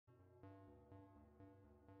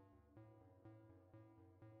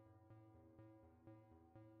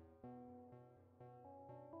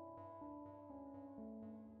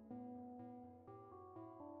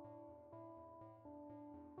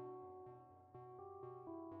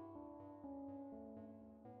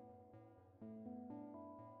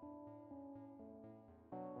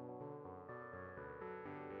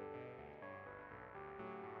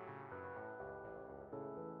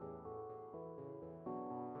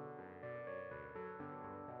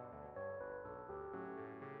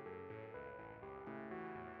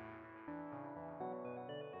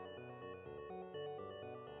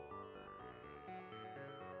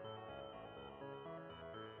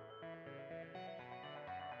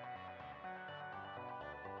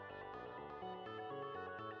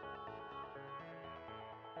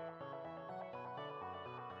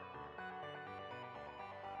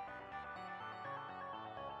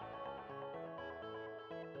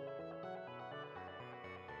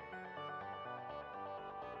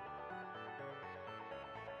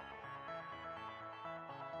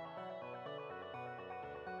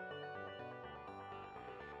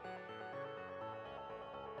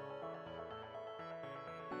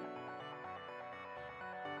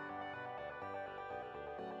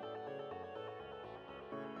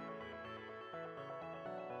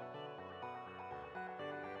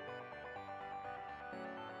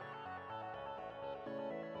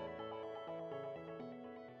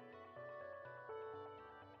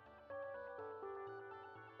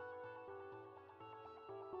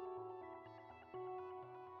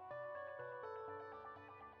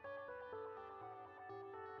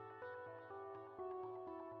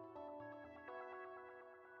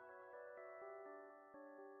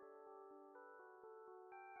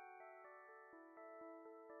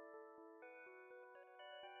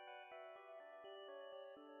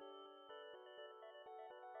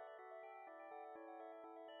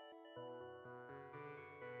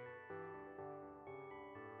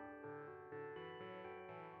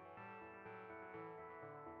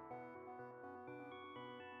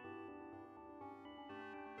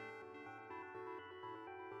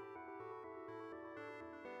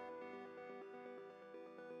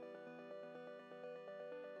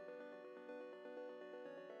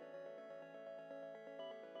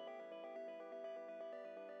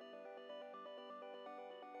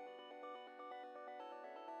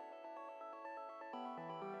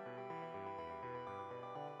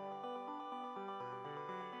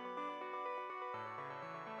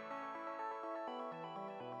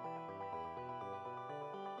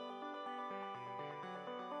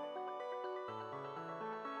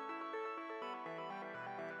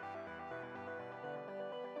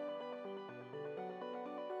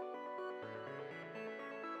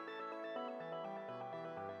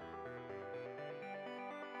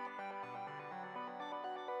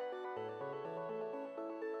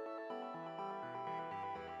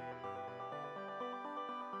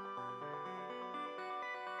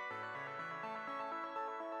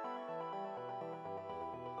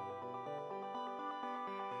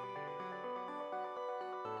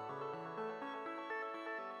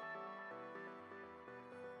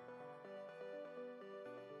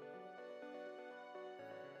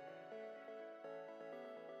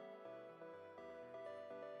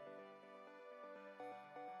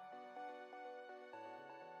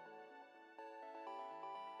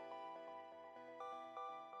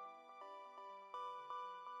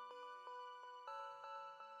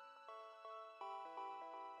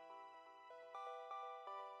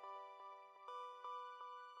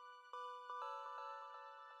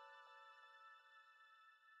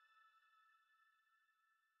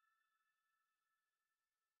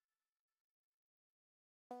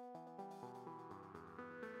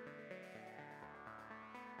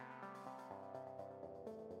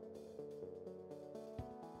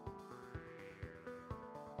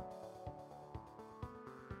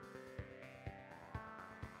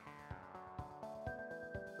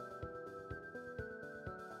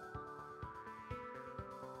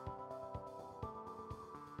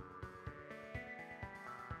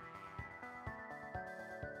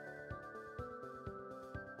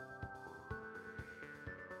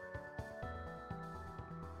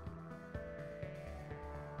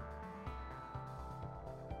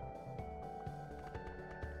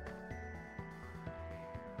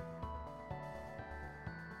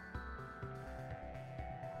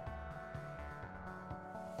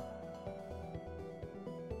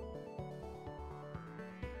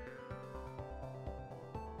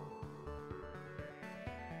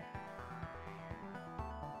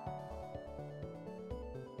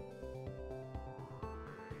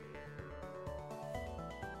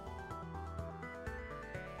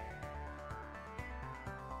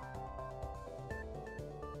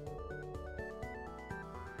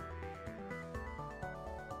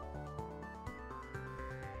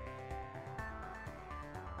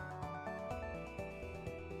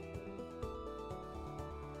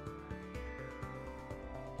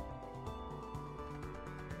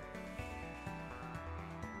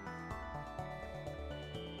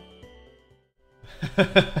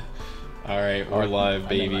Alright, we're live,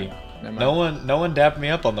 baby. Never mind. No one dapped me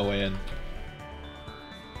up on the way in.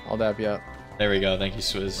 I'll dap you up. There we go, thank you,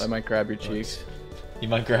 Swizz. I might grab your cheeks. You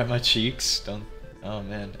might grab my cheeks? Don't. Oh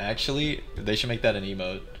man, actually, they should make that an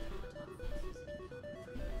emote.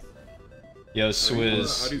 Yo,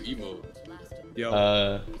 Swizz. How do you emote? Yo.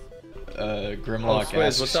 Grimlock Swizz,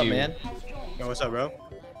 asks what's up, you, man? Yo, what's up, bro?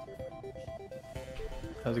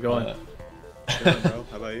 How's it going? Good, bro.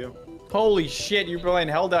 How about you? Holy shit, you're playing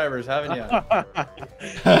Helldivers, haven't you?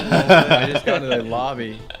 I just got into the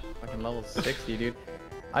lobby. Fucking level 60, dude.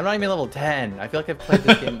 I'm not even level 10. I feel like I've played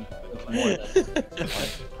this game more.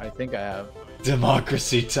 I think I have.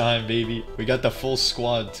 Democracy time, baby. We got the full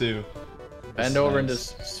squad too. Bend over and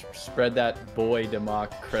just spread that boy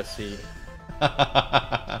democracy.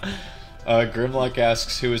 Grimlock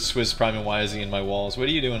asks, who is Swizz Prime and why is he in my walls? What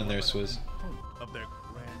are you doing in there, Swizz?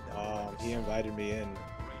 He invited me in.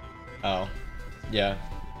 Oh. Yeah.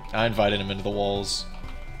 I invited him into the walls.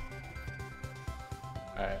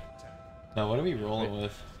 Alright. Now, what are we rolling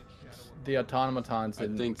with? The automatons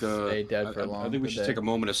didn't stay dead for long. I think we should take a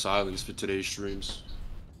moment of silence for today's streams.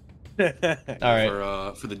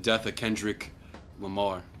 Alright. For the death of Kendrick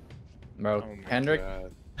Lamar. Bro, Oh my Kendrick,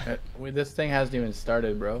 God. this thing hasn't even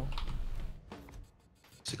started, bro.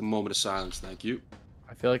 Take a moment of silence, thank you.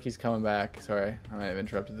 I feel like he's coming back. Sorry, I might have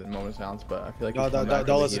interrupted the moment of silence, but I feel like No, he's coming back.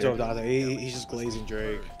 don't listen to him, Dante. He's just glazing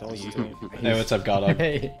Drake. Don't listen to him. Hey, what's up, Godog?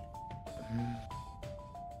 Hey.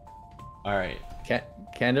 Alright.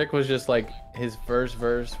 Kendrick was just like, his first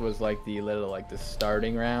verse was like the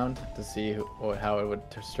starting round to see how it would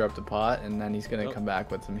stir up the pot, and then he's gonna come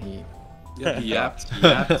back with some heat. Yep, he yapped,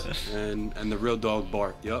 and the real dog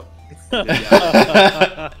barked. Yep.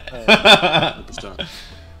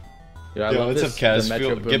 Dude, I Yo, love what's this, up, Kaz? the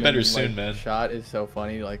Metro Get better Boomin, soon, man. Shot is so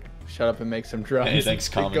funny. Like, shut up and make some drums. Hey, thanks,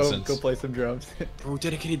 common go, sense. Go play some drums. Bro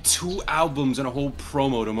dedicated 2 albums and a whole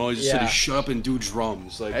promo to him. He just said to shut up and do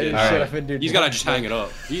drums. Like, I didn't yeah. shut up and do He's drums. gotta just hang it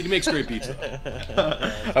up. He makes great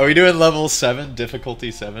pizza. Are we doing level 7,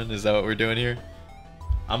 difficulty 7? Is that what we're doing here?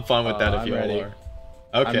 I'm fine with that if I'm you ready. all are.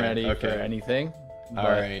 Okay, I'm ready for okay. anything. But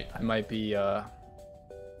Alright. I might be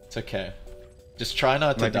It's okay. Just try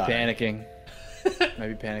not to might be die. panicking. Might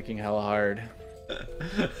be panicking hella hard.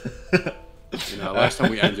 You know, last time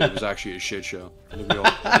we ended, it was actually a shit show. I think we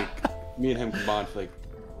all, me and him combined for like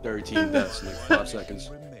 13 deaths in like 5 seconds.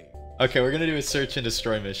 Okay, we're gonna do a search and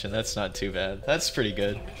destroy mission. That's not too bad. That's pretty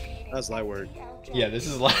good. That's light work. Yeah, this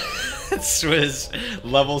is like Swizz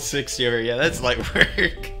level 6 here. Yeah, that's light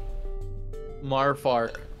work.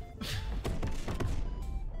 Marfark.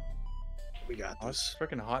 We got Oh, this.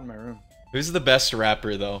 it's freaking hot in my room. Who's the best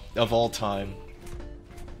rapper though of all time?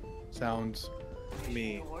 Sounds.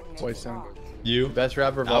 Me. Voice sound. You? Best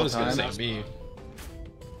rapper of I all was time. gonna say me.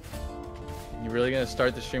 You really gonna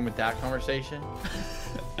start the stream with that conversation?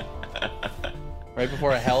 Right before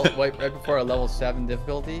right before a level 7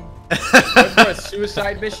 difficulty? Right before a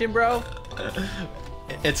suicide mission, bro?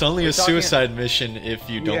 It's only a talking- suicide mission if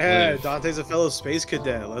you don't Yeah, live. Dante's a fellow space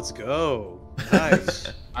cadet. Let's go.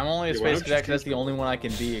 Nice. I'm only a Dude, why space don't you cadet 'cause that's choose the only one I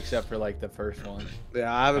can be except for like the first one.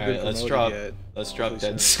 Yeah, I haven't been Alright, let's promoted drop. yet. Let's drop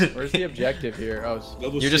Hopefully dead. soon. Where's the objective here? Oh,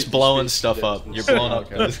 Level You're just 60 blowing space stuff cadets. up. You're blowing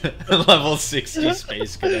up level 60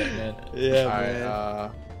 space cadet, man.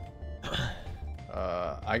 Yeah,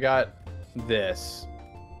 Alright, I got this.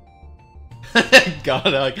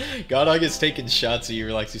 Godog is taking shots at you.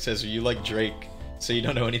 Like he says, you like Drake, so you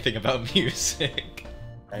don't know anything about music.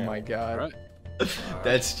 Oh my god. Alright.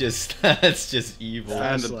 That's just evil. And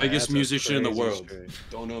That's the like- biggest that's a musician in the crazy world. streak.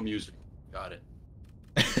 Don't know music. Got it.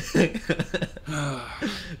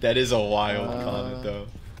 That is a wild comment, Uh, though.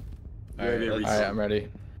 Yeah, Alright, yeah, let's- Alright, I'm ready.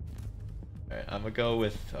 alright, I'm gonna go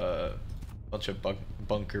with a bunch of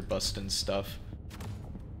bunker busting stuff.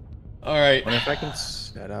 Alright, Wonder if I can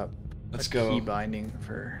set up let's a go. key binding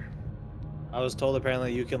for. I was told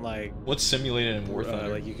apparently you can like, What's simulated in War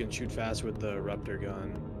Thunder? like you can shoot fast with the Ruptor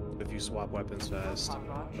gun if you swap weapons fast.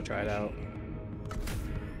 I'll try it out.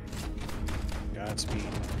 Godspeed.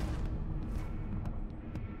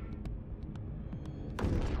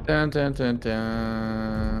 Dun dun dun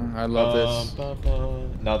dun. I love this.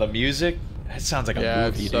 Now the music, that sounds like a Yeah,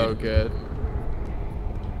 movie, it's so dude. good.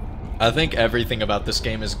 I think everything about this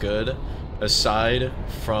game is good, aside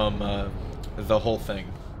from the whole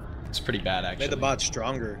thing. It's pretty bad, actually. Made the bot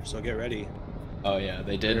stronger, so get ready. Oh yeah,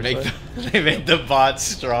 they did Seriously? make they made the bot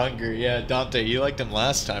stronger. Yeah, Dante, you liked him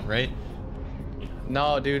last time, right?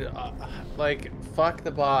 No, dude. Like, fuck the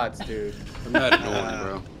bots, dude. I'm not annoying,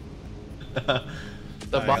 bro.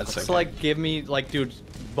 The Alright, bots that's okay. like give me like, dude,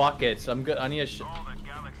 buckets. I'm good. I need a.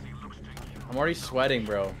 I'm already sweating,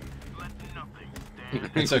 bro.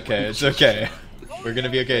 It's okay. It's okay. We're gonna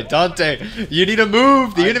be okay. Dante, you need to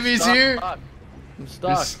move. The enemy's stuck, here. fuck. I'm You're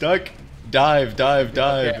stuck. stuck. Dive, dive,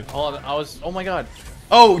 dive. Okay, hold on. Oh my god.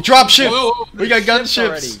 Oh, drop ship. Whoa, whoa, We got ships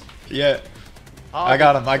gunships. Yeah, Oh, I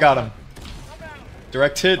got him. I got him.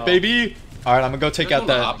 Direct hit, Oh. baby. All right, I'm gonna go take out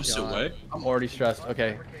the that. opposite God. way. I'm already stressed.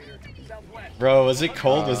 Okay. Bro, was it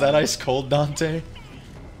cold? Was that ice cold, Dante?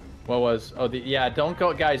 What was? Oh, yeah. Don't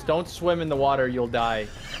go, guys. Don't swim in the water. You'll die.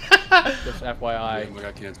 Just FYI. Oh my god,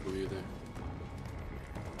 I can't believe that.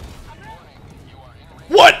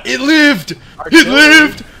 What? It lived. It Artillery.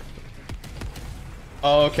 lived.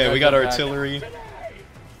 Oh, okay. We got Gotta go back. artillery.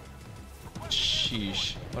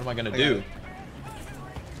 Sheesh. What am I gonna do?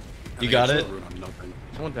 You got it?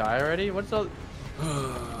 Someone die already? What's up?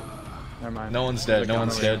 Never mind. No one's There's dead. a No gun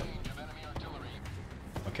one's over dead.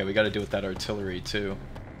 Okay, we got to deal with that artillery too.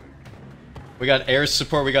 We got air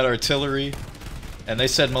support. We got artillery, and they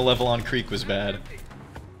said Malevelon Creek was bad.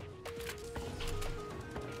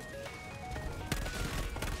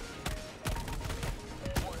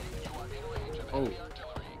 Oh,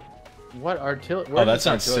 What artillery? Oh, that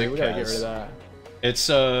sounds sick, We gotta get guys. rid of that. It's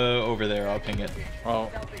over there. I'll ping it.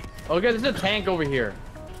 Oh. Okay, there's a tank over here.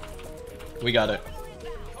 We got it.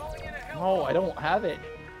 No, I don't have it.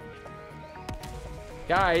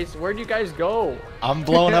 Guys, where'd you guys go? I'm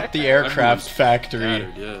blowing up the aircraft factory.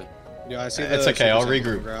 scattered, yeah. Yeah, I see. It's the okay, I'll super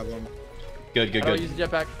cycle, regroup. Grab them. Good, good, I don't good. use the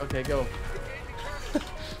jetpack. Okay, go.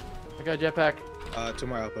 I got a jetpack. 2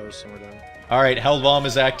 more outposts and we're done. All right, Hell Bomb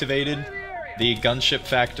is activated. The gunship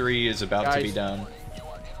factory is about to be Guys. down.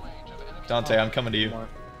 Dante, I'm coming to you. More.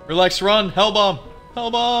 Relax, run, Hell Bomb,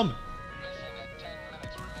 Hell Bomb.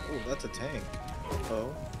 Oh, that's a tank.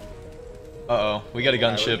 Oh. Uh-oh, we got a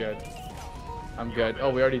Alright, we're gunship. good. I'm good. Oh,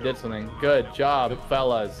 we already did something. Good job,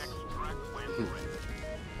 fellas.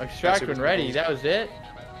 Extract when ready. That was it.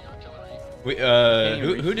 We, Can't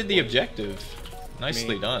even who reach did the objective?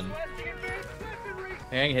 Nicely Me. done.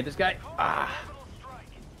 Dang, hit this guy. Ah.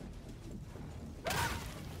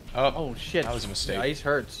 Oh, Oh shit. that was a mistake. The ice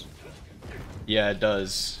hurts. Yeah, it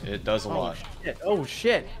does. It does a lot. Shit. Oh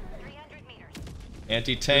shit.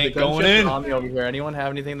 Anti-tank The going gunship's in. on me over here. Anyone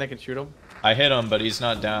have anything that can shoot him? I hit him, but he's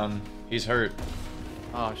not down. He's hurt.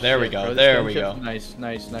 Oh shit. There we go, bro, this there we gunship's go. Nice,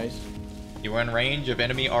 nice, nice, You were in range of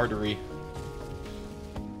enemy artery.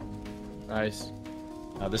 nice.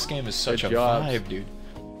 Now this game is such Good a jobs. vibe, dude.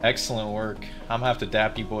 Excellent work. I'm gonna have to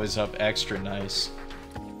dap you boys up extra nice.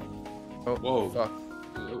 Oh, Whoa. fuck.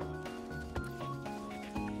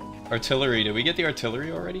 Artillery. Did we get the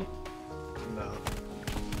artillery already? No.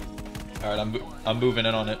 All right, I'm moving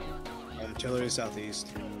in on it. Artillery southeast.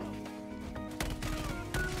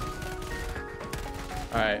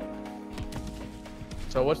 All right.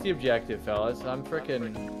 So what's the objective, fellas? I'm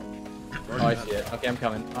freaking. Oh, I see it. Okay, I'm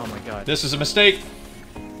coming. Oh my god. This is a mistake.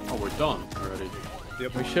 Oh, we're done already.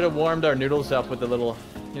 We should have warmed our noodles up with a little.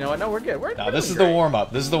 You know what? No, we're good. We're. Nah, we're this doing is the great. warm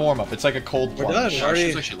up. This is the warm up. It's like a cold We're done. plunge. She's Already,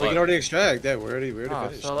 actually we can left. already extract. Yeah, we're already Oh,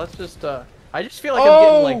 finished. so let's just. I just feel like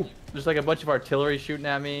I'm getting like there's like a bunch of artillery shooting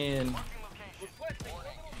at me and.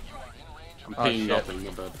 I'm Oh, pinging shit. nothing,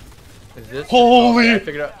 my bad. Is this? Holy, okay, I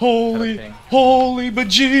figured out how to holy, ping. holy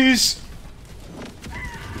bejeez!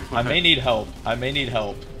 I may need help. I may need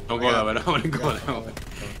help. Don't go that way. I want to go that way.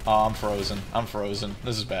 Oh, I'm frozen. I'm frozen.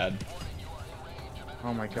 This is bad.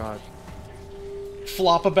 Oh my god.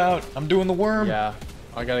 Flop about. I'm doing the worm. Yeah,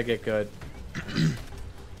 I gotta get good.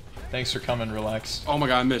 Thanks for coming. Relax. Oh my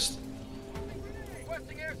god, I missed.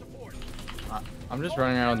 I'm just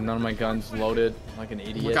running around with none of my guns loaded like an Oh my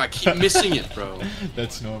idiot. god, I keep missing it, bro.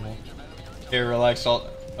 That's normal. Here, relax. Oh,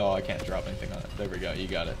 I can't drop anything on it. There we go. You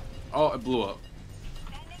got it. Oh, it blew up.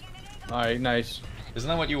 All right, nice. Isn't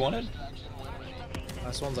that what you wanted?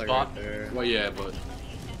 Last one's like Bot. right there. Well, yeah, but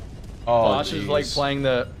Oh, Boss is like jeez. playing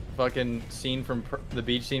the fucking scene from the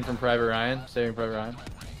beach scene from Private Ryan, Saving Private Ryan.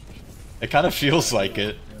 It kind of feels like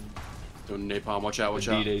it. doing napalm. Watch out, watch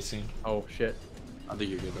The out. D-Day scene. Oh shit. I think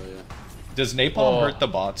you're good though, yeah. Does napalm Oh. hurt the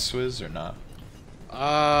bots, Swizz, or not?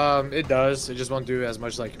 It does. It just won't do as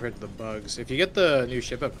much like compared to the bugs. If you get the new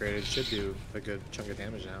ship upgrade, it should do a good chunk of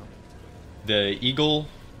damage now. The eagle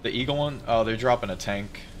one? Oh, they're dropping a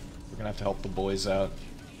tank. We're gonna have to help the boys out.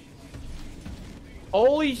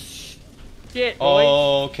 Holy shit, boys.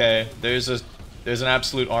 Oh, okay. There's an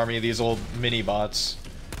absolute army of these old mini bots.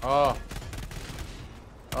 Oh.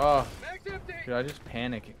 Oh. Dude, I just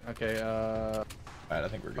panic. Okay, Alright, I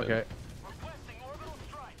think we're good. okay.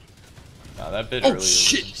 Nah, that bit Oh earlier was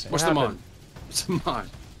shit! insane. What's What the happened? mine? What's the mine?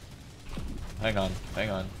 Hang on, hang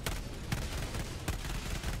on.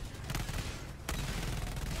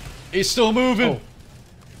 He's still moving!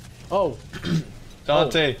 Oh.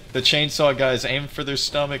 Dante, the chainsaw guys, aim for their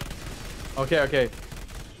stomach. Okay, okay.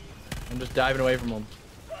 I'm just diving away from them.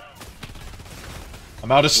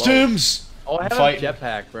 I'm out of stims! Oh, I I'm have fighting. a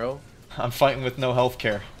jetpack, bro. I'm fighting with no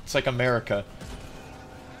healthcare. It's like America.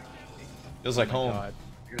 Feels like Oh my home. God.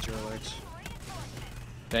 Here's your legs.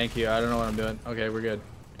 Thank you. I don't know what I'm doing. Okay, we're good.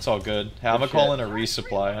 It's all good. Hey, I'm gonna call in a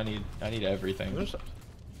resupply. I need everything.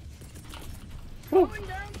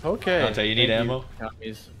 Okay. Dante, you need Thank ammo?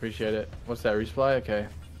 Commies. Appreciate it. What's that, resupply? Okay.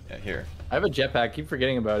 Yeah, here. I have a jetpack. Keep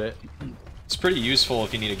forgetting about it. It's pretty useful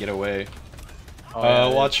if you need to get away. Oh, yeah,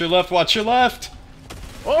 it Watch your left, watch your left!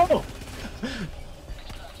 Oh!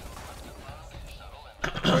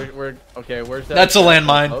 Okay, where's that? That's a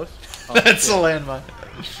landmine. Close? Oh, That's a shit. landmine.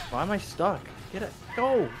 Why am I stuck? Get it.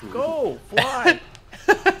 Go! Go! Fly!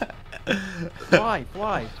 Fly!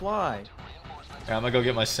 Fly! Fly! Okay, I'm gonna go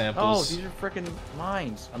get my Oh, samples. these are freaking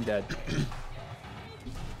mines. I'm dead.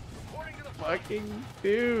 Fucking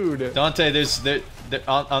dude. Dante, there's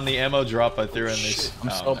on the ammo drop I threw in this. I'm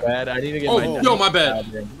oh, so no. bad. I need to get Oh, my. yo, my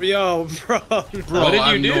bad. Yo, bro. Bro, What did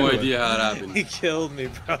I you have no do? idea how that happened. He killed me,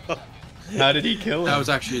 bro. How did he kill him? That was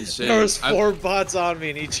actually insane. There was 4 bots on me,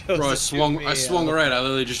 and he chose Bro, I to swung. shoot me. I swung right. I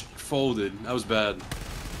literally just folded. That was bad.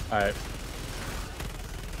 All right.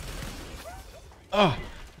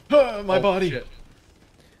 Oh, my body. Shit.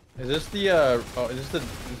 Is this the is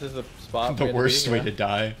this the spot? The we had to worst be? way Yeah. to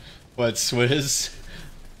die. What, Swizz?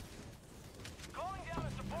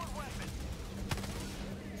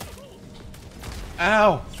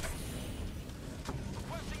 Ow!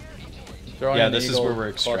 Throwing Yeah, an this is eagle where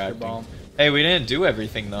we're cluster extracting. bomb. Hey, we didn't do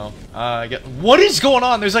everything though. What is going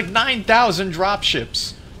on? There's like 9,000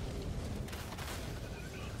 dropships.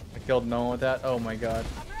 I killed no one with that. Oh my god.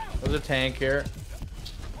 There's a tank here.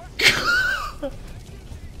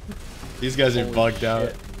 These guys are Holy bugged out.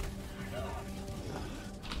 shit.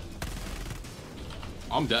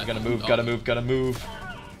 I'm dead. Gotta move, gotta move, gotta move.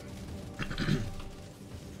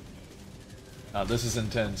 This is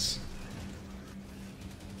intense.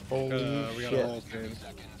 Holy we got shit. a whole thing.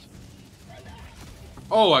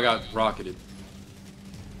 Oh, I got rocketed.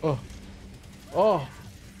 Oh. Oh.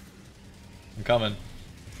 I'm coming.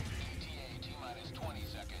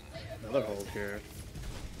 Another hold here.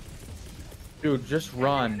 Dude, just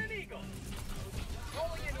run.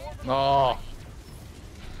 Oh.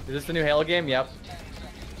 Is this the new Halo game? Yep.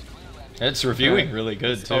 It's reviewing really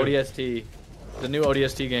good It's too. ODST. The new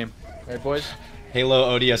ODST game. Right, boys?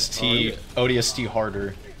 Halo ODST, ODST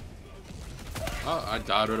harder. Oh, I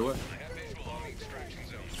died right away.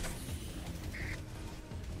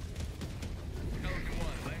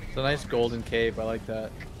 It's a nice golden cape. I like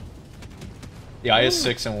that. The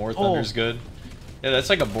IS-6 and War Thunder's Oh. good. Yeah, that's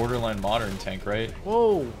like a borderline modern tank, right?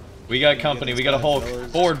 Whoa. We got company. We got a Hulk.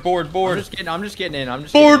 Board, board, I'm board. just getting in. I'm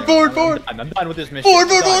Board, getting in. board, I'm board. done. I'm done with this mission. Board, I'm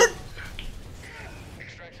board, done. board.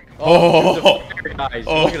 Oh, dude, Oh. the fire guys.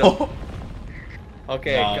 Look at 'em. Oh.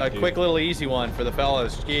 Okay, Nah, a dude. quick little easy one for the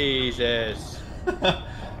fellas. Jesus. Yeah,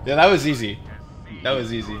 that was easy. That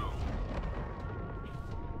was easy.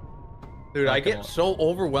 Dude, I Knock 'em get off. so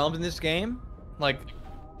overwhelmed in this game. Like,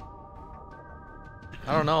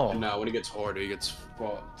 I don't know. And now when it gets harder, it gets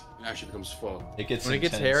fucked. It actually becomes fucked. It gets When it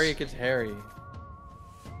gets intense. hairy, it gets hairy.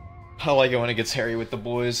 I like it when it gets hairy with the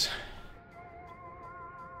boys.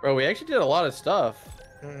 Bro, we actually did a lot of stuff.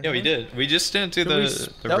 Yeah, we did. We just didn't do Dude,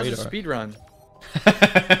 the that radar. was a speed run.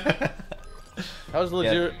 That was a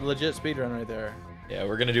legit speed run right there. Yeah,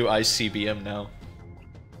 we're gonna do ICBM now.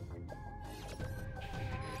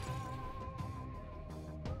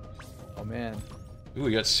 Oh man. Ooh,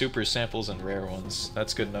 we got super samples and rare ones.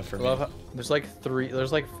 That's good enough for I me. love how, there's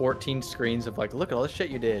like 14 screens of like, look at all this shit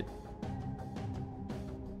you did.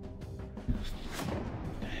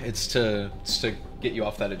 It's to get you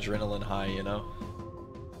off that adrenaline high, you know?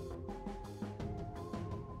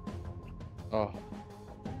 Oh.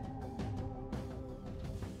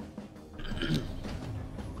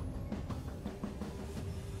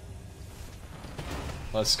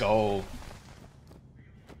 Let's go.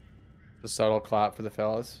 The subtle clap for the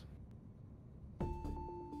fellas.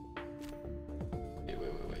 Wait.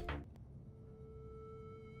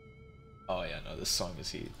 Oh yeah, no, this song is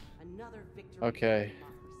heat. Another victory Okay. for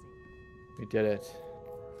democracy. We did it.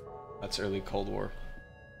 That's early Cold War.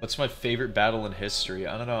 What's my favorite battle in history?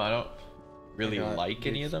 I don't know. I don't really got like the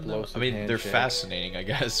any of them. Though. I explosive mean, they're handshake. fascinating, I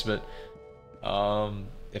guess. But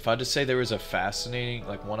if I just say there was a fascinating,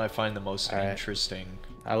 like one I find the most Alright. interesting.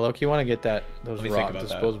 I low-key want to get those Let me think about that.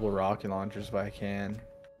 disposable rocket launchers if I can.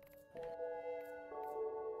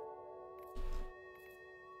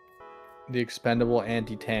 The expendable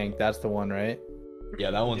anti-tank, that's the one, right?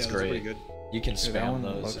 Yeah, that one's Yeah, that's pretty pretty good. You can Dude, that spam one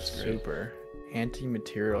those. looks It's great. super.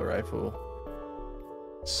 Anti-material rifle.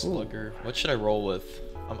 Slugger. What should I roll with?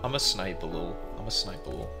 I'm a snipe a little. I'm a snipe a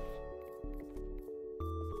little.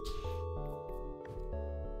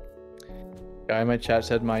 Guy in my chat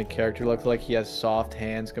said my character looks like he has soft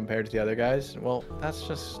hands compared to the other guys. Well, that's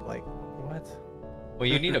just like, what? Well,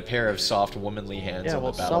 you need a pair of soft, womanly hands Yeah, on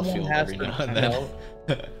well, the someone battlefield has every to, now and you then.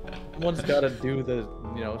 know, someone's got to do the,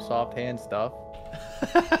 soft hand stuff.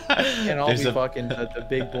 And all There's be a- fucking the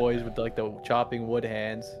big boys with like the chopping wood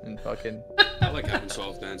hands and fucking I like having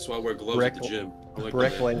soft hands, so I wear gloves at the gym. I like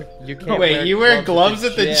bricklaying. You can't Wait, you wear gloves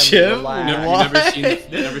at the gym? relax. You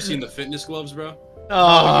never seen the fitness gloves, bro?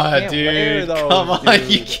 Oh, you can't wear dude, those, come on,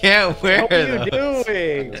 dude. you can't wear What are you those.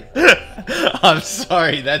 doing? I'm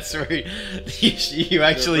sorry, that's where you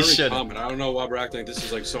actually They're very should. common. I don't know why we're acting like this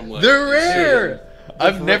is like some like. They're rare.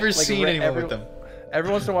 I've Like, never like, seen anyone every- with them. Every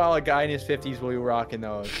once in a while, a guy in his 50s will be rocking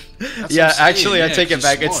those. That's Yeah, what I'm saying, actually, I yeah, take 'cause it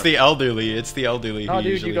back. you're It's smart. the elderly. It's the elderly. No, who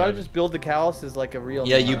dude, usually you gotta have it. just build the calluses like a real.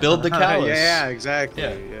 Yeah, you build the callus. yeah, exactly.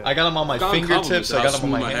 Yeah. Yeah. I got them on my I've gotten compliments fingertips. I how got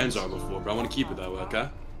them on smooth my hands. are before, but I want to keep it that way, okay?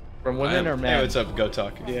 From women or Hey, men? what's up? Go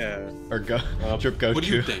talk. Yeah. Or go. Drip go What do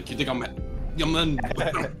you to. think? You think I'm letting men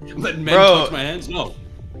Bro. touch my hands? No.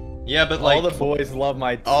 Yeah, but All like, the boys love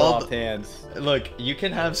my all soft hands. look, you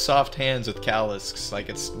can have soft hands with callus. Like,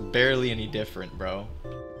 it's barely any different, bro.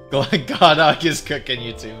 Godog is cooking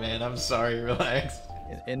you too, man. I'm sorry. Relax.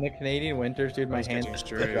 In the Canadian winters, dude, my Let's get hands you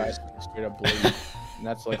straight. straight. straight up bleed. And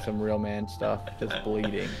that's like some real man stuff, just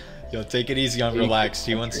bleeding. Yo, take it easy on relaxed.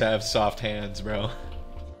 He wants to have soft hands, bro.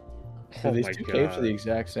 So Oh these my two capes are God. the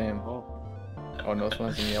exact same. Oh no, this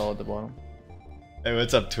one's in yellow at the bottom. Hey,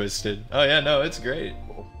 what's up, Twisted? Oh yeah, no, it's great.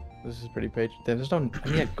 This is pretty page. There's no. I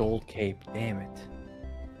need a gold cape. Damn it.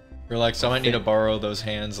 Relax. I might need to borrow those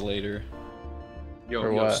hands later. Yo,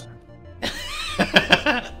 For yo, what?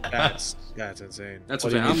 That's insane. That's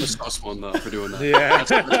What do okay. you I'm need? the sus one though for doing that. Yeah.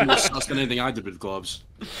 That's more sus than anything I did with gloves.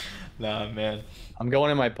 Nah, man. I'm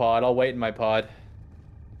going in my pod. I'll wait in my pod.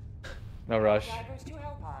 No rush. Helldivers to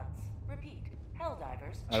Hellpods. Repeat.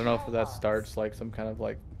 Helldivers. I don't know if to that Hellpods. starts like some kind of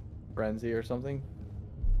like frenzy or something.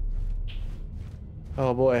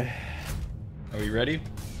 Oh boy. Are we ready?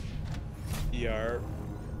 ER.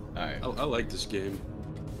 All right. I like this game.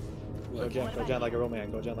 Go Jen like a real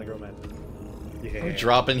man. Go Jen like a real man. Yeah. We're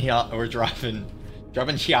dropping yacht. We're dropping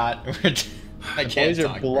yacht. I can't Boys are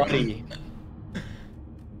talk, bro. bloody.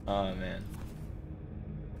 Oh man.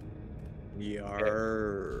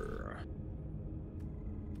 ER.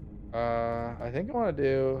 I think I want to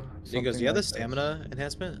do. Because something you have the like this. stamina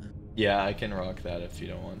enhancement? Yeah, I can rock that if you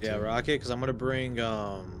don't want Yeah, to. rock it, because I'm gonna bring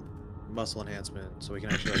muscle enhancement so we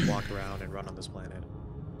can actually like walk around and run on this planet.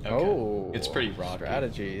 Okay. Oh, It's pretty rocky.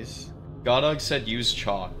 strategies. Godog said use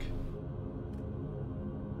chalk.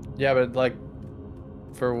 Yeah, but like,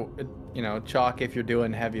 for chalk if you're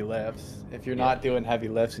doing heavy lifts. If you're not doing heavy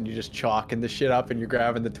lifts and you're just chalking the shit up and you're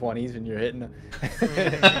grabbing the 20s and you're hitting.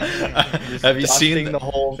 Have you seen the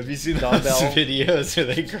whole? Have you seen those dumbbell? videos where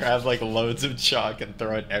they grab like loads of chalk and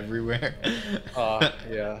throw it everywhere?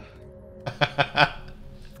 Yeah.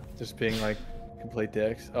 Just being like complete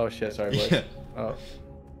dicks. Oh shit! Sorry, boys. Yeah. Oh.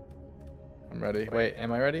 I'm ready. Wait,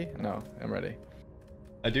 am I ready? No, I'm ready.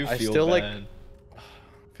 I do I feel still, like- bad.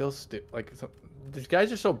 Feel these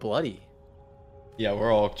guys are so bloody. Yeah,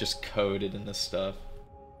 we're all just coated in this stuff.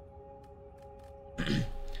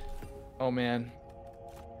 Oh man.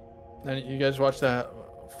 Then you guys watch that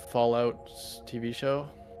Fallout TV show?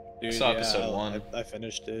 Dude, Saw episode 1. I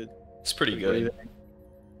finished it. It's pretty What do you good. think?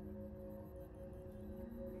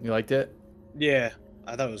 You liked it? Yeah,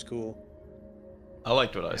 I thought it was cool. I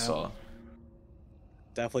liked what I Yeah. saw.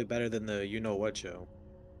 Definitely better than the you know what show.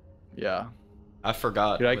 Yeah. I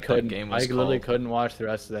forgot Dude, I what that couldn't. game I was literally called. couldn't watch the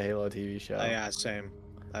rest of the Halo TV show. Yeah, same.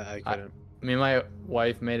 I couldn't. Me and my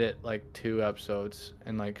wife made it like 2 episodes,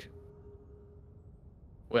 and like,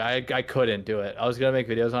 well, I couldn't do it. I was gonna make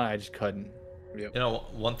videos on it, I just couldn't. You know,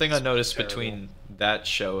 one thing I noticed terrible. between that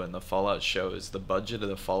show and the Fallout show is the budget of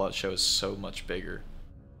the Fallout show is so much bigger.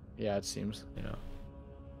 Yeah, it seems. You know,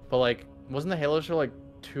 But like, wasn't the Halo show like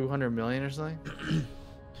 200 million or something?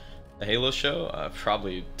 the Halo show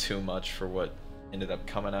probably too much for what ended up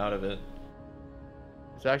coming out of it.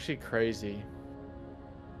 It's actually crazy.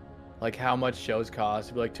 Like how much shows cost.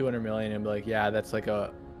 It'd be like 200 million, and be like, yeah, that's like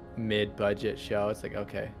a mid-budget show. It's like,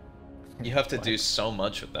 okay, You have to do so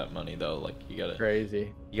much with that money though. Like you gotta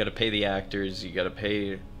crazy. pay the actors, you gotta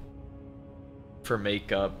pay for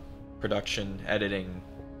makeup, production, editing,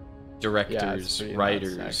 Yeah, it's directors, pretty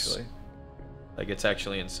writers. nuts, actually. Like it's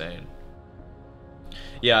actually insane.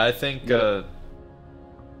 Yeah, I think Yeah.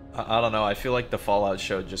 I don't know, I feel like the Fallout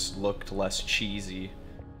show just looked less cheesy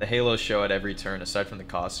The Halo show at every turn, aside from the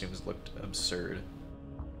costumes, looked absurd.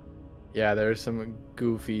 Yeah, there's some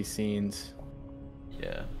goofy scenes.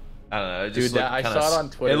 Yeah. I don't know. It Dude, just I saw it on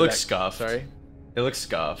Twitter. It looks scuffed. Sorry. It looks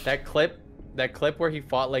scuffed. That clip where he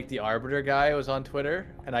fought like the Arbiter guy was on Twitter,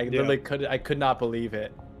 and I literally could not believe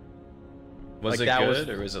it. Was like, it that good, was,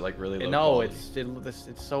 or was it like really low No, quality?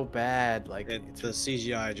 it's so bad. Like The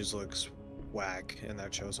CGI just looks whack in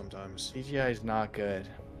that show sometimes. CGI is not good.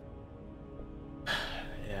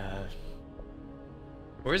 Yeah.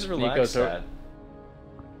 Where's Relaxed so- at?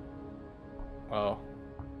 Oh,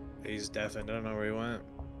 He's definitely, I don't know where he went.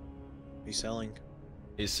 He's selling.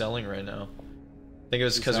 He's selling right now. I think it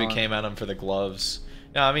was He's because we selling. came at him for the gloves.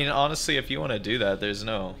 Yeah, I mean, honestly, if you want to do that, there's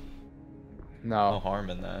no no, harm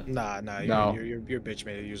in that. Nah, No. your bitch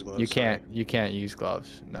made it use gloves. you can't use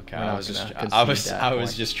gloves. No, Okay, we're I not was just, gonna I concede was that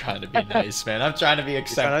point. just trying to be nice, man. I'm trying to be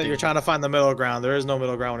accepting. You're trying to find the middle ground. There is no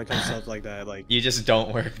middle ground when it comes to stuff like that. Like You just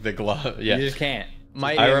don't wear the glove. Yeah. You just can't.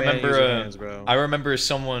 I remember use your hands, bro. I remember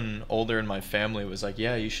someone older in my family was like,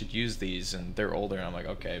 "Yeah, you should use these," and they're older, and I'm like,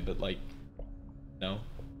 "Okay, but like, no,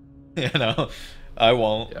 you know, I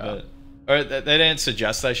won't." Yeah. But or they didn't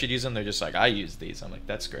suggest I should use them. They're just like, "I use these." I'm like,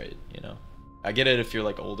 "That's great," you know. I get it if you're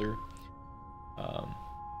like older.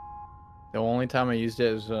 The only time I used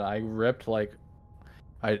it was when I ripped like,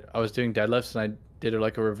 I was doing deadlifts and I did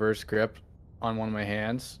like a reverse grip on one of my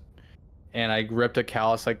hands, and I ripped a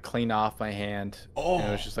callus like clean off my hand. Oh. And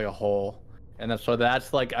it was just like a hole, and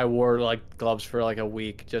that's like I wore like gloves for like a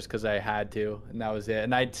week just because I had to, and that was it.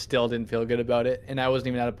 And I still didn't feel good about it, and I wasn't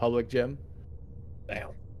even at a public gym. Damn.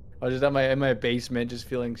 I was just in my basement, just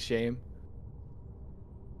feeling shame.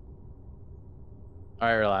 All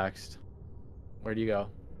right, relaxed. Where do you go?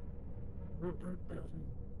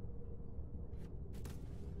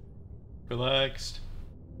 Relaxed.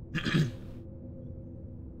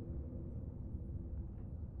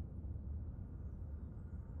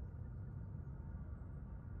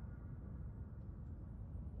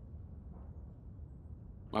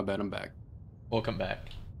 My bad, I'm back. Welcome back.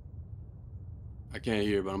 I can't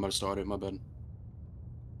hear, but I'm about to start it. My bad.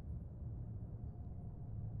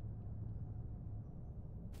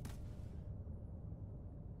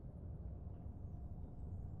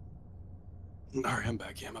 Alright, I'm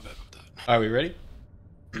back. Yeah, my bad about that. Are we ready?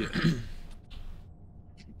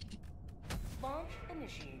 Launch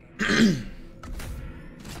initiated.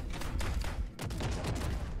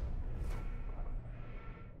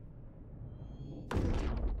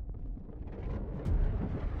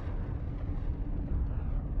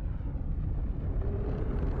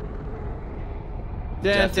 Dun,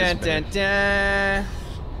 Death is dun, dun, dun.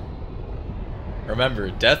 Remember,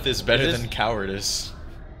 death is better Is this- than cowardice.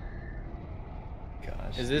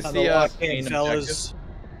 Gosh. Is this On the lock in, main fellas.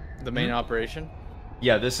 objective? The main operation?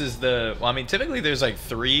 Yeah, this is the. Well, I mean, typically there's like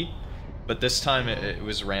 3, but this time it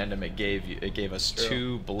was random. It gave us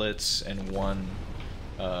True. 2 blitz and 1.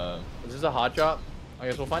 Is this a hot drop? I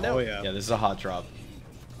guess we'll find out. Oh yeah. Yeah, this is a hot drop.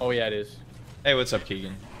 Oh yeah, it is. Hey, what's up,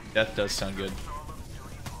 Keegan? Death does sound good,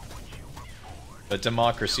 but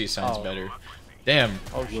democracy sounds Oh. better. Damn,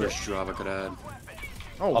 Oh shit. Worst drop I could add.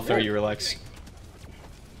 Oh, I'll throw whoa. you, Relax.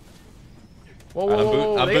 Whoa, I'm whoa, boot-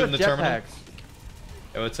 whoa, I'm they booting got the terminal. jetpacks.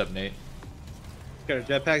 Hey, what's up, Nate? Got a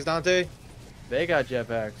jetpacks, Dante. They got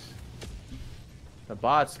jetpacks. The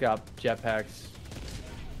bots got jetpacks.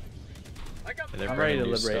 Hey, they're I'm ready to bringing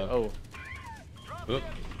new liberate. stuff. Oh, Oop.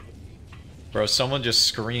 Bro, someone just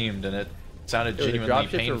screamed and it sounded dude, the genuinely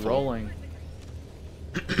dropships are painful. rolling.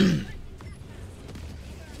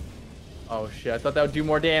 Oh shit! I thought that would do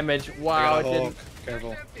more damage. Wow, I it got a didn't. Hulk.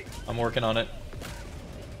 Careful. I'm working on it.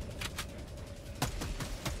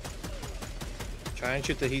 Try and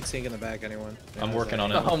shoot the heat sink in the back, anyone. I'm working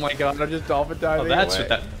on it. Oh my god! I'm just dolphin diving. Oh, that's away. what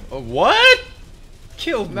that. Oh, what?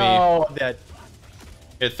 Killed me. No, I'm dead.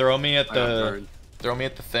 Here, throw me at I got the. burned. Throw me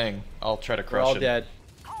at the thing. I'll try to We're crush all him. dead.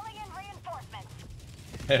 Calling in reinforcements.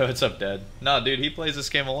 Hey, what's up, Dad? Nah, dude, he plays this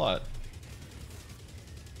game a lot.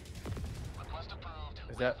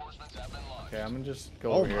 Is that? Okay, I'm gonna just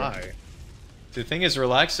go Oh over here. my. The thing is,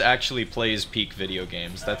 Relax actually plays peak video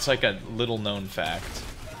games. That's like a little known fact.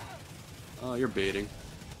 Oh, you're baiting.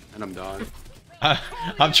 And I'm done.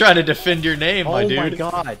 I'm trying to defend your name, my Oh dude. my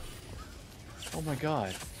god. Oh my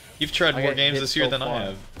god. You've tried I more got games hit this year so than I far.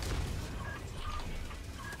 have.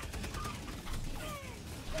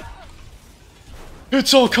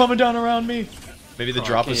 It's all coming down around me. Maybe the Oh, I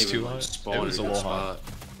drop can't was even, too like, high. spawn It in was a good little high. spot.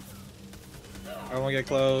 I don't want to get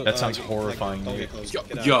close. That sounds get- horrifying, Don't dude. get close. Yo,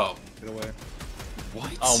 Get out. yo. Get away.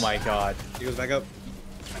 What? Oh my god. He goes back up.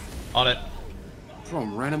 On it. Bro,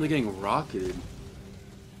 I'm randomly getting rocketed.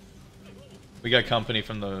 We got company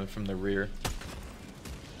from the rear.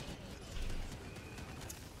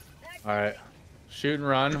 All right. Shoot and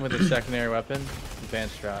run with a secondary weapon.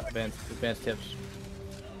 Advanced strat. Advanced tips.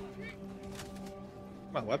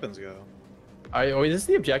 Where my weapons go? Oh, is this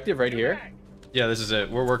the objective right here? Yeah, this is it.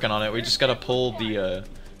 We're working on it. We just gotta pull the,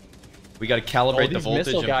 we gotta calibrate the these voltage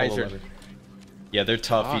missile and guys pull the are- lever. Yeah, they're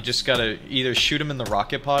tough. You just gotta either shoot them in the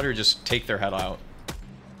rocket pod or just take their head out.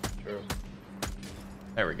 True.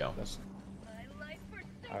 There we go.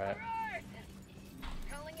 All right.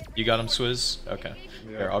 You got him, Swizz? Okay.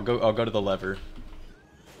 Yeah. Here, I'll go to the lever.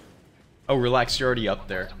 Oh, relax. You're already up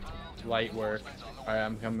there. Light work. All right,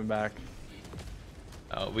 I'm coming back.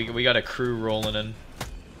 We got a crew rolling in.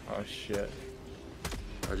 Oh shit.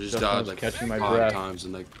 I just Justin died was like catching my 5 breath. times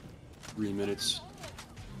in like 3 minutes.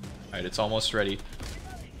 All right, it's almost ready.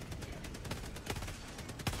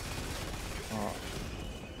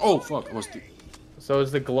 Oh fuck! I must. So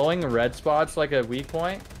is the glowing red spots like a weak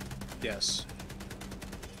point? Yes.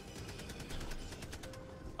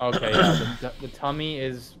 Okay, yeah, the tummy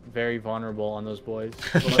is very vulnerable on those boys.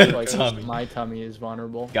 It looks like Tummy. my tummy is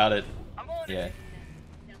vulnerable. Got it. Yeah.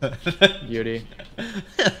 Beauty.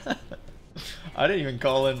 I didn't even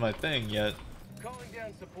call in my thing yet. Calling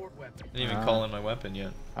down support weapon. Didn't even call in my weapon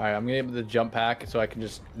yet. Alright, I'm gonna get the jump pack so I can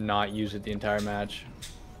just not use it the entire match.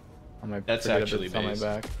 I might That's forget actually it's on my based.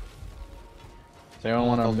 back. Does anyone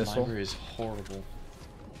want a The missile? library is horrible.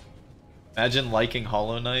 Imagine liking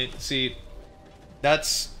Hollow Knight. See,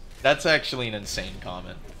 that's actually an insane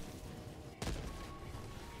comment.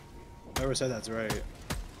 Whoever said that's right.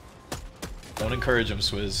 Don't encourage him,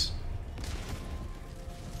 Swizz.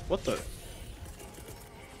 What the?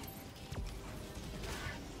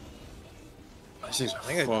 This thing's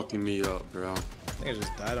think I- fucking me up, bro. I think I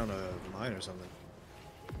just died on a mine or something.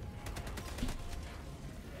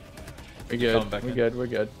 We're Coming good. back We're in. good. We're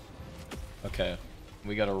good. Okay,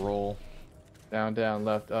 we gotta roll. Down, down,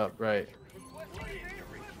 left, up, right.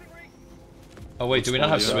 Oh wait, do we not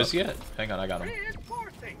have Let's Swizz yet? Hang on, I got him.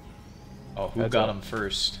 Reinforcing. Oh, who Heads got up. him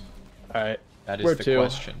first? Alright. That is Where the to?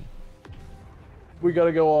 question. We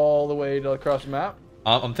gotta go all the way to across the map.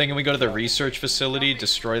 I'm thinking we go to the research facility,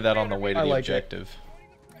 destroy that on the way to I the like it. objective.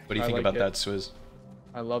 What do you I think like about it. that, Swizz?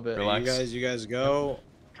 I love it. Relax. You guys go.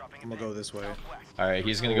 I'm gonna go this way. Alright,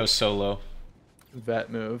 he's gonna go solo. Vet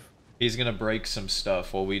move. He's gonna break some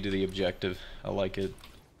stuff while we do the objective. I like it.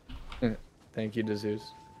 Thank you, Dezeus.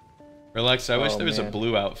 Relax, I wish Oh, there was a man.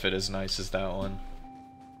 blue outfit as nice as that one.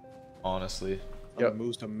 Honestly. I'm Yep. gonna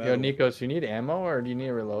move some Yo, metal. Nikos, you need ammo or do you need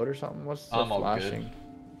a reload or something? What's the I'm all good. flashing?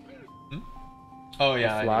 Oh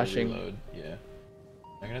yeah, I need to flashing. reload. Yeah.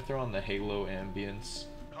 I'm gonna throw on the Halo ambience.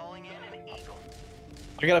 Calling in an eagle.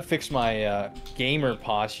 I gotta fix my gamer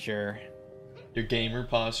posture. Your gamer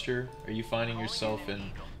posture? Are you finding yourself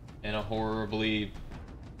in a horribly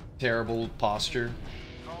terrible posture?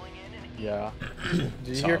 Calling in an Yeah.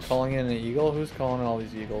 Did you hear Tough. calling in an eagle? Who's calling in all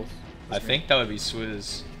these eagles? I think that would be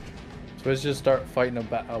Swizz. So let's just start fighting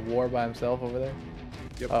a war by himself over there.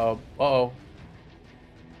 Yep. Uh-oh.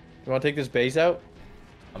 You want to take this base out?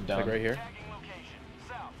 I'm Like down. right here. tagging location.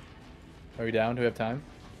 South. Are we down? Do we have time?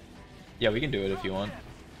 Yeah, we can do it if you want.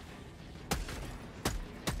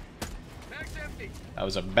 Mag's empty. That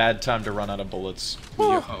was a bad time to run out of bullets.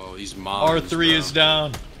 Yo, these mines. R3 bro. is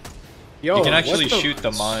down. Yo, You can what's actually shoot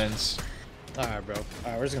the mines. Alright, bro.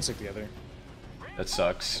 Alright, we're just gonna stick together. That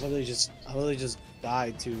sucks. I literally just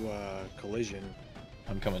died to collision.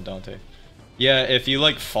 I'm coming, Dante. Yeah, if you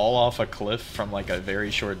like fall off a cliff from like a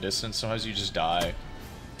very short distance, sometimes you just die.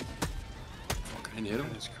 Fuck, I didn't hit him.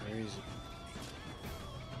 That's crazy.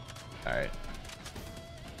 Alright.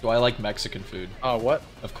 Do I like Mexican food? Oh, what?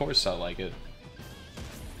 Of course I like it.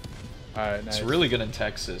 Alright, nice. It's really good in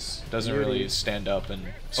Texas. Doesn't Beauty. really stand up in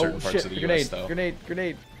certain Oh parts shit, of the grenade, US though.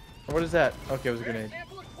 grenade. What is that? Okay, it was a grenade.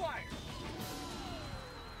 Sample acquired.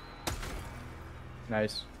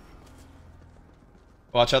 Nice.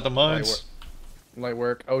 Watch out the mines. Light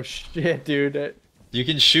work. Oh shit, dude. You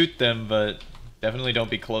can shoot them, but definitely don't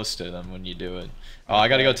be close to them when you do it. Oh, I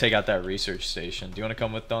gotta go take out that research station. Do you want to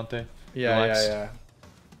come with Dante? Yeah, Relax.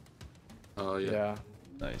 Oh yeah. yeah.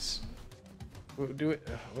 Nice. We only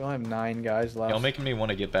have 9 guys left. Y'all making me want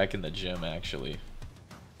to get back in the gym, actually.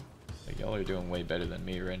 Like, y'all are doing way better than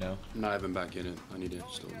me right now. I'm not even back in it. I need to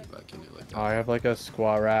still get back in it like that. Oh, I have like a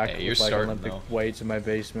squat rack Hey, you're with like starting, Olympic though. weights in my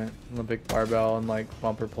basement, Olympic barbell and like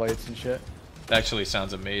bumper plates and shit. That actually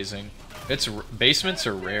sounds amazing. Basements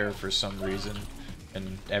are rare for some reason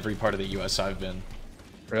in every part of the US I've been.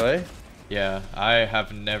 Really? Yeah, I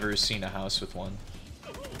have never seen a house with one.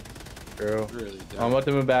 True. Really? I'm about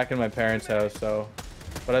to move back in my parents' house, so,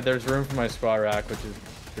 but there's room for my squat rack, which is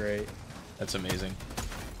great. That's amazing.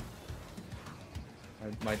 I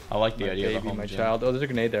My, I like the my idea of a baby, home my gym. child. Oh, there's a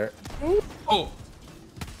grenade there. Oh,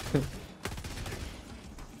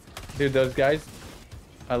 Dude, those guys,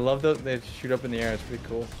 I love those. They shoot up in the air. It's pretty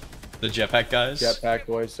cool. The jetpack guys? Jetpack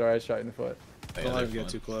boys. Sorry, I shot you in the foot. Oh, yeah, Don't let they're him get fun.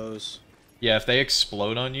 too close. Yeah, if they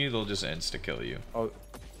explode on you, they'll just insta-kill you. Oh,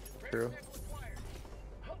 true.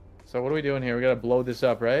 So what are we doing here? We gotta blow this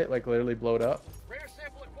up, right? Like literally blow it up. Rare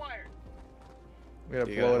sample acquired. We gotta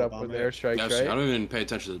You blow it gotta up bomb with it. airstrikes, yeah, right? I don't even pay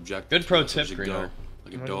attention to the objective. Good pro Just tip, go, Greener.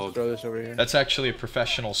 like I'm a gonna dog. just throw this over here. That's actually a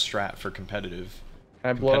professional strat for competitive.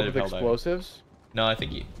 Can I blow it up with competitive Helldivers. explosives? No, I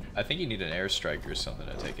think you need an airstrike or something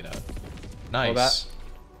to take it out. Nice.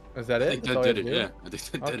 Well, Is that I it? think That's that all we did have it. to do? Yeah, I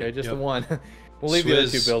think that did Okay, it. just Yep. the one. We'll leave the other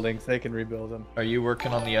two Swizz. buildings. They can rebuild them. Are you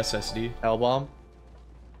working on the SSD? Hell bomb.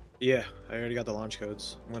 Yeah, I already got the launch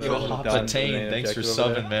codes. I'm gonna Yo, Done. Hopatain, Main thanks for objective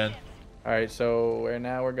over there. subbing, man. All right, so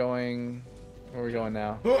we're going. Where are we going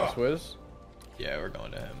now? Swizz. Yeah, we're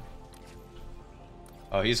going to him.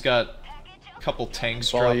 Oh, he's got a couple tanks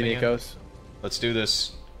Follow you, dropping in. Nikos. Let's do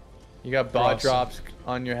this. You got bot Awesome. drops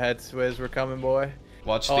on your head, Swizz. We're coming, boy.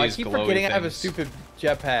 Watch Oh, I these keep glowy forgetting I have a things. stupid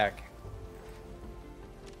jetpack.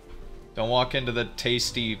 Don't walk into the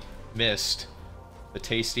tasty mist. The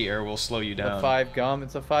tasty air will slow you The down. 5 gum.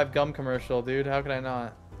 It's a 5 gum commercial, dude. How could I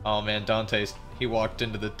not? Oh man, he walked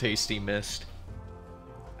into the tasty mist.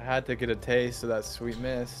 I had to get a taste of that sweet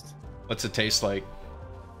mist. What's it taste like?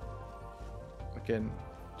 Fucking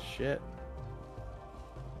shit.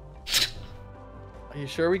 Are you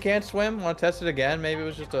sure we can't swim? Want to test it again? Maybe it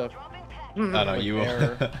was just a. I don't know, you will.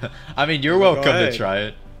 error. I mean, you're Go welcome to ahead. try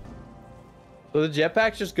it. So the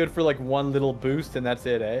jetpack's just good for like one little boost and that's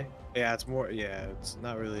it, eh? Yeah, it's more. Yeah, it's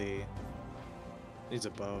not really. Needs a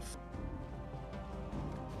buff.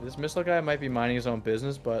 This missile guy might be minding his own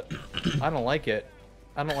business, but I don't like it.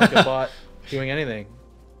 I don't like a bot doing anything.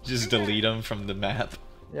 Just delete them from the map.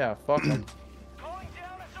 Yeah, fuck him. Calling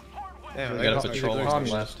down a support weapon. Damn, We got a patrol on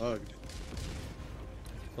left. left. Bugged.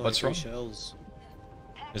 What's Three wrong? Shells.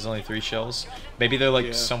 There's only 3 shells. Maybe they're like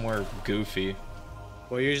Yeah. somewhere goofy.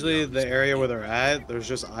 Well, usually the area where they're at, there's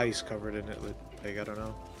just ice covered in it. Like I don't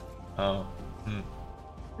know. Oh.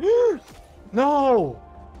 Hmm. No!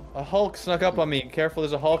 A Hulk snuck up on me. Careful,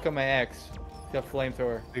 there's a Hulk on my X. Got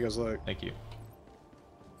flamethrower. He goes, look, Thank you.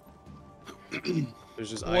 there's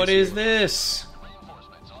just ice. What is here. this?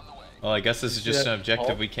 Well, I guess this is just an that objective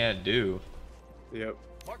Hulk? we can't do. Yep.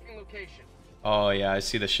 Marking location. Oh yeah, I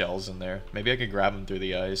see the shells in there. Maybe I could grab them through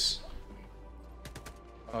the ice.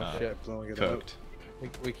 Oh shit. Blowing it Cooked.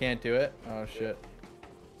 We can't do it? Oh shit.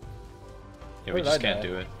 Yeah, Where we did just I can't die?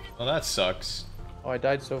 do it. Well, that sucks. Oh, I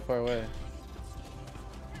died so far away.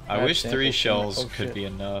 I Bad wish 3 samples. shells Oh, could shit. be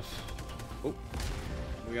enough. up.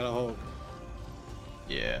 We got a hole.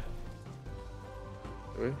 Yeah.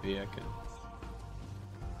 Do we? Maybe I could.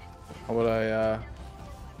 How about I,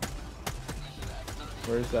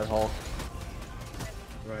 where's that Hulk?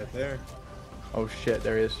 Right there. Oh shit,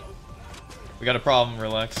 there he is. We got a problem,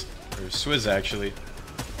 relax. Or Swizz actually.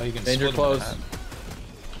 Oh, you can Danger split 'em in close. half.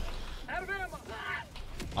 Out of ammo.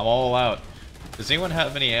 I'm all out. Does anyone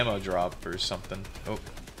have any ammo drop or something? Oh,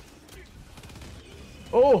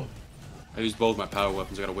 Oh! I used both my power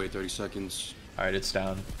weapons. I gotta wait 30 seconds. alright, it's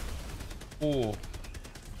down. Ooh.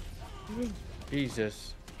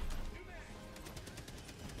 Jesus.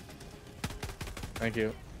 Thank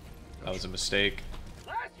you. That was a mistake.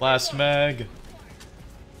 Last mag.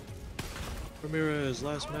 Ramirez,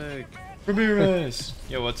 last mag. Ramirez.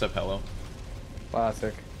 Yo, what's up, hello?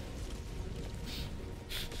 Classic.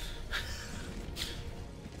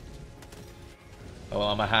 Oh, well,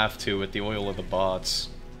 I'm a have to with the oil of the bots.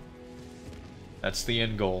 That's the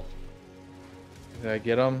end goal. Did I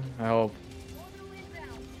get him? I hope.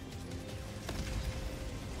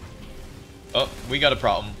 Oh, we got a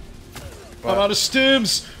problem. What? I'm out of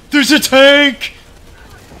stims! There's a tank!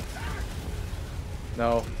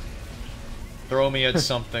 No. Throw me at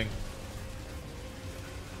something.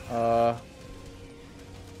 Okay.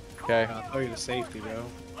 I'll throw you to safety, bro.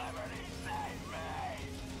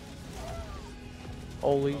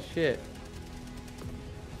 Holy shit.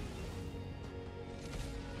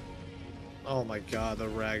 Oh my god, the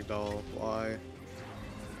ragdoll. Why?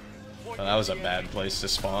 Oh, that was a bad place to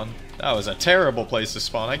spawn. That was a terrible place to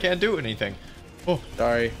spawn. I can't do anything. Oh,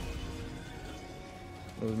 Sorry.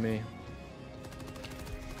 It was me.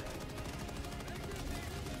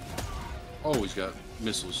 Oh, he's got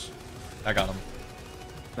missiles. I got him.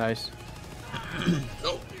 Nice.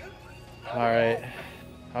 Oh, Alright.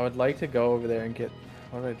 I would like to go over there and get...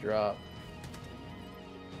 What did I drop?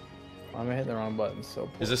 I'm hitting the wrong button, so...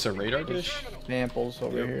 Is this a radar dish? Samples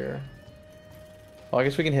over here. Oh, I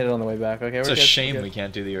guess we can hit it on the way back. Okay, It's we're a good, we're shame good. we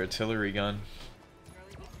can't do the artillery gun.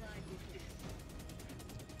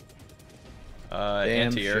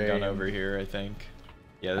 Anti-air gun shame. over here, I think.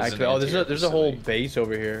 Yeah, there's Actually, an oh, anti-air there's a whole facility. base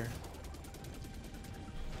over here.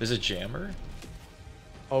 There's a jammer?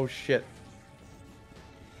 Oh shit.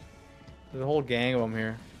 There's a whole gang of them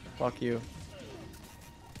here. Fuck you.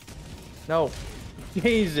 No.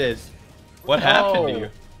 Jesus. What happened to No. you?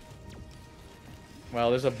 Well,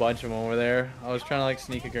 there's a bunch of them over there. I was trying to like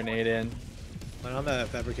sneak a grenade in. Land on that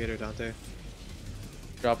fabricator, Dante.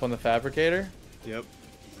 Drop on the fabricator? Yep.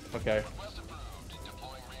 Okay.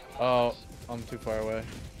 Oh, I'm too far away.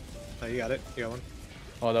 Oh, you got it. You got one.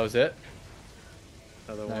 Oh, that was it?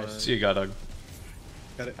 Another Nice. one. See you, God Dog.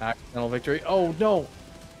 Got it. Accidental victory. Oh no!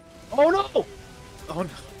 Oh no! Oh no.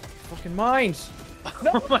 Fucking mines!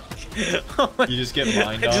 Oh my. Oh my. You just get I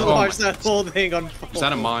mined just on. watched that whole thing on. Is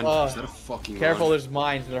that a mine? Oh. Is that a fucking Careful, mine? there's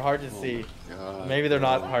mines. They're hard to see. God. Maybe they're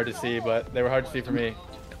not hard to see, but they were hard to see for me.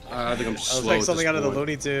 I think I'm I was slow. like at something this out of the point.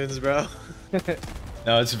 Looney Tunes, bro.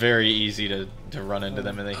 No, it's very easy to run into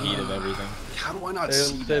them in the heat of everything. How do I not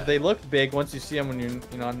see They, that? they look big once you see them when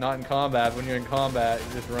you're not in combat. When you're in combat,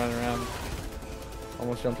 you just run around.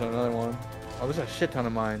 Almost jumped on another one. Oh, there's a shit ton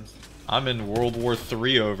of mines. I'm in World War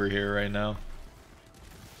III over here right now.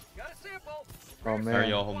 Got a sample. Oh How are man.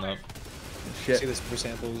 y'all holding up? See Shit. this for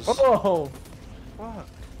samples. Oh! Fuck.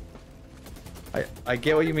 I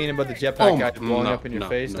get what you mean about the jetpack guy blowing up in your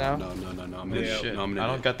face now. No. I'm Good an idiot. shit. No, I'm an I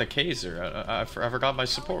don't idiot. got the Kaiser. I forgot my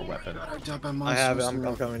support weapon. I have it.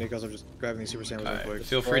 I'm coming because I'm just grabbing these super samples real Alright, quick.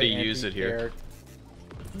 feel free to use it here.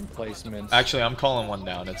 Placements. Actually, I'm calling one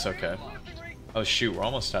down. It's okay. Oh shoot, we're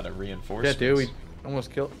almost out of Yeah, reinforcements. dude, we almost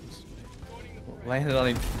killed. Landed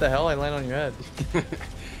on. What the hell? I landed on your head.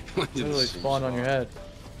 Literally spawned on your head.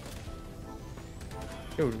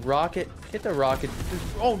 Dude, rocket. Hit the rocket.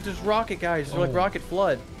 There's rocket guys. They're like rocket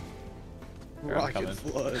flood. Here, I'm Rocket coming.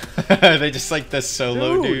 flood. They just like the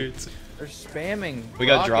solo Dude. dudes. They're spamming. We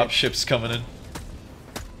got rocket. drop ships coming in.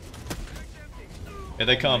 Here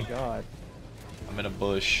they Oh come. my god. I'm in a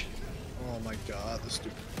bush. Oh my god, the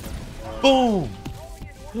stupid. Boom!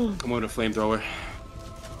 I'm with a flamethrower.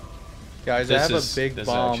 Guys, I have a big this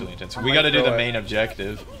bomb. is actually intense. I We might gotta do throw the it. main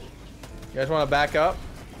objective. You guys want to back up?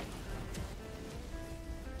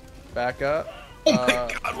 Back up. Oh my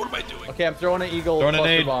god, what am I doing? Okay, I'm throwing an eagle Throwing a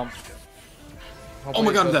cluster nade. bomb. Oh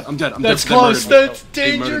my god, I'm dead. I'm dead. I'm That's dead. They close. murdered me. That's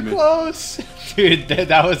They danger murdered me. close. Dude,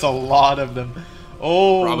 that was a lot of them.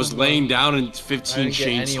 Oh. Bro, I was laying down and I 15 didn't get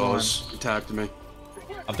chainsaws attacked me.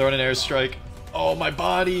 I'm throwing an airstrike. Oh, my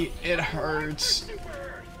body. It hurts.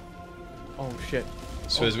 Oh shit.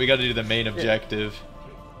 So as we gotta do the main objective.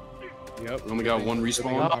 Yep. We only got one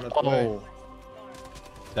respawn. On its way. Oh.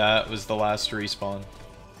 That was the last respawn.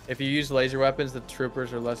 If you use laser weapons, the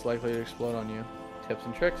troopers are less likely to explode on you. Tips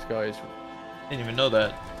and tricks, guys. Didn't even know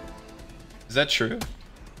that. Is that true?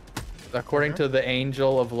 According to the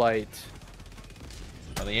Angel of Light.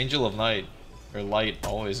 Well, the Angel of Night, or Light,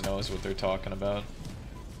 always knows what they're talking about.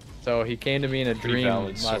 So he came to me in a Pretty dream valid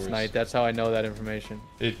last source. night. That's how I know that information.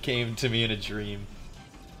 It came to me in a dream.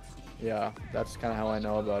 Yeah, that's kind of how I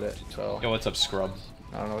know about it. So Yo, what's up, Scrub?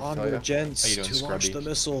 I don't know what to tell Onward, you. gents, How you doing, to launch Scrubby? the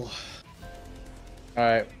missile. All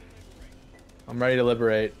right, I'm ready to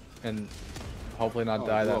liberate and hopefully not Oh,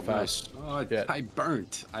 die well, that fast. nice. Oh, Shit. I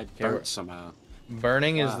burnt. I we're- burnt somehow.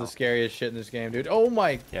 Burning is Wow. the scariest shit in this game, dude. Oh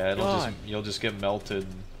my Yeah, god. you'll just get melted.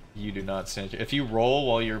 You do not stand. If you roll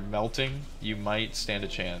while you're melting, you might stand a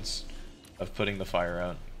chance of putting the fire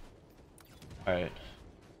out. All right,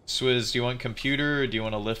 Swizz, do you want computer or do you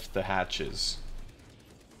want to lift the hatches?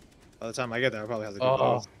 By the time I get there, I'll probably have to do Oh,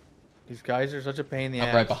 both. these guys are such a pain in the I'm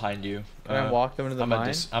ass. right behind you. Can I walk them into the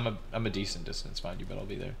mine? I'm a decent distance behind you, but I'll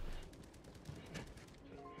be there.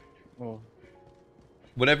 Oh.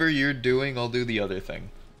 Whatever you're doing, I'll do the other thing.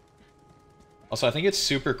 Also, I think it's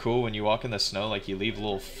super cool when you walk in the snow, like you leave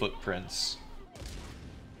little footprints.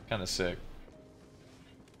 Kind of sick.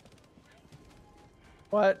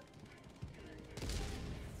 What?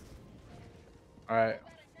 Alright.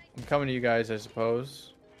 I'm coming to you guys, I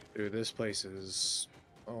suppose. Dude, this place is.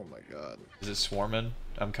 Oh my god. Is it swarming?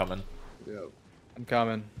 I'm coming. Yep. I'm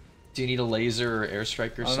coming. Do you need a laser or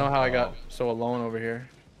airstrike or I don't something? know how I got so alone over here.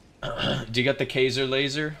 Do you got the Kaiser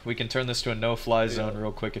laser? We can turn this to a no-fly zone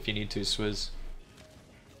real quick if you need to, Swizz.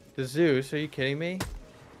 The Zeus, are you kidding me?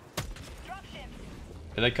 Here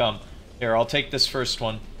they come. Here, I'll take this first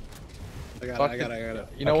one. I got Fuck it, I got it, I got it.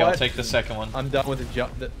 You know okay, what? I'll take the second one. I'm done with the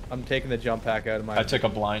jump. I'm taking the jump pack out of my. I took a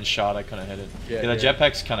blind shot, I couldn't hit it. Yeah, Yeah, the yeah.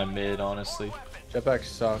 jetpack's kind of mid, honestly. Jetpack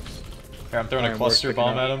sucks. Here, I'm throwing Alright, a cluster we're sticking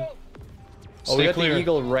bomb out. at him. Oh, we Stay got clear. the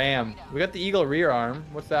Eagle Ram. We got the Eagle rear arm.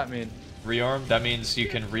 What's that mean? Rearm? That means you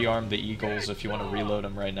can rearm the Eagles if you want to reload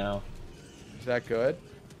them right now. Is that good?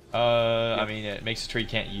 I mean, it makes it to where you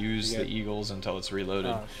can't use the eagles until it's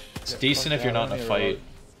reloaded. Oh, It's shit, decent fuck if you're that, not I in a don't fight. need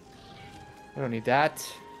We don't need that.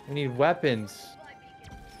 We need weapons.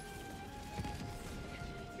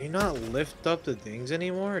 Can you not lift up the things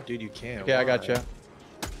anymore? Dude, you can't. Okay, I Why? got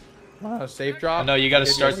you. Safe drop? No, you gotta Give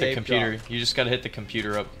you a start the safe computer. drop. You just gotta hit the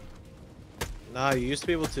computer up. Nah, you used to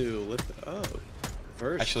be able to lift it up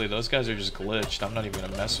first. Actually, those guys are just glitched. I'm not even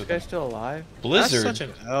gonna mess This with guy's them. still alive? Blizzard. That's such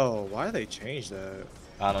an L. Why did they change that?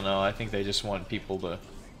 I don't know. I think they just want people to.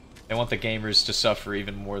 They want the gamers to suffer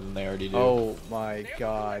even more than they already do. Oh my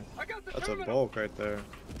god. I got the That's a terminal. bulk right there.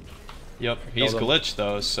 Yep. He's them. glitched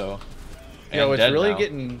though, so. Yo, and it's dead really now.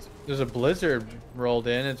 getting. There's a blizzard rolled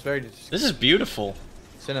in. It's very This is beautiful.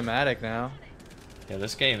 cinematic now. Yeah,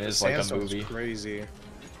 this game is The like a sandstorm's movie. crazy.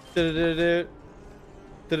 Du-du-du-du.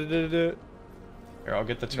 Du-du-du-du-du. Here, I'll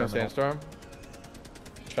get the No terminal. sandstorm.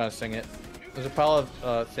 Trying to sing it. There's a pile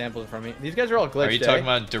of samples in front of me. These guys are all glitched. Are you talking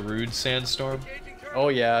about Darude Sandstorm? Oh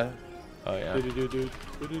yeah, Oh yeah.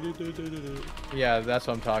 yeah. That's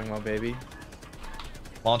what I'm talking about, baby.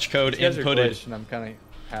 Launch code These guys are inputted. glitched, and I'm kind of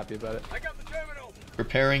happy about it. I got the terminal.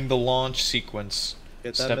 Preparing the launch sequence.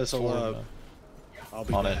 Get that Step missile 4 up. now. I'll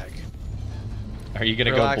be On it. back. Are you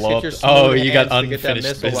gonna Relax, go blow get up? your Oh, smooth you got hands to get that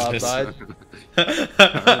unfinished missile up, business.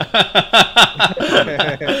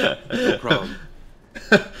 No problem.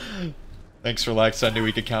 Thanks, Relax. I knew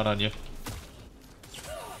we could count on you.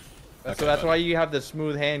 So that's why you have the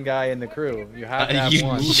smooth hand guy in the crew. You have to have You,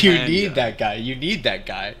 one. you hand need guy. that guy. You need that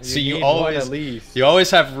guy. So need you one always at least. you always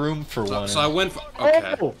have room for So, one. so I went for.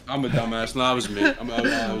 Okay. Oh! I'm a dumbass. No, that was me.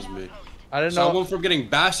 That was me. I didn't So I know. went from getting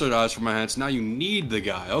bastardized from my hands. Now you need the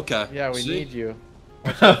guy. Okay. Yeah, we See? need you.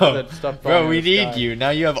 Watch out for that stuff falling Bro, in we the need sky. you. Now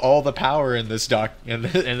you have all the power in this in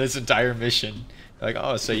this entire mission. Like,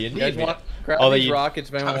 oh, so you You guys need me. want grab Although these you- rockets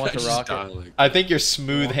if anyone wants a Just rocket. dialing. I think your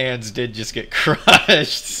smooth hands did just get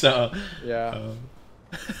crushed, so Yeah,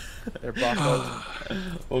 they're buffaloes.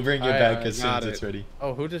 we'll bring you I, back as soon got as it's it. ready.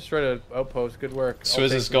 Oh, who destroyed an outpost? Good work. I'll Swizz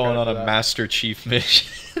take is some going credit on for a that. Master Chief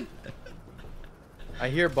mission. I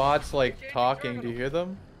hear bots like talking. Do you hear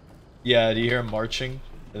them? Yeah, do you hear him marching?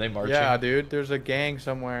 Are they marching? Yeah, dude. There's a gang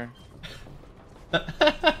somewhere.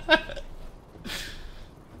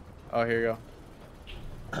 Oh, here you go.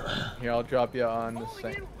 Here, I'll drop you on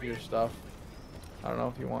your stuff. I don't know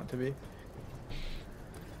if you want to be.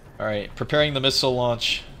 Alright, preparing the missile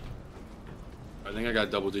launch. I think I got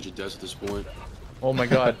double-digit deaths at this point. Oh my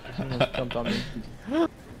god. Almost jumped on me.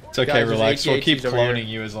 It's okay, Guys, there's relax. We'll keep AT-ATs over here. cloning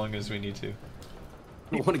you as long as we need to.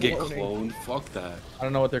 I want to get cloned. Fuck that. I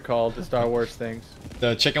don't know what they're called. The Star Wars things.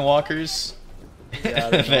 The chicken walkers? Yeah, I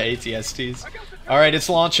the don't know. ATSTs. Alright, it's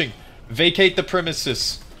launching. Vacate the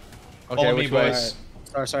premises. Okay, Follow me, which way? boys.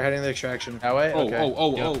 Start heading to the extraction. That way? Oh, Okay.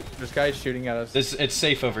 oh, Yep. oh. This guy's shooting at us. It's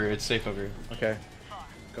safe over here. It's safe over here. Okay.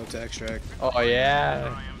 Go to extract. Oh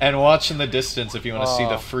yeah. And watch in the distance if you want to see Oh.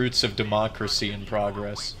 the fruits of democracy in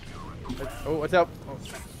progress. Oh, what's up? Oh,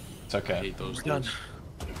 It's I okay. hate those Done. things.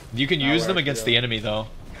 You can Now use we're them actually against going. the enemy though,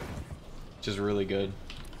 which is really good.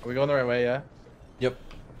 are we going the right way? Yeah. Yep.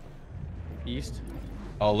 East.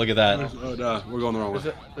 Oh, look at that. Oh, no, we're going the wrong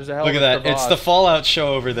way. There's a hell Look of at a that. It's the crevasse. Fallout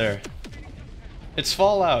show over there. It's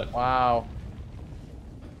Fallout. Wow.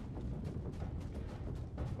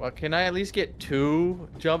 Well, can I at least get 2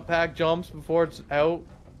 jump pack jumps before it's out?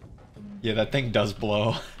 Yeah, that thing does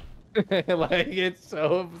blow. Like, it's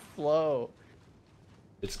so slow.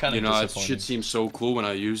 It's kind You of know, that disappointing. shit seems so cool when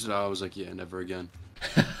I used it. I was like, yeah, never again.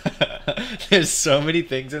 There's so many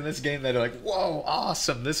things in this game that are like, whoa,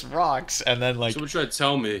 awesome, this rocks, and then like, Someone tried to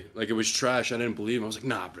tell me like it was trash. I didn't believe him. I was like,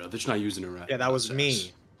 nah, bro, they're just not using it right. Yeah, that was Yes.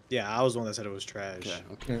 me. Yeah, I was the one that said it was trash. Okay,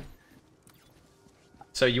 okay.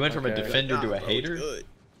 so you went from a Okay. defender to a Nah, bro, it's hater. good.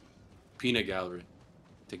 Peanut gallery.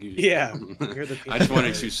 Take you. Yeah, you're the I just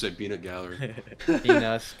wanted peanut to say peanut gallery.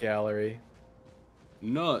 Penis gallery.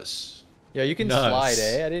 Nuss. Yeah, you can Nice. slide,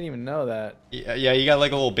 eh? I didn't even know that. Yeah, yeah, you got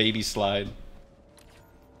like a little baby slide.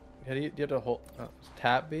 How do you have to hold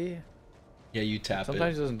tap B? Yeah, you tap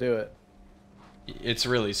Sometimes it doesn't do it. it. It's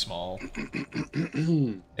really small.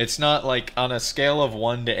 It's not like on a scale of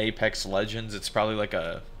 1 to Apex Legends. It's probably like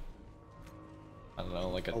a, I don't know,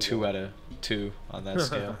 like a 2 out of 2 on that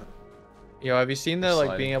scale. Yo, have you seen the Just like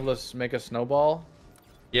sliding. being able to make a snowball?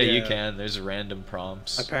 Yeah, you Yeah. can. There's random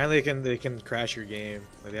prompts. Apparently, they can crash your game.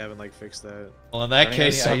 Like, they haven't like fixed that. Well, in that Running on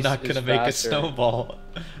case, the I'm ice not is gonna make a faster. snowball.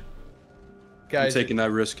 I'm Guys, taking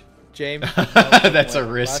that risk. James. That's a Last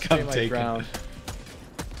risk game I'm I taking. drowned.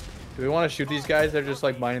 Do we want to shoot these guys? They're just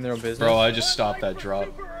like minding their own business. Bro, I just stopped that drop.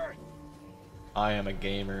 I am a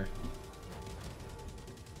gamer.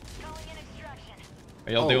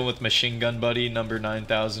 Are y'all Oh. dealing with Machine Gun Buddy number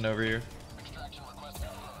 9000 over here?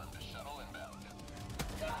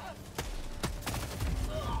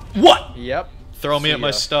 Yep. Throw me See at my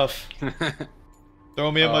ya. stuff.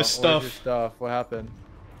 Throw me at my Where's your stuff. stuff? What happened?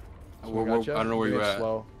 I don't know where you're at.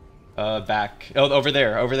 Slow. Back. Oh, over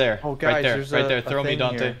there. Over there. Oh, right guys, there. there's Right a- there. a Throw me, thing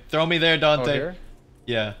Dante. here. Throw me there, Oh, Dante. here?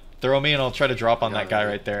 Yeah. Throw me and I'll try to drop on Got that it, guy yeah.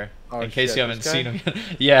 right there. Oh, in case shit, you haven't this seen guy? him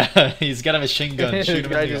yet. Yeah, he's got a machine gun. This Shoot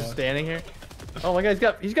him guy in the just eye. standing here. Oh my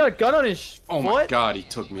god, he's got a gun on his Oh foot? my god, he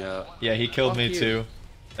took me out. Yeah, he killed Fuck me you. too.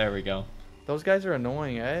 There we go. Those guys are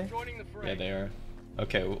annoying, eh? Joining the fray. Yeah, they are.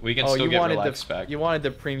 Okay, we can Oh, still you get wanted relaxed the back. you wanted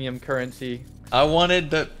the premium currency. I wanted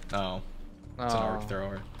the. Oh, it's an Oh, arc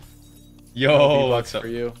thrower. no Yo, V-Bucks what's up? for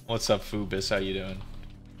you. What's up, Fubis? How you doing?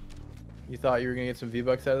 You thought you were gonna get some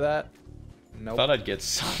V-Bucks out of that? Nope. Thought I'd get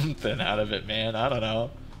something out of it, man. I don't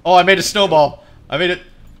know. Oh, I made a snowball. I made it.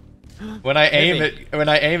 When I aim me.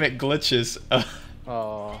 it glitches.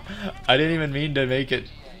 Oh, I didn't even mean to make it.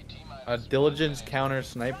 a diligence counter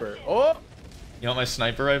sniper. Oh, You want my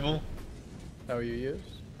sniper rifle? how you use?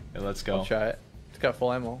 Okay, let's I'll go. try it. It's got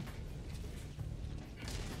full ammo.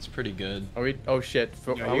 It's pretty good. Are we? Oh shit.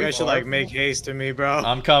 Yo, Are you we guys should far? like make haste to me, bro.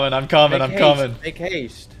 I'm coming. I'm coming. Make I'm haste, coming. Make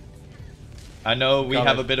haste. I know we have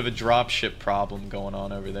coming. a bit of a dropship problem going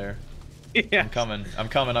on over there. Yeah. I'm coming. I'm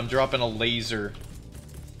coming. I'm dropping a laser.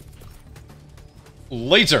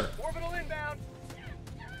 Laser. Orbital inbound.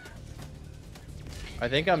 I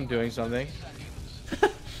think I'm doing something.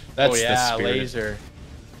 That's oh yeah, the spirit. laser.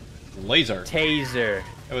 Laser. Taser.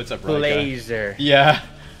 Hey, what's up, right guy? Laser. Yeah,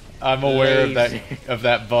 I'm aware of Laser.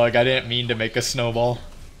 that bug. I didn't mean to make a snowball.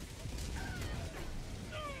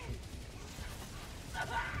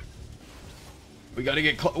 We gotta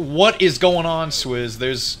get close. What is going on,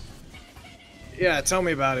 Swizz? Yeah, tell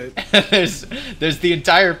me about it. There's the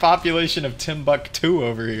entire population of Timbuktu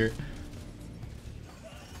over here.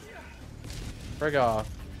 Frig off.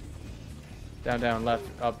 Down, down, left,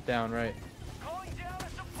 up, down, right. Calling down a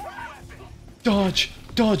support weapon. Dodge!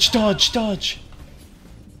 Dodge! Dodge! Dodge!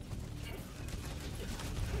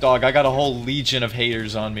 Dog, I got a whole legion of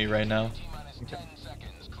haters on me right now.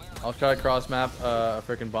 I'll try to cross map a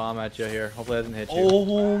freaking bomb at you here. Hopefully it doesn't hit you.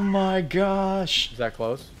 Oh my gosh. Is that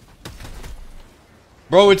close?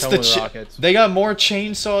 Bro, it's Tell the me the rockets. they got more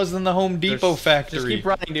chainsaws than the Home Depot Just factory. keep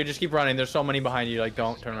running, dude. Just keep running. There's so many behind you. Like,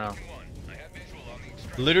 don't turn around.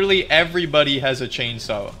 Literally everybody has a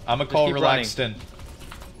chainsaw. I'ma call keep relaxed in.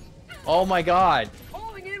 Oh my god.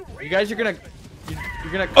 Calling in You guys are gonna...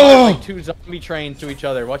 You're gonna Oh! cause like two zombie trains to each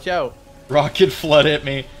other. Watch out. Rocket flood at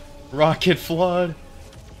me. Rocket flood.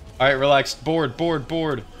 Alright, relaxed. Board, board,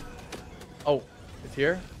 board. Oh, it's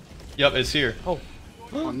here? Yep, it's here. Oh.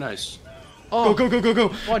 Oh, nice. Oh. Go, go, go, go,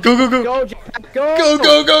 go. Watch- Go, go, go. Go, Jack, go! Go,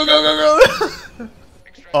 go, go, go, go, go.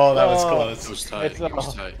 Oh, that was Oh. It close. was tight. It's, It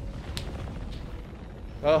was tight.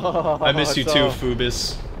 Oh, I miss you so- too,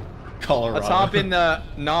 Fubis. Colorado. Let's hop in the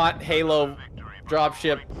not Halo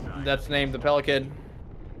dropship that's named the Pelican.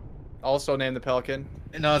 Also named the Pelican.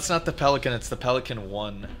 No, it's not the Pelican, it's the Pelican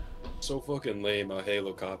 1. So fucking lame how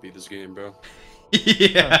Halo copied this game, bro.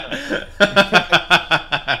 Yeah.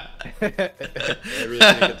 They really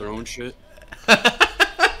can't get their own shit.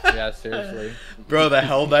 Yeah, seriously. Bro, the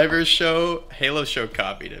Helldivers show, Halo show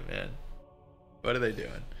copied it, man. What are they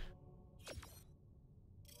doing?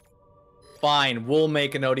 Fine, we'll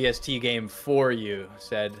make an ODST game for you,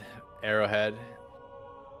 said Arrowhead.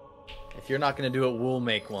 If you're not gonna do it, we'll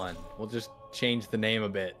make one. We'll just change the name a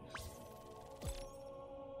bit.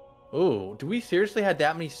 Ooh, do we seriously had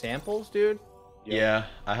that many samples, dude? Yeah,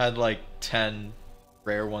 I had like 10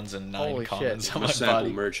 rare ones and 9 Holy commons shit. on I'm a my sample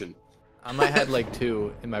body. merchant. I might had like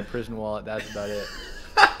 2 in my prison wallet. That's about it.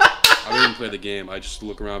 I don't even play the game. I just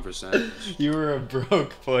look around for samples. You were a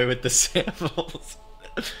broke boy with the samples.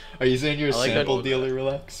 Are you saying you're a I like that- sample dealer,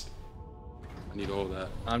 relaxed? I need all that.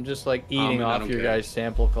 I'm just like eating man, I off don't your care. guys'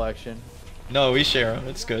 sample collection. No, we share them.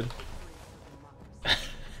 It's good.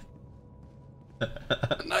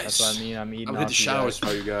 Nice. That's what I mean. I'm eating I'm off hit the you showers guys.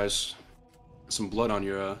 for you guys. Some blood on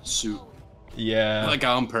your suit. Yeah. Like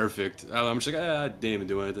I'm perfect. I'm just like, I didn't even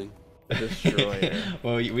do anything. Destroyer.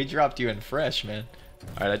 Well, we dropped you in fresh, man.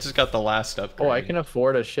 Alright, I just got the last upgrade. Oh, I can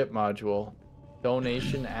afford a ship module.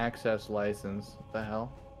 Donation access license. What the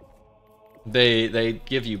hell? They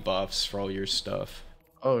give you buffs for all your stuff.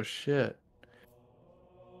 Oh shit.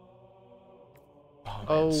 Man,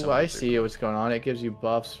 Oh, some I of see what's going on. It gives you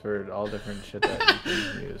buffs for all different shit that you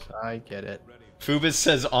can use. I get it. Fubis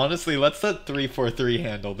says, honestly, let's let 343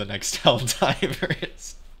 handle the next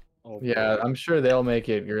Helldivers. Oh, Yeah, I'm sure they'll make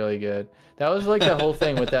it really good. That was like the whole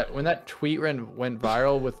thing with that when that tweet went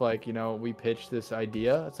viral with like, you know, we pitched this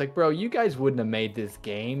idea. It's like, bro, you guys wouldn't have made this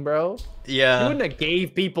game, bro. You Yeah. wouldn't have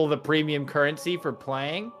gave people the premium currency for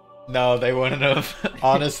playing. No, they wouldn't have.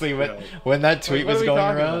 Honestly, when that tweet what was are we going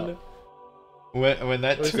talking around, about? When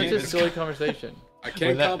that It was such tweet a was silly conversation. I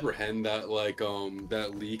can't that- comprehend that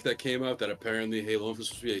that leak that came out that apparently Halo was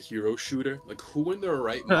supposed to be a hero shooter. Like who in their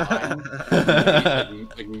right mind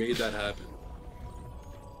made that happen?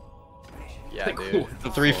 Yeah, Like, dude. what the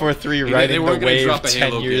fuck? 343 They riding the weren't gonna wave drop a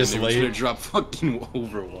 10 Halo years game. They were just later. gonna drop fucking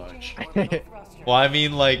Overwatch. Well, I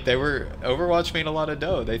mean, like, Overwatch made a lot of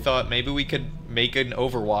dough. They thought maybe we could make an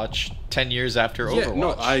Overwatch 10 years after Yeah, Overwatch. no,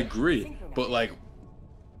 I agree. But like,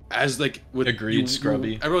 as like with Agreed,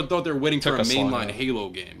 Scrubby. everyone thought they were waiting Took for a us long mainline enough. Halo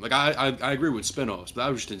game. Like I agree with spin-offs, but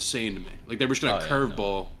that was just insane to me. Like they were just gonna Oh, yeah,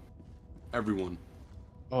 curveball everyone.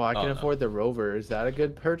 Oh, I can no. afford the rover. Is that a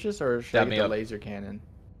good purchase, or should I Dab me get the up. laser cannon?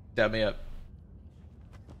 Dab me up.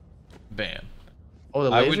 Bam. Oh, the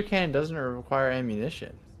I laser would- cannon doesn't require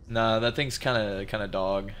ammunition. Nah, that thing's kind of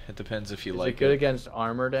dog. It depends if you Is like it good against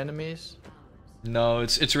armored enemies? No,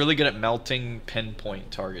 it's really good at melting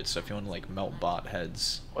pinpoint targets. So if you want to like melt bot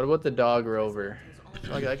heads. What about the dog rover?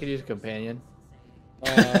 Like I could use a companion.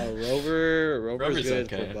 Rover's Rover's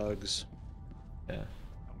good okay. for bugs. Yeah.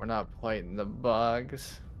 We're not fighting the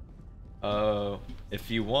bugs. Oh, if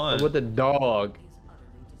you What want. about the dog?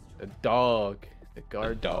 The dog. The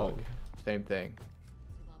guard dog. dog. Same thing.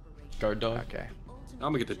 Guard dog. Okay.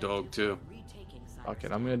 I'm gonna get the dog too. Okay,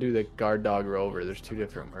 I'm gonna do the guard dog rover. There's two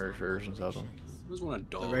different versions of them. I just want a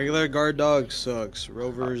The dog. regular guard dog sucks.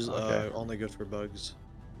 Rover's Okay. only good for bugs.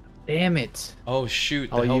 Damn it! Oh shoot!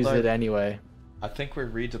 The I'll use Helldiver- it anyway. I think we're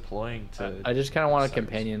redeploying to. I just kind of want a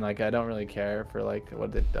companion. Like I don't really care for like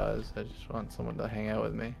what it does. I just want someone to hang out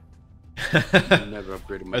with me. I never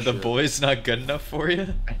upgraded my Are the shit. boys not good enough for you?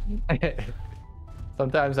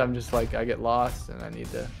 Sometimes I'm just like I get lost and I need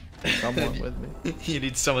someone with me. You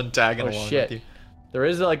need someone tagging Oh along shit! with you. There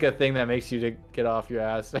is like a thing that makes you to get off your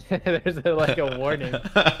ass. There's like a warning.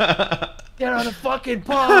 Get on the fucking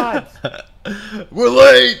pod! We're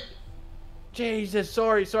late. Jesus,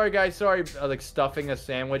 sorry guys, sorry. I was like stuffing a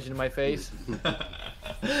sandwich in my face,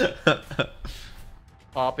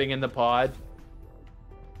 popping in the pod.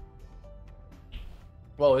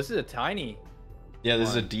 Whoa, this is a tiny. Yeah, this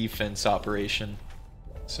is a defense operation.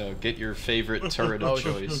 So get your favorite turret of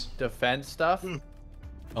choice. Defense stuff. Oh, this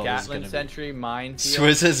is Gatlin gonna be- Sentry, minefield.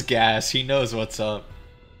 Swizz has gas. He knows what's up.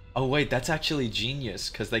 Oh wait, that's actually genius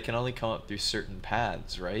because they can only come up through certain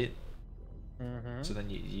paths, right? Mm-hmm. So then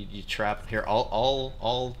you trap here.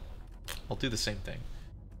 I'll do the same thing.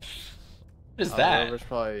 What is that? Rover's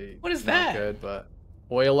probably What is not that? good, but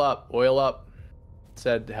oil up, oil up.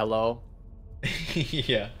 Said hello.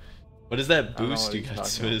 Yeah. What is that I don't know boost what you he's got,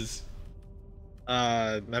 talking about.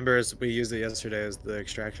 Swizz? Remember we used it yesterday as the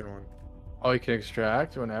extraction one. Oh, you can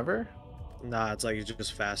extract whenever. Nah, it's like it's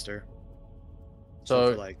just faster.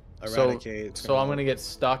 So for, like eradicate. it's So I'm help. gonna get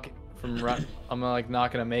stuck from run. I'm like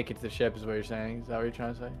not gonna make it to the ship. Is what you're saying? Is that what you're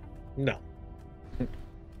trying to say? No.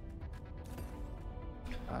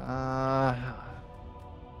 Uh,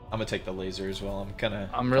 I'm gonna take the laser as well.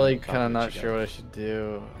 I'm really copy kind of what not you sure got. what I should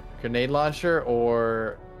do. Grenade launcher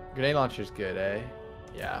or grenade launcher's good, eh?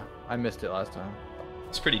 Yeah, I missed it last time.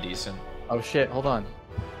 It's pretty decent. Oh shit! Hold on.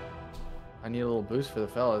 I need a little boost for the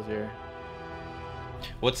fellas here.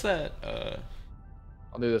 What's that?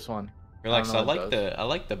 I'll do this one. Relax. know I what it like does. I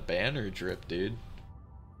like the banner drip, dude.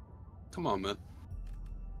 Come on, man. You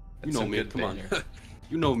That's know some me. good Come on. banner.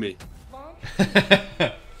 You know me.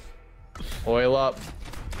 Oil up.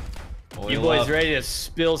 You Oil boys up. ready to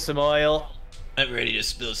spill some oil? I'm ready to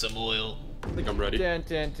spill some oil. I think I'm ready. Dun,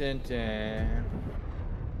 dun, dun, dun.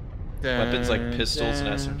 Weapons like Dun, pistols and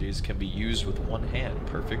dun. SMGs can be used with one hand,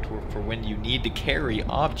 perfect for when you need to carry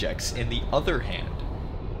objects in the other hand.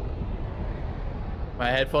 My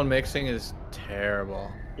headphone mixing is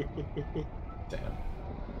terrible. Damn.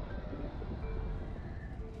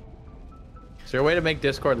 Is there a way to make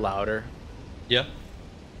Discord louder? Yeah.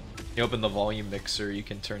 You open the volume mixer, you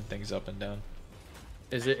can turn things up and down.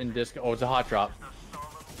 Is it in Discord? Oh, it's a hot drop.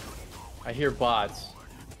 I hear bots.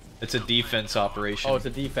 It's a defense operation. Oh, it's a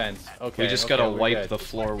defense. Okay. we just okay, gotta we're wipe good. the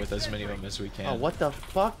floor with as many of them as we can. Oh, what the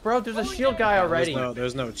fuck, bro? There's a shield guy already.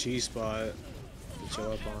 There's no cheese spot to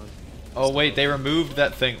chill up on. Oh wait, they removed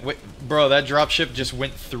that thing. Wait, bro, that dropship just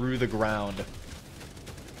went through the ground.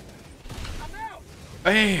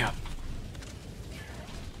 Bam!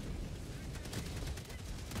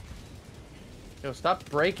 Yo, stop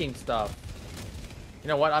breaking stuff. You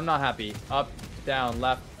know what? I'm not happy. Up, down,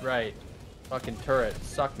 left, right. Fucking turret.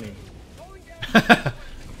 Suck me.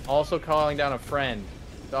 Also calling down a friend.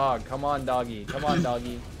 Dog, come on, doggy. Come on,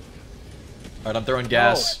 doggy. Alright, I'm throwing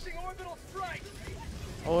gas. Orbital strike.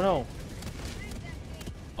 Oh no.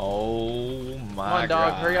 Oh my Come on,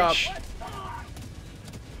 dog, hurry up. gosh.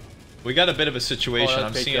 We got a bit of a Oh, situation. that's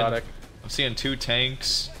I'm patriotic. seeing 2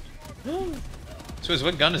 tanks. Swizz,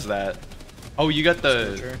 what gun is that? Oh, you got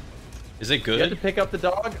the... Sure. Is it You have to good? pick up the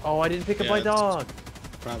dog? Oh, I didn't pick up Yeah, my it's dog.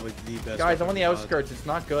 Probably the best. Guys, I'm on the weapon mod. outskirts. It's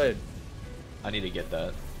not good. I need to get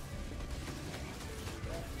that.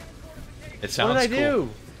 It What sounds did I cool. do?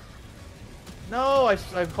 No, I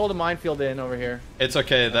pulled a minefield in over here. It's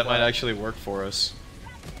okay, that might Wow. actually work for us.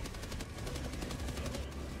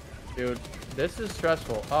 Dude, this is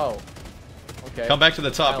stressful. Oh. Okay. Come back to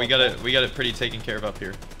the top. We got Wow. it pretty taken care of up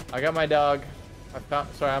here. I got my dog. I found.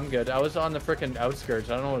 Sorry, I'm good. I was on the freaking outskirts.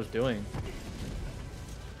 I don't know what I was doing.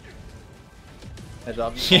 Heads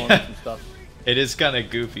up, Yeah. some stuff. It is kind of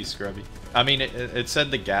goofy, Scrubby. I mean, it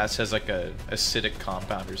said the gas has like a acidic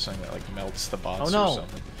compound or something that like melts the bots Oh, no. or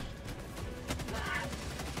something.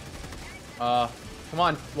 Come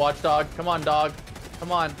on, watchdog. Come on, dog.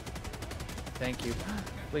 Come on. Thank you.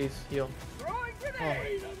 Please heal. Throwing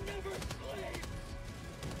grenade.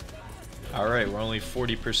 All right, we're only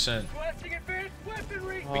 40%. Requesting advanced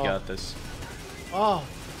weaponry. We got this. Oh.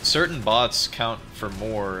 Certain bots count for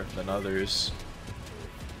more than others.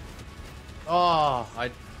 Oh, I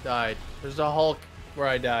died. There's a Hulk where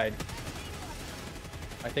I died.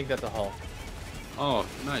 I think that's a Hulk. Oh,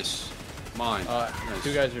 nice. Mine. Nice.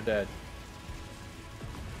 2 guys are dead.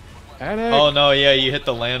 Panic! Oh no, yeah, you hit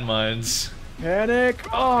the landmines. Panic!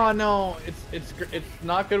 Oh no, it's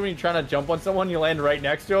not good when you're trying to jump on someone. You land right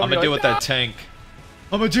next to him. I'm gonna you're deal like, with that tank.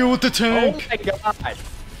 I'm gonna deal with the Oh tank. my god! My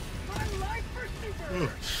life for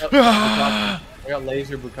super. I got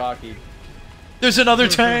laser bukkake. There's another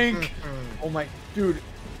tank. Oh my, dude.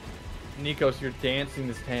 Nikos, you're dancing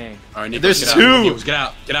this tank. All right, Nikos, There's get 2. Out. Nikos, get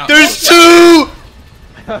out. Get out. There's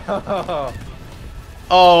Nikos. 2.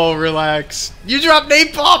 Oh, relax. You dropped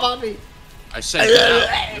napalm on me. I said get out. You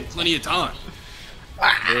have plenty of time.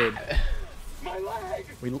 Dude, My leg.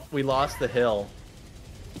 we lost the hill.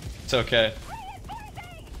 It's okay.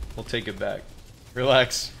 We'll take it back.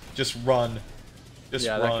 Relax. Just run. Just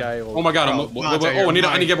Yeah, run. that guy will. Oh my god, Bro, Monte, I need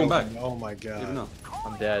to you're get one back. mindfucking. Oh my god. Even though.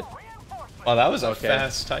 I'm dead. Oh, that was a Okay.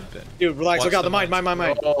 fast type in. Dude, relax. Watch Look out, the the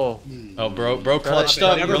mine. Oh, Oh, bro clutched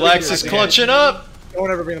Never up. bring Relax it is up clutching up.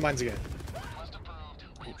 Don't ever bring the mines again.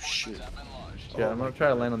 Oh shit. shit! I'm gonna try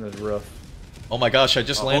to land on this roof. Oh my gosh, I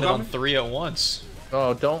just Oh, landed hold on on. 3 at once.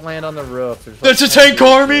 Oh, don't land on the roof. There's a tank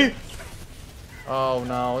army. Oh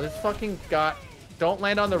no, this fucking got. Don't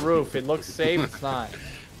land on the roof. It looks safe. It's not.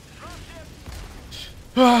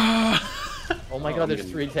 Oh my Oh, god, I'm there's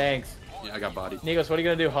getting- 3 tanks. Yeah, I got bodied. Nikos, what are you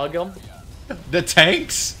gonna do? Hug them? The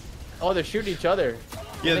tanks? Oh, they're shooting each other.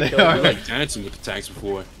 Yeah, They they killed are. you. Like dancing with the tanks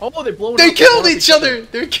before. Oh, they're blowing. They up- killed blowing up each other.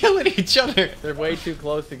 They're killing each other. They're way too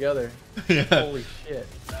close together. Yeah. Holy shit.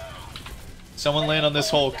 Someone land on this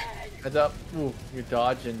Hulk. Heads up. Ooh, you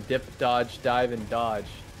dodge and dip, dodge, dive, and dodge.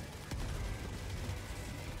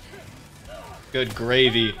 Good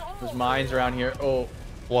gravy. There's mines around here. Oh,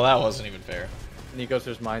 Well, that wasn't even fair. Nikos,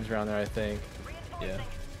 there's mines around there, I think. Yeah.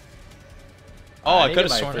 Oh, I I need could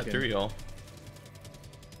have my sworn it freaking- through y'all.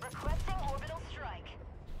 Requesting orbital strike.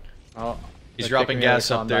 Oh, He's they're dropping kicking me out of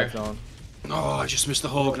gas up combat there. zone. Oh, I just missed the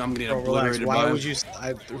Hulk and I'm gonna get Bro, relax. obliterated by Why him. would you?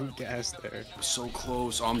 I threw gas there. I'm so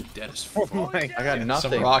close. Oh, I'm dead as Oh fuck. my I got Some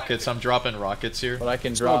nothing, rockets. I'm dropping rockets here. but I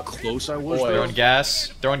can That's how drop. close I was. Oil. bro. Throwing gas.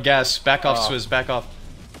 Throwing gas. Back off, Oh. Swizz. Back off.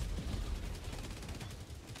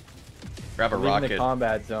 Grab a Leaving the rocket.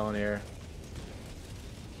 combat zone here.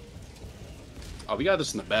 Oh, we got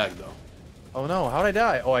this in the bag though. Oh no, how'd I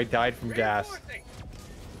die? Oh, I died from gas.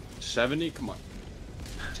 70? Come on.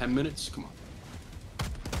 10 minutes? Come on.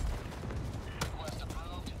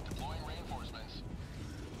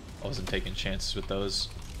 I wasn't taking chances with those.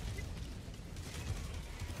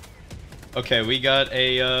 Okay, we got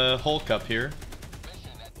a Hulk up here.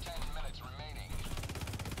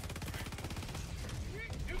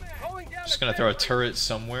 Just gonna throw a turret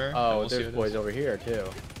somewhere. and Oh, we'll see there's what it boys is. over here too.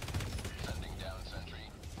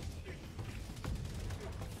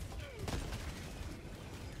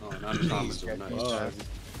 Oh, not in comments. Nice. Bug.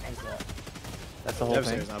 That's the whole thing.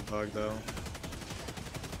 Devastator's not bugged though.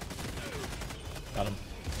 Got him.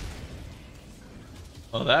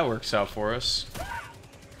 Well, that works out for us.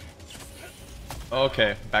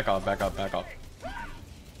 Okay, back off, back off, back off.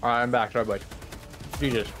 Alright, I'm back. Sorry, boy.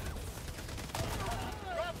 Jesus.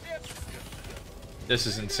 This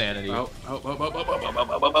is insanity. Oh, oh, oh, oh, oh, oh, oh,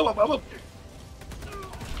 oh, oh, oh, oh, oh.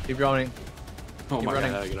 Keep running. Oh Keep my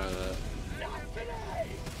running. god, get out of that.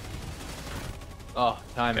 Oh,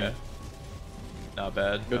 timing. Okay. Not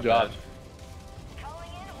bad. Good not job. bad. Calling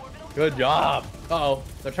in orbital Good job. Uh-oh,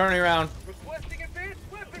 they're turning around. Requesting advanced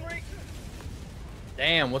weaponry.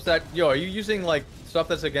 Damn, what's that? Yo, are you using like stuff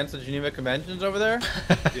that's against the Geneva Conventions over there?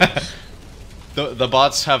 Yes. The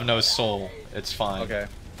bots have no soul. It's fine. Okay.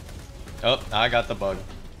 Oh, I got the bug.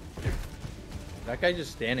 That guy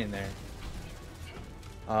just standing there.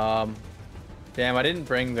 Damn, I didn't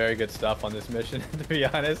bring very good stuff on this mission, to be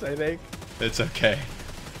honest, I think. It's okay.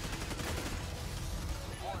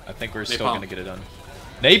 I think we're still Napalm. gonna get it done.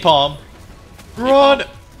 Napalm! Run!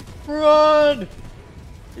 Run!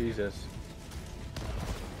 Jesus.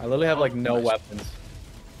 I literally have like no weapons.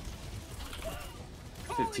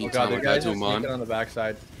 15 Oh god, the times guy's to just him on. sneaking on the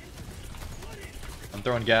backside. I'm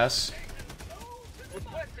throwing gas.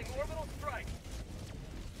 Requesting orbital strike.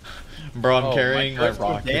 Bro, I'm Oh, carrying my my turret's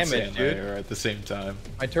doing rockets damage, and dude. air at the same time.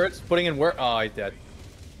 My turret's putting in work. Oh, he's dead.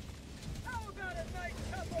 How about a nice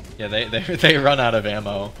cup of Yeah, they run out of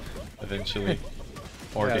ammo eventually.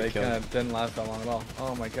 Or Yeah, get they killed. kind of didn't last that long at all.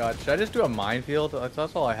 Oh my god. Should I just do a minefield? That's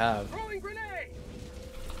all I have. throwing grenade?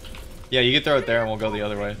 Yeah, you can throw it there and we'll go the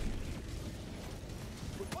other way.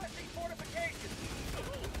 Requesting fortification.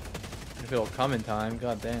 If it'll come in time.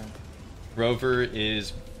 God damn. Rover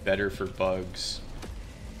is better for bugs.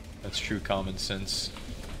 That's true common sense.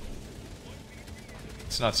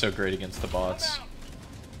 It's not so great against the bots.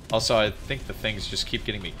 Also, I think the things just keep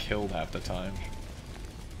getting me killed half the time.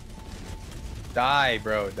 Die,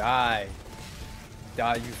 bro. Die.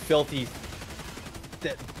 Die, you filthy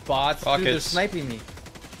bots. Dude, they're Rockets. sniping me.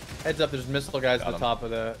 Heads up, there's missile guys Got at the 'em. top of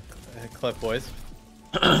the cliff, boys.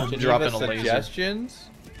 Dropping a laser. Suggestions?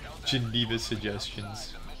 Geneva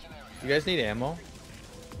suggestions. You guys need ammo?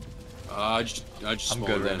 I just I'm spawned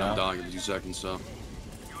good right in. now. I'm dying in 2 seconds, so.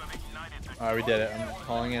 Alright, we did it. I'm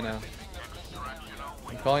calling in a...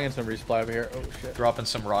 I'm calling in some resupply over here. Oh, shit. Dropping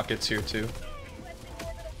some rockets here too.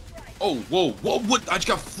 Oh, whoa, whoa, what? I just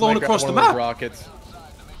got flown Might grab across the one of those map. Rockets.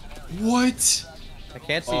 What? I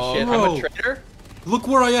can't see Oh. shit. I'm Bro. a traitor? Look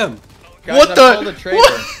where I am. Guys, What I'm the- called a traitor.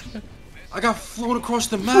 what? I got flown across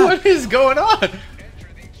the map. What is going on?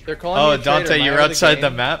 They're calling Oh, me a traitor. Dante, Am I you're out of the outside the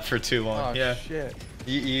game? map for too long. Oh, Yeah, shit.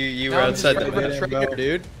 you Now were I'm outside just the fucking map. a traitor,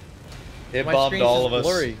 dude. It My bombed screen's all just of us.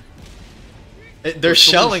 blurry. They're Someone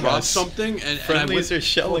shelling dropped us. Something and Friendlies I are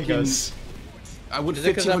shelling fucking, us. I went Is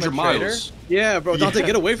it 'cause I'm a 1,500 traitor? miles. Yeah, bro, Dante, Yeah.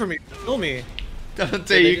 get away from me. Kill me. Dante,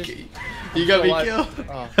 They you, just- you got still me alive. killed.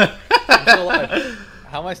 Oh. I'm still alive.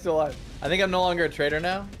 How am I still alive? I think I'm no longer a traitor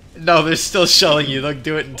now. No, they're still shelling you. They'll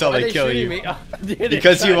do it until Why are they kill shooting you. me? Oh, dude, they're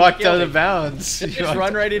Because trying you to walked kill out of me. bounds. Did You you just walked-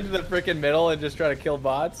 run right into the freaking middle and just try to kill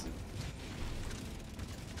bots?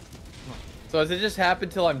 So does it just happen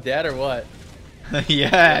till I'm dead or what?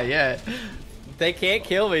 yeah, yeah. They can't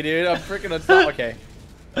kill me, dude. I'm freaking unstoppable. Okay.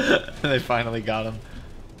 They finally got him.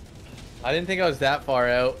 I didn't think I was that far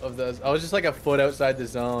out of those. I was just like a foot outside the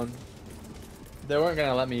zone. They weren't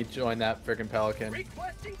gonna let me join that freaking pelican.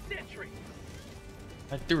 Requesting sentry.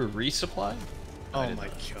 I threw a resupply? Oh my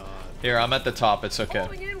god. Here, I'm at the top. It's okay.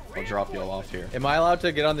 Calling in I'll drop you all off here. Am I allowed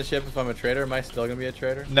to get on the ship if I'm a traitor? Am I still gonna be a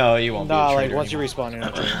traitor? No, you won't Nah, be a like traitor once you anymore. respawn, you're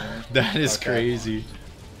not training. That is Okay. crazy.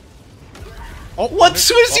 Oh, What?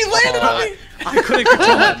 Swizzy landed on me! I couldn't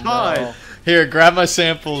control my No. pod. Here, grab my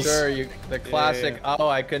samples. Sure, you the classic. Oh,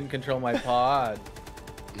 I couldn't control my pod.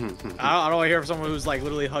 I don't want to hear from someone who's like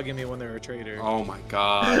literally hugging me when they're a traitor. Oh my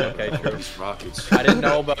god. Okay, true. These rockets. I didn't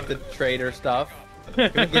know about the traitor stuff.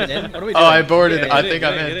 Can we get in? What are we doing? Oh, I boarded. Get I in. think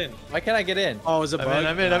I'm in. Why can't I get in? Oh, is it I'm bug? in,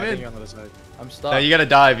 I'm in, Nah, I'm I think in. you're on the other side. I'm stuck. No, you gotta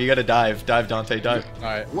dive. You gotta dive. Dive, Dante, dive. All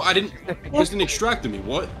right. Well, I didn't. This didn't extract me.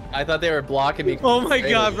 What? I thought they were blocking me. Oh my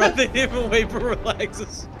god, bro, they didn't even wait for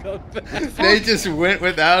Relax's come back. They just went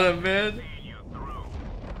without him, man.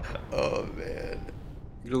 Oh man.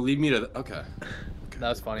 You're gonna lead me to? Okay. That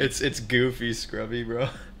was funny. It's goofy, scrubby, bro.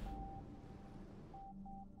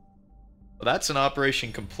 Well, that's an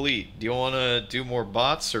operation complete. Do you want to do more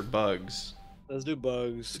bots or bugs? Let's do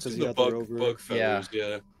bugs. This Because is you the got the bug rover. fellers.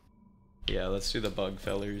 Yeah. Yeah, let's do the bug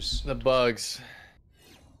fellers. the bugs.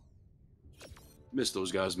 Miss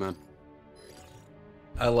those guys, man.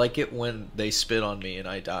 I like it when they spit on me and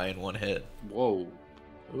I die in one hit. Whoa.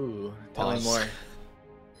 Ooh, tell me Pause. more.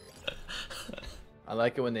 I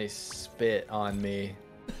like it when they spit on me.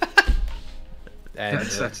 And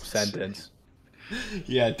sentence.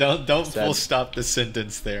 Yeah, don't Said- full stop the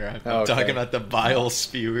sentence there. I'm Okay. talking about the bile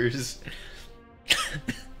spewers.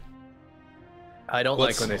 I don't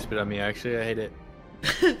What's- like when they spit on me. Actually, I hate it.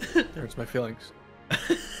 Hurts my feelings.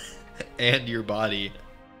 And your body.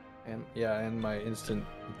 And yeah, and my instant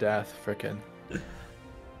death, frickin'.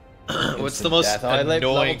 What's the Instant most death. Oh, I like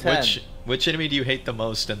annoying? level 10. Which enemy do you hate the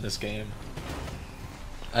most in this game?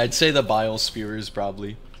 I'd say the bile spewers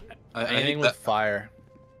probably. I Anything hate with that. fire.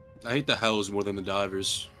 I hate the hells more than the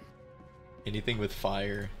divers. Anything with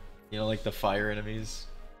fire. You know, like the fire enemies.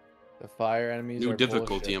 The fire enemies New are difficulty,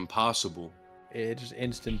 bullshit. impossible. It's just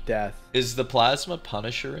instant death. Is the plasma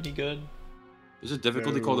Punisher any good? Is it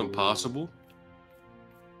difficulty called No. impossible?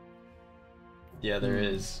 Yeah, there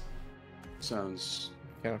is. Sounds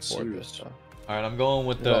Can't afford serious. this though. Alright, I'm going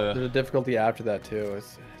with There's the a difficulty after that too.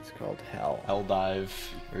 It's called hell. Helldive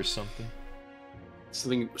or something.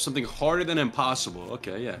 Something harder than impossible.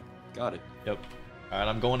 Okay, yeah, got it. Yep. Alright,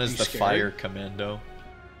 I'm going as You the scared? Fire Commando.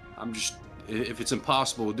 I'm just if it's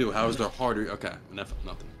impossible to do, how is there harder? Okay, nothing.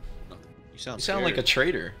 You sound You sound like a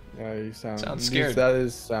traitor. Yeah, you sound scared. That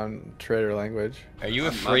is sound traitor language. Are you My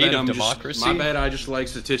afraid bad, of I'm just- democracy? my bad. I just like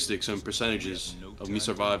statistics and percentages of me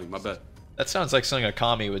surviving. My bad. That sounds like something a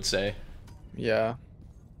commie would say. Yeah.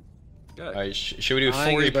 Okay. Alright, should we do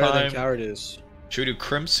Dying Fori is better than Prime? cowardice. Should we do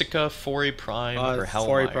Crimsica, Fori Prime, or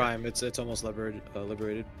Hellmire? Fori Prime. It's almost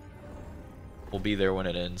liberated. We'll be there when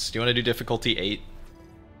it ends. Do you want to do difficulty 8?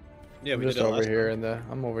 Yeah, I'm we just did it over last here in the.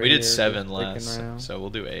 I'm over We here. did 7 just last, dicking around. so we'll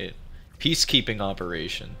do 8. Peacekeeping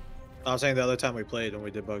operation. I was saying the other time we played when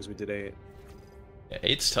we did bugs, we did 8. Yeah,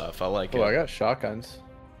 8's tough. I like Oh, I it. got shotguns.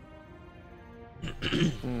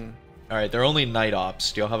 Alright, they're only night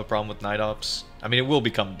ops. Do y'all have a problem with night ops? I mean, it will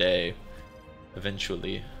become day.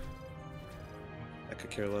 Eventually. I could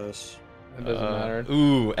care less. It doesn't matter.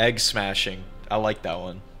 Ooh, egg smashing. I like that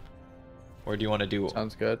one. Or do you want to do...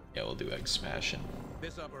 Sounds good. Yeah, we'll do egg smashing.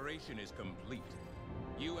 This operation is complete.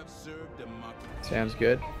 You have served democracy. Sounds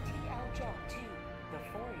good. FTL jump to the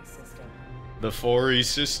Fori system. The Fori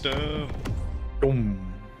system.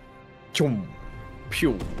 Boom. Chum.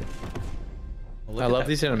 Pew. Oh, look I at love that.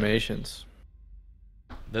 these animations.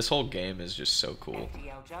 This whole game is just so cool.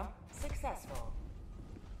 FTL jump successful.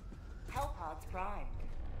 Hellpods primed.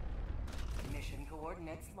 Mission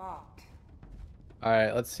coordinates locked.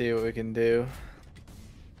 Alright, let's see what we can do.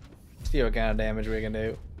 See what kind of damage we can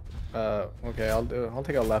do. Okay, I'll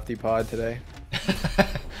take a lefty pod today.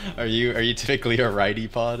 Are you typically a righty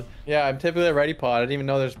pod? Yeah, I'm typically a righty pod. I didn't even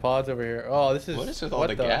know there's pods over here. Oh, this is What is with all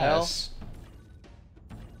what the hell? gas?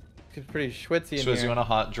 It's pretty schwitzy in Swizz, here. you want a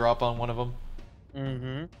hot drop on one of them?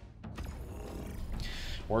 Mm-hmm.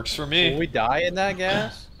 Works for Will me. we die in that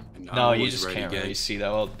gas? And No, I'm you always just ready, can't gang. really see that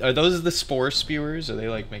well. Are those the spore spewers? Are they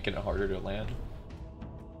like making it harder to land?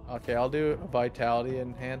 Okay, I'll do a vitality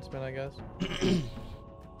enhancement, I guess.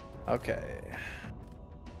 Okay.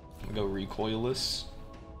 I'm gonna go recoilless.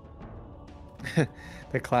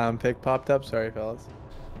 The clown pick popped up. Sorry, fellas.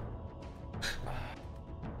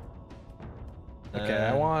 Okay,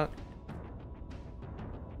 I want.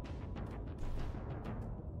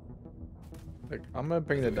 Like, I'm gonna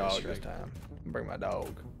bring the dog this time. I'm bring my dog.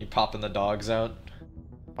 You popping the dogs out?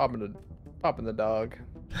 Popping the dog.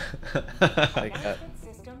 Like that.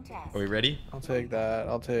 System test. Are we ready? I'll take that.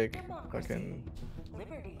 I'll take Democracy. fucking.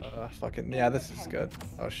 Liberty. Fucking. Yeah, this is good.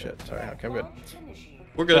 Oh shit. Sorry. Okay, I'm good. Launch initiated.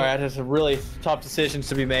 We're good. Sorry, I had some really tough decisions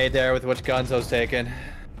to be made there with which guns I was taking.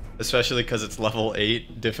 Especially because it's level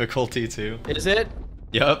 8 difficulty too. Is it?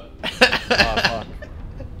 Yep. Oh, fuck.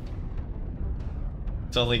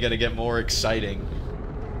 It's only gonna get more exciting.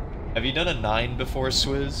 Have you done a 9 before,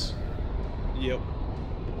 Swizz? Yep.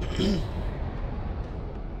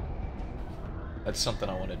 That's something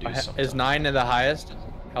I want to do. Is sometime. 9 the highest?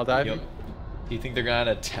 Helldive? Yep. Do you think they're gonna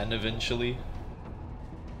add a 10 eventually?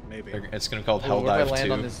 Maybe. It's gonna be called Ooh, what if I Helldive land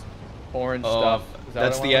 2. on this orange Oh, stuff? Is that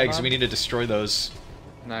that's what I the wanna eggs. land We on? need to destroy those.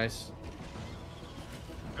 Nice.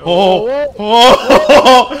 Oh!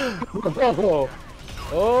 Oh,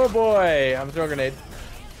 oh boy! I'm throwing a grenade.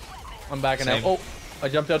 I'm backing Same. out. Oh, I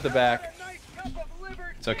jumped out the back. Nice cup of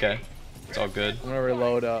liberty. It's okay. It's all good. I'm gonna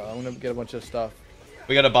reload. I'm gonna get a bunch of stuff.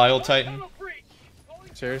 We got a Bile Titan. Ammo breach.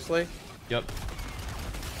 Calling Seriously? Yep.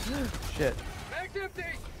 Shit. Mag's empty.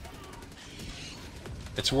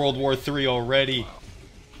 It's World War III already.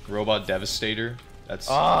 Robot Devastator. That's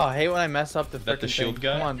Oh, I hate when I mess up the that the frickin' shield thing.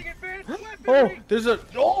 guy? Come on. Taking advantage of Oh, weaponry. there's a.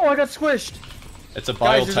 Oh, I got squished. it's a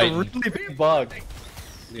Bile Guys, there's Titan. a really big bug.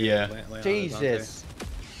 Yeah. Land on it, Jesus.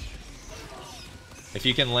 If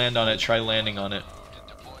you can land on it, try landing on it.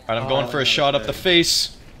 Alright, I'm Oh, going for a shot up the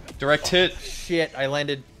face. Direct hit. Shit, I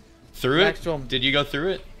landed. Through Next it? to him. Did you go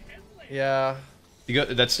through it? Yeah. You go.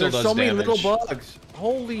 That still There's does so many damage. little bugs.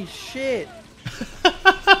 Holy shit.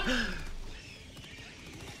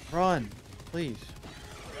 Run, please.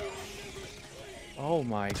 Oh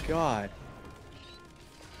my god.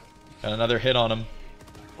 Got another hit on him.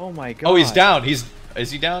 Oh my god. Oh, he's down.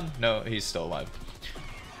 Is he down? No, he's still alive.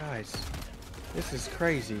 Guys, this is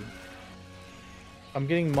crazy. I'm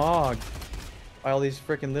getting mogged by all these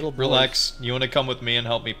freaking little boys. Relax. You want to come with me and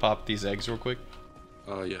help me pop these eggs real quick?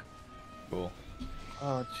 Yeah. Cool.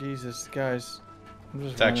 Oh Jesus, guys. I'm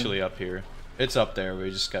just It's running. actually up here. It's up there. We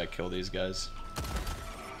just gotta kill these guys.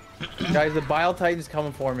 Guys, the Bile Titan's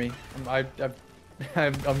coming for me.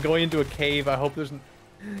 I'm going into a cave. I hope there's an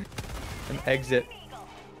exit.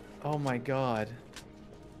 Oh my god.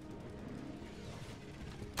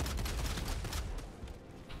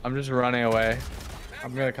 I'm just running away.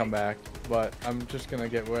 I'm gonna come back, but I'm just gonna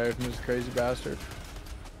get away from this crazy bastard.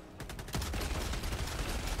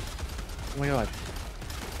 Oh my god.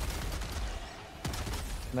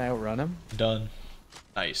 Can I outrun him? Done.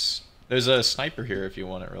 Nice. There's a sniper here if you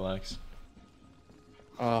want it. Relax.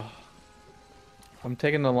 Oh. I'm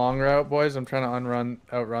taking the long route, boys. I'm trying to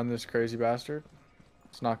outrun this crazy bastard.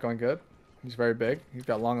 It's not going good. He's very big. He's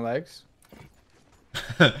got long legs.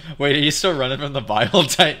 Wait, are you still running from the Bile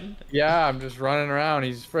Titan? Yeah, I'm just running around.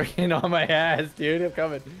 He's freaking on my ass, dude. I'm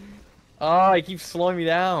coming. Oh, he keeps slowing me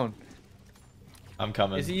down. I'm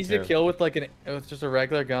coming. Is he easy to kill with with just a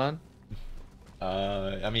regular gun?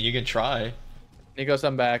 I mean, you can try. Nikos,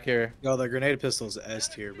 I'm back here. Yo, the grenade pistol's S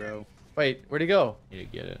tier, bro. Wait, where'd he go? You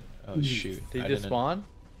need to get it. Oh shoot. Did I he just didn't- spawn?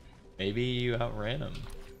 Maybe you outran him.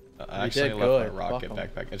 I He actually did left good. my rocket Fuck him.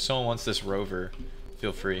 backpack. If someone wants this rover,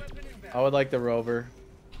 feel free. I would like the rover.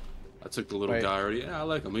 I took the little Wait. guy already. Yeah, I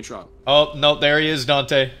like him. Let me try him. Oh no, there he is,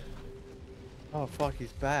 Dante. Oh fuck,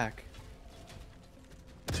 he's back.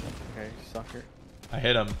 Okay, sucker. I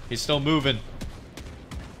hit him. He's still moving.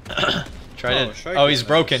 Try Oh, to. strike Oh, him. he's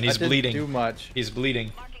broken. He's That didn't bleeding. do much. He's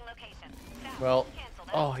bleeding. Well,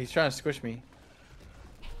 oh, he's trying to squish me.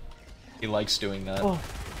 He likes doing that. Oh,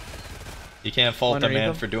 You can't fault the Underneath man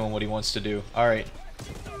him? for doing what he wants to do. All right.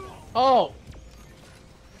 oh,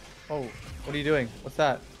 oh! What are you doing? What's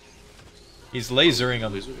that? He's lasering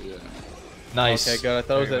him. Laser? Yeah. Nice. Okay, good. I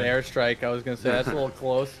thought it was an Very airstrike. I was gonna say that's a little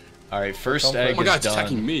close. All right, first Come egg Oh my god, is it's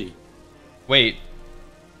attacking done. me. Wait.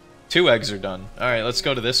 2 eggs are done. All right, let's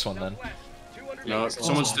go to this one then. No,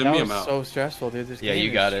 someone stim That me. was I'm out. so stressful, dude. This Yeah, game you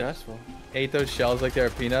is got it. stressful. Ate those shells like they were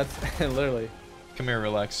peanuts, literally. Come here,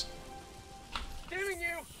 relax. Damning you!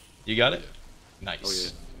 You got it?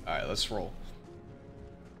 Nice. Oh, All right, let's roll.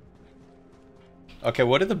 Okay,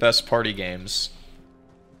 what are the best party games?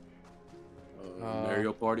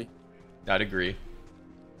 Mario Party. I'd agree.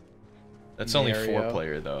 That's only Mario.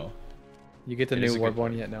 4-player though. You get the It is new a good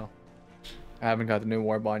Warbond yet? No. I haven't got the new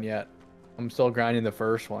Warbond yet. I'm still grinding the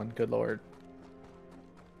first one. Good lord.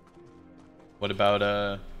 What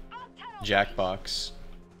about Jackbox?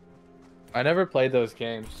 I never played those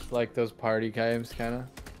games, like those party games, kind of.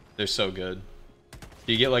 They're so good.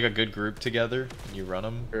 Do you get like a good group together and you run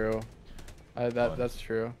them? True. Fun. That's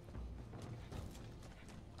true.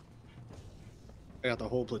 I got the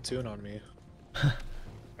whole platoon on me.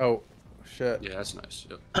 Oh, shit. Yeah, that's nice.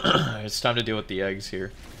 Yep. It's time to deal with the eggs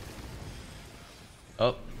here.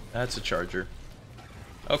 Oh, that's a charger.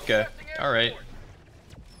 Okay, alright.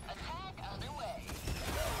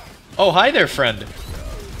 Oh, hi there, friend!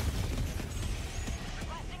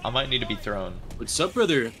 I might need to be thrown. What's up,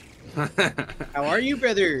 brother? How are you,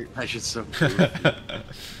 brother? I should so cool.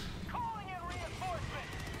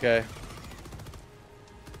 Okay.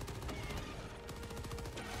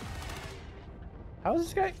 How is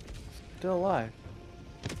this guy still alive?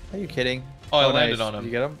 Are you kidding? Oh, I landed nice. on him. Did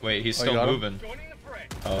you get him? Wait, he's Oh, you still got him? moving. Joining the fray.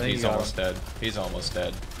 Oh, think he's you got almost dead. He's almost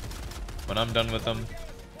dead. When I'm done with him,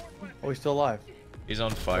 Oh, he's still alive. he's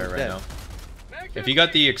on fire right dead. now. Back If up you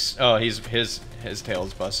got here. the oh, his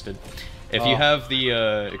tail's busted. If you Oh. have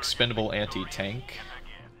the expendable anti-tank,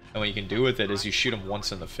 and what you can do with it is you shoot him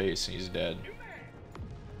once in the face and he's dead.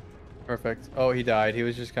 Perfect. Oh, he died. He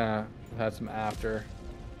was just kind of had some after.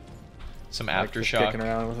 Some like, just aftershock. Kicking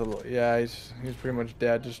around with a little. Yeah, he's pretty much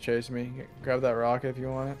dead. Just chasing me. Grab that rocket if you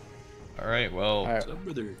want it. All right, well, All right. What's up,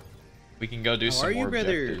 brother? we can go do How some are you, more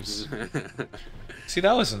brother? objectives. See,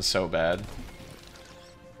 that wasn't so bad.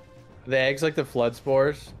 The eggs like the flood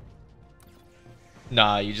spores.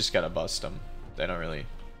 Nah, you just gotta bust them. They don't really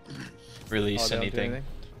release Oh, they don't do anything. anything?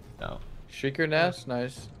 No. Shrieker nest,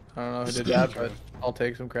 nice. I don't know who did that, but I'll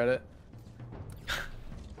take some credit.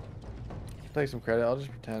 Take some credit. I'll just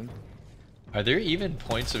pretend. Are there even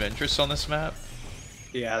points of interest on this map?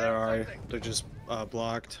 Yeah, there are. They're just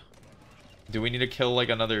blocked. Do we need to kill like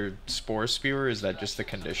another spore spewer? Or is that just the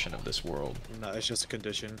condition of this world? No, it's just a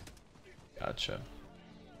condition. Gotcha.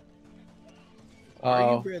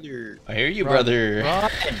 Oh, brother? I hear you, Run. brother.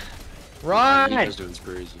 run! You Run! guys doing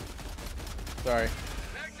crazy. Sorry,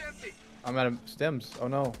 Bag's empty. I'm out of stims. Oh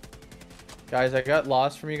no, guys, I got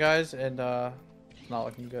lost from you guys, and it's not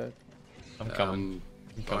looking good. I'm coming.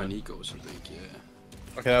 I'm Buying coming. ecos, I think.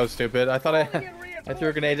 Yeah. Okay, that was stupid. I thought I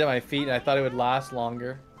threw grenades at my feet, and I thought it would last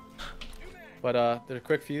longer. But there are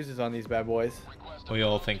quick fuses on these bad boys. We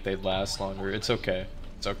all think they'd last longer. It's okay.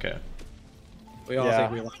 It's okay. We all Yeah.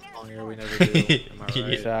 think we like wrong here. We never do. Am I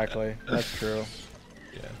right? Exactly. That's true.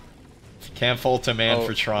 Yeah. Can't fault a man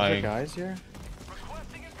for Is trying. there guys here?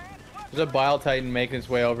 There's a Bile Titan making his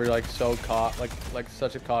way over, like so like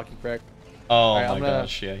such a cocky prick. Oh Alright, my I'm gonna-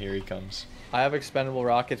 gosh, yeah, here he comes. I have expendable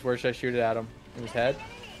rockets. Where should I shoot it at him? In his head?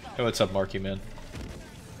 Hey, what's up, Marky Man?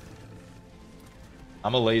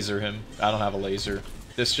 I'm a laser him. I don't have a laser.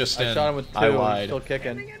 This just I in. shot him with 2. I I'm lied. still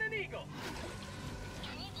kicking.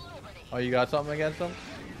 Oh, you got something against him?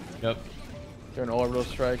 Yep. Throw an orbital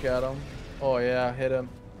strike at him. Oh yeah, hit him.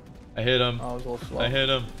 I hit him. Oh, I was a little slow. I hit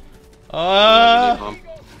him. Yeah, Ah! napalm.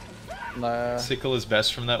 Nah. Sickle is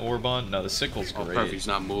best from that Warbond? No, the sickle's Oh, great. perfect. He's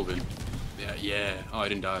not moving. Yeah, yeah. Oh, I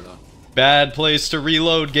didn't die though. Bad place to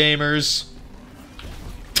reload, gamers.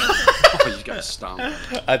 Oh, you got stomped.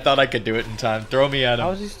 I thought I could do it in time. Throw me at How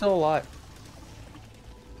him. is he still alive?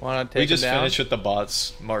 Wanna take We him just down? finished with the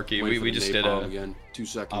bots, Marky. Wait for we the just did napalm a again. 2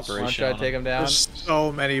 seconds. operation. Wanna try to on take him. him down? There's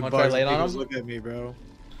so many Wanna try bugs. laying on People's him? look at me, bro.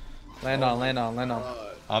 Land on, land on, land on.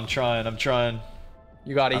 I'm trying. I'm trying.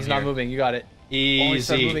 You got it. He's I'm not here. moving. You got it. Easy.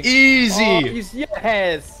 started moving. Easy. Oh,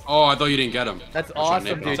 yes. Oh, I thought you didn't get him. That's I shot awesome,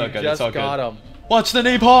 napalm. dude. It's all You good, just it's all got good. him. Watch the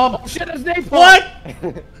napalm. Oh shit, that's napalm.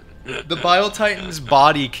 What? The Bile Titan's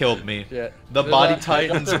body killed me. Shit. The There's body a- I dropped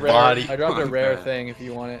Titan's a rare- body. I dropped a My rare bad. thing if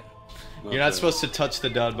you want it. You're not supposed to touch the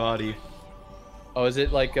dead body. Oh, is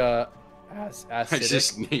it like I acidic?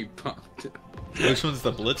 just napalmed. Which one's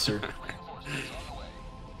the Blitzer?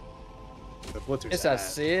 The blitzer's It's sad.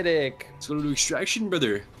 acidic. Let's go to extraction,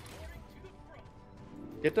 brother.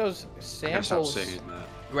 Get those I gotta stop samples. saying that.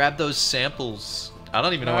 Grab those samples. I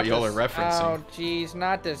don't even know what y'all are referencing. Oh, jeez,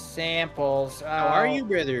 not the samples. How are Ow. you,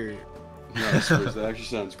 brother? No, I swear, that actually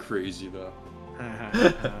sounds crazy though.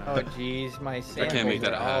 Oh, jeez, my samples can't make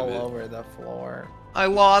that are a all habit. over the floor. I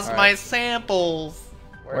lost All my right. samples.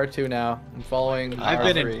 Where to now? I'm following. I've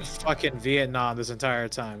been R3. in fucking Vietnam this entire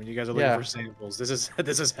time, and you guys are looking Yeah. for samples. This is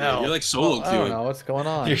this is Yeah, hell. you're like solo I don't queuing. know what's going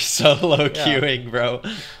on. You're solo Yeah. queuing, bro.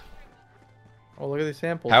 Oh, look at these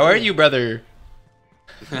samples. How are you, brother?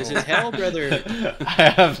 This is hell, brother.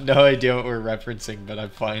 I have no idea what we're referencing, but I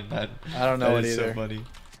find that I don't know that it is so either. funny.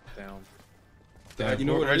 Down. Damn, You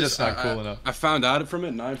know what we're it just is? not I- cool I- enough. I found out from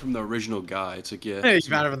it, not from the original guy. It's like, yeah. Hey, you it's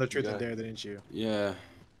found it not from the truth guy. and dare, didn't you? Yeah.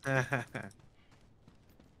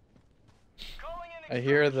 I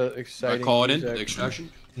hear the I exciting. call it in? music. The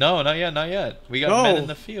extraction? No, not yet, not yet. We got No. men in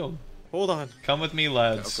the field. Hold on. Come with me,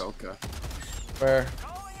 lads. Okay, okay. Where?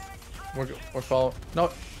 We're following.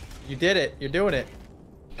 No, you did it. You're doing it.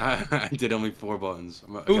 I did only 4 buttons.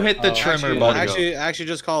 Who hit the Oh, trimmer actually- button? Actually,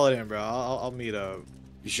 just call it in, bro. I'll meet up.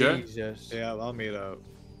 You sure? Jesus. Yeah, I'll meet up.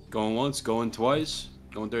 Going once, going twice,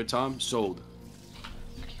 going 3rd time, sold.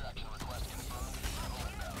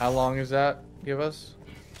 How long is that? Give us.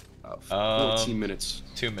 14 minutes.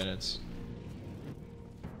 2 minutes.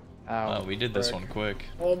 Ow. Oh, we did this frick. one quick.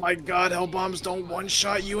 Oh my God, hell bombs don't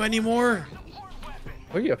one-shot you anymore.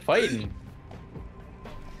 What are you fighting?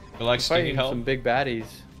 You like stinky Fighting help? some big baddies.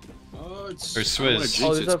 Oh, it's. Or I don't wanna Swizz. jinx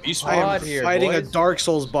Oh, it, there's it's a Beast I Wars. pod am here, fighting a boys. Dark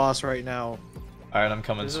Souls boss right now. Alright, I'm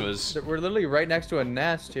coming, There's Swizz. We're literally right next to a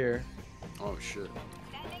nest here. Oh shit.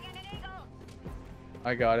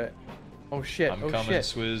 I got it. Oh shit. I'm Oh coming, shit.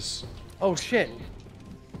 Swizz. Oh shit.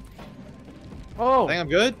 Oh. I think I'm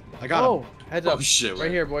good. I got Oh. him. Heads Oh, up. shit, Right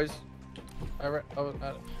wait. here, boys. Alright. Oh,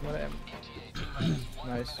 what am?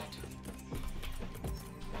 Nice.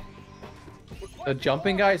 The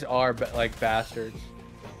jumping guys are like bastards.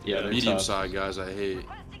 Yeah, they're medium tough. size guys, I hate.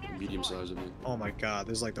 Medium size, I mean. Oh my God,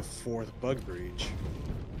 this is like the 4th bug breach.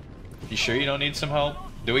 You sure you don't need some help?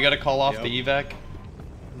 Do we gotta call off Yep. the evac?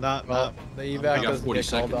 Not, Well, the I evac got doesn't 40 get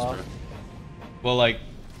called seconds, off. bro. Well, like,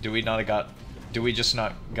 do we just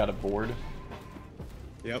not got a board?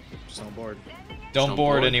 Yep, just on board. Don't Don't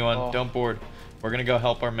board board? anyone. Oh. Don't board. We're gonna go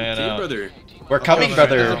help our man Okay, out. brother. We're coming, coming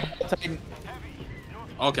brother. right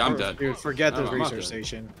Okay, I'm dead. Dude, forget No, this I'm not research dead.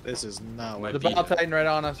 station. This is not Might The be Bile dead. Titan right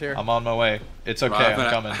on us here. I'm on my way. It's Bro, okay. I I'm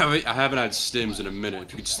coming. I haven't had stims in a minute.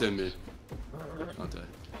 If you could stim me. Not dead.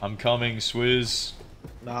 I'm coming, Swizz.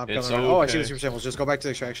 Nah, I'm It's coming. Oh, I see okay. the super samples. Just go back to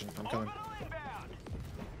the extraction. I'm coming.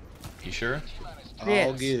 You sure? All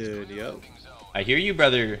Shit. good, yep. I hear you,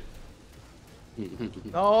 brother.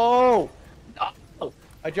 No! No!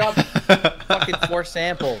 I dropped fucking 4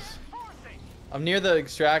 samples. I'm near the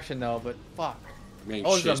extraction though, but fuck. Man,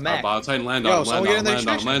 Oh, there's shit, a mech. Bile Titan, land Yo, on him, someone land get on in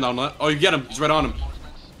him, the land on him, land on him. Oh, you get him. He's right on him.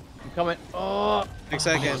 I'm coming. Oh! 6 Let's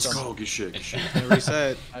seconds. go. Good shit. Good shit. And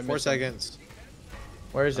reset. I 4 missed him. seconds.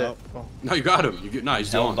 Where is it? Oh. Oh. No, you got him. You get. Nah,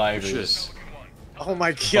 he's doing. Good shit. Helldivers. Oh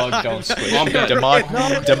my Bug God. don't squish. I'm dead.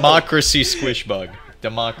 Democracy squish bug.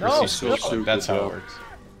 Democracy No, squish so bug. That's how bro. it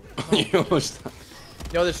works. You almost.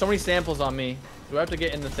 Yo, there's so many samples on me. Do I have to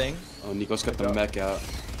get in the thing? Oh, Nico's got the mech out.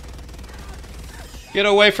 Get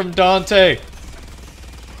away from Dante!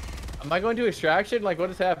 Am I going to extraction? Like, what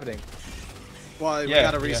is happening? Well, we Yeah,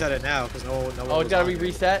 gotta reset it now because no one. Oh, it's gotta be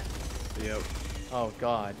reset? Yep. Oh,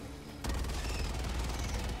 God.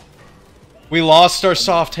 We lost our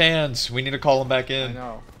soft hands. We need to call them back I in.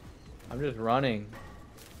 know. I'm just running.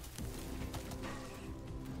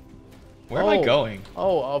 Where am I going?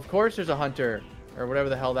 Oh, of course there's a hunter. Or whatever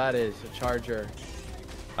the hell that is. A charger.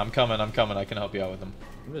 I'm coming. I can help you out with them.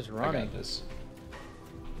 I'm just I running. got this.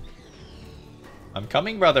 I'm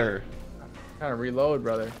coming, brother. Trying to reload,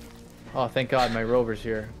 brother. Oh, thank God my rover's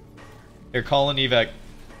here. Here, call an evac.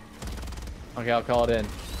 Okay, I'll call it in.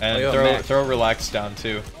 And Oh, yo, Max. throw relax down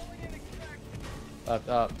too. Left,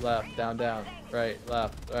 up, left, down, down. Right,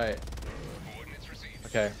 left, right.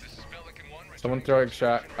 Okay. Someone throw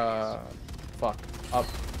extract. Fuck. Up.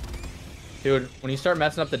 Dude, when you start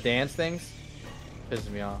messing up the dance things, it pisses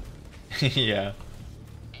me off. Yeah.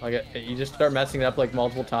 Like, you just start messing it up like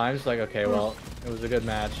multiple times. Like, okay, well, it was a good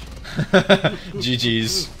match.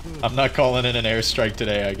 GG's. I'm not calling in an airstrike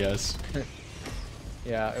today, I guess.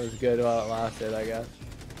 Yeah, it was good while it lasted, I guess.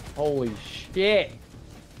 Holy shit.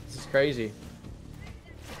 This is crazy.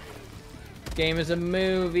 This game is a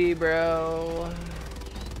movie, bro.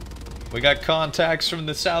 We got contacts from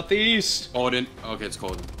the southeast. Odin. Okay, it's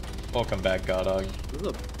Odin. Welcome back, Godog. This is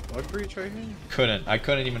a bug breach right here. I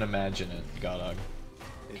couldn't even imagine it, Godog.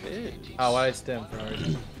 It is. Oh, why did I stem for no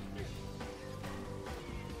reason?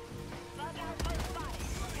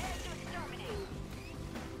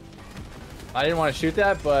 I didn't want to shoot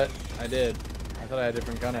that, but I did. I thought I had a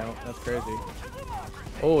different gun out. That's crazy.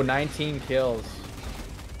 Oh, 19 kills.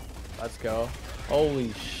 Let's go.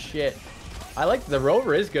 Holy shit. I like the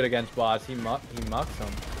rover is good against bots. He mucks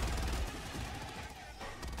them.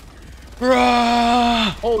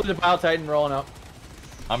 Rah! Oh, there's a Bile Titan rolling up.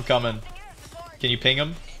 I'm coming. Can you ping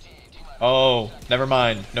him? Oh, never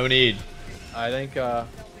mind. No need. I think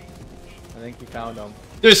you found him.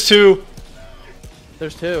 There's two.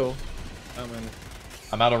 There's two.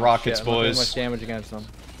 I'm out of rockets, Shit, I'm not doing boys. much damage against them.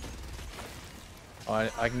 Oh,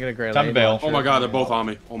 I can get a great Time to bail. Oh my god, they're both on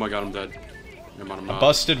me. Oh my god, I'm dead. Never mind, I'm I not.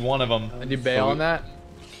 busted one of them. Did you bail on that?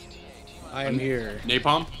 I am here.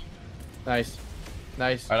 Napalm? Nice.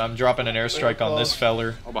 Nice. Alright, I'm dropping an airstrike on this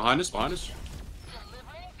feller. Oh, behind us, behind us.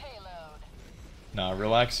 Nah,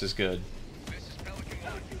 relax is good.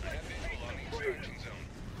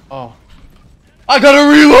 Oh. I gotta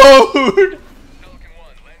reload!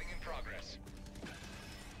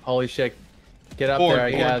 Holy shit. Get up Forward, there,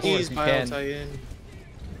 I guess, Please, if you Bile can. Titan.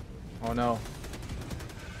 Oh no.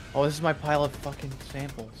 Oh, this is my pile of fucking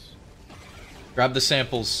samples. Grab the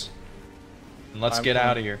samples. And let's I'm get coming.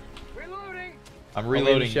 out of here. Reloading. I'm we in the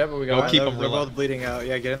reloading. ship or we Go going? keep They're them both reloading. bleeding out.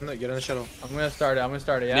 Yeah, get in the shuttle. I'm gonna start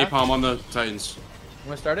it, yeah? Napalm on the Titans. I'm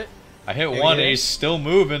gonna start it? I hit Yeah, one get and in. he's still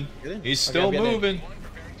moving. Get in. He's Okay, still I'm getting in. moving.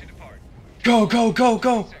 Go, go, go,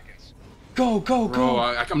 go! Go, go, Bro, go!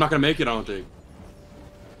 I'm not gonna make it, I don't think.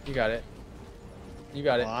 You got it. You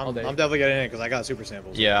got it. Well, all I'm day. definitely getting in because I got super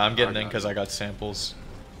samples. Yeah, I'm getting I in got because it. I got samples.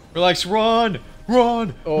 Relax, run!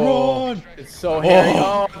 Run! Oh, Run! it's so hairy.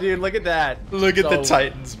 Oh. Oh, dude, look at that. Look at the So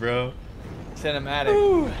Titans, bro. Cinematic.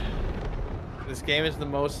 Woo. This game is the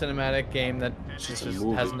most cinematic game that just a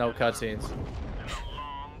movie. has no cutscenes.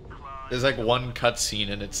 There's like one cutscene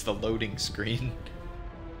and it's the loading screen.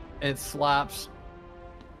 It slaps.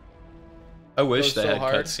 I wish Goes they so had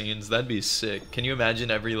hard. cutscenes. That'd be sick. Can you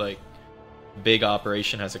imagine every like big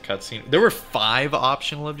operation has a cutscene? There were 5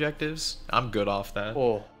 optional objectives. I'm good off that.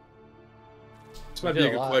 Oh. This might We be did a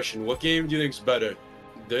a good lot. question. What game do you think's better?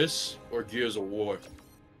 This or Gears of War?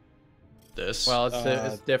 This. Well, it's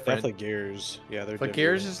different. Definitely Gears. Yeah, they're. But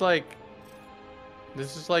Gears is like,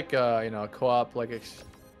 this is like you know, a co-op like,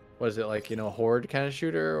 what is it like, you know, horde kind of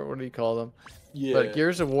shooter, or what do you call them? Yeah. But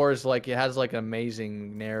Gears of War is like, it has like an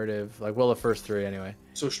amazing narrative, like, well, the first 3 anyway.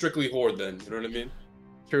 So strictly Horde then, you know what I mean?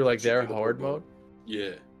 Through like their Strictly horde mode.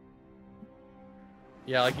 Yeah.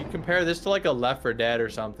 Yeah, like you compare this to like a Left 4 Dead or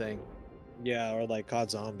something. Yeah, or like COD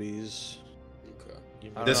Zombies. Okay.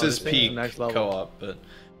 You I don't this know, is this thing's the peak next level. co-op, but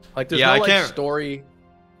Like there's Yeah, no I like can't- story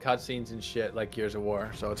cutscenes and shit like Gears of War,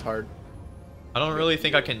 so it's hard. I don't really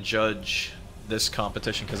think I can judge this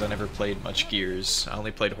competition because I never played much Gears. I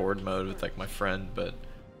only played Horde mode with like my friend, but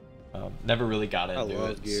never really got into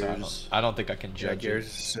love it. So Gears. I don't think I can Yeah, judge Gears it.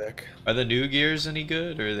 is sick. Are the new Gears any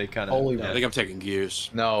good, or are they kind of? Holy I think I'm taking Gears.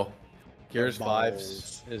 No. Gears 5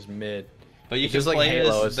 balls. is mid. But you It's can just like play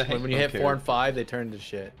Halo. as It's, the when you hit okay. 4 and 5, they turn to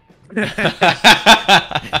shit. It's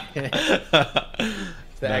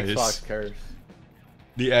The Xbox curse.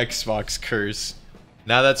 The Xbox curse.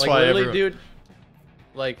 Now that's Like why literally, everyone... dude,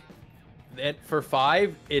 like, for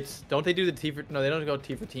 5, it's don't they do the T for no, they don't go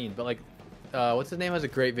T for teen, but like, what's his name has a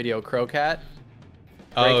great video, Crowcat,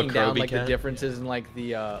 breaking down like the differences in like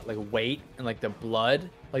the like weight and like the blood.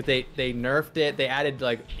 Like they nerfed it. They added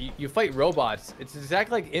like you fight robots. It's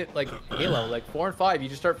exactly like it like Halo. Like 4 and 5, you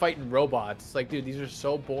just start fighting robots. It's like, dude, these are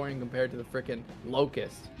so boring compared to the freaking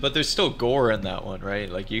Locust. But there's still gore in that one, right?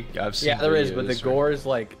 Like I've seen. Yeah, there is, but the videos gore is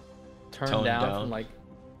like turned toned down from like.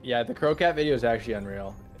 Yeah, the Crowcat video is actually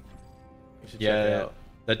unreal. You should check it Yeah, out.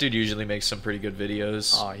 that dude usually makes some pretty good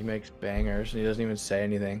videos. Oh, he makes bangers and he doesn't even say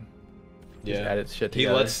anything. He just Yeah, edits shit he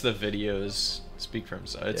together. lets the videos speak for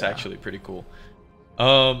himself. It's Yeah. actually pretty cool.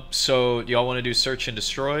 So y'all want to do search and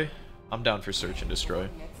destroy? I'm down for search and destroy.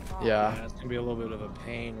 Yeah. Yeah, it's gonna be a little bit of a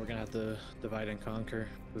pain. We're gonna have to divide and conquer.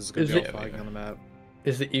 This is gonna Is be it- all fighting on the map.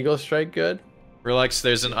 Is the Eagle Strike good? Relax,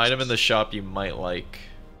 there's an item in the shop you might like.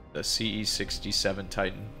 The CE67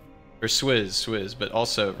 Titan. Or Swizz, but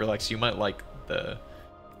also, relax, you might like the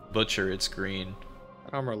Butcher, it's green.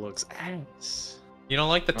 Armor looks ass. You don't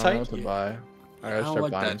like the I don't know what Titan? to buy. I I gotta don't start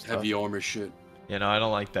like buying that stuff. heavy armor shit. You know, I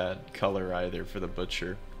don't like that color either for the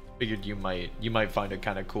Butcher. Figured you might find it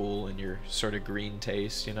kind of cool in your sort of green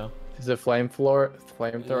taste, you know? Is the flamethrower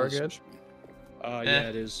good? Yeah,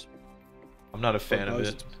 it is. I'm not a For fan of bugs,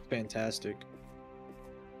 it. it's fantastic.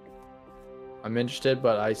 I'm interested,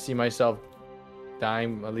 but I see myself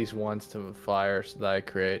dying at least once to fires that I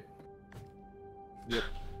create. Yep.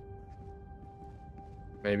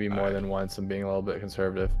 Maybe more Alright. than once. I'm being a little bit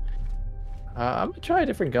conservative. I'm gonna try a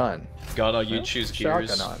different gun. God, you Well, choose gears.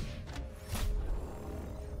 Shotgun on.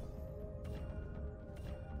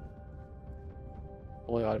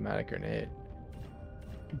 Fully automatic grenade.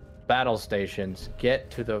 Battle stations.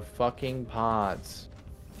 Get to the fucking pods.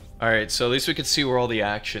 Alright, so at least we can see where all the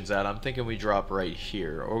action's at. I'm thinking we drop right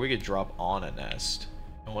here, or we could drop on a nest.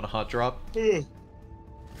 I want a hot drop?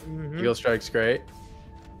 Eagle Strike's great.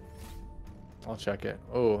 I'll check it.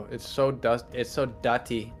 Oh, it's so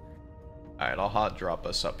dusty. Alright, I'll hot drop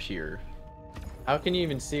us up here. How can you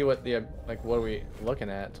even see what the like? What are we looking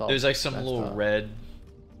at? It's all There's like some messed little up. red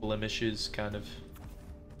blemishes, kind of.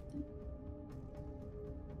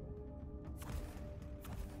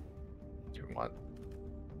 Do you want?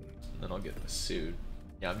 Then I'll get the suit.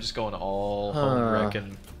 Yeah, I'm just going all Huh. home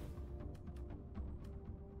wrecking.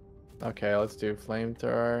 Okay, let's do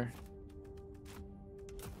flamethrower.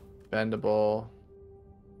 Bendable.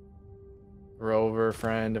 Rover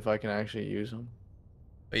friend, if I can actually use them.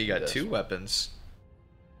 But you got This 2 one. weapons.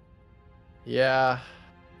 Yeah,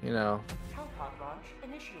 you know, Hellpod launch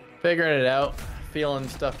initiated. figuring it out, feeling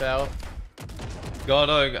stuff out. God,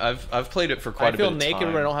 I've played it for quite I a bit feel of naked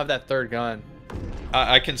time. when I don't have that third gun.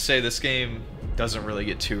 I can say this game doesn't really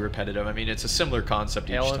get too repetitive. I mean, it's a similar concept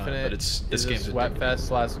each Halo time, Infinite but it's this is a game's Sweatfest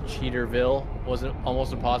 / Cheaterville. Wasn't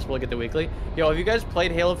almost impossible to get the weekly. Yo, have you guys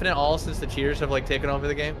played Halo Infinite all since the cheaters have like taken over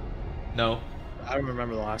the game? No. I don't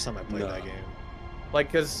remember the last time I played that game.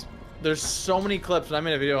 Like, cause there's so many clips, and I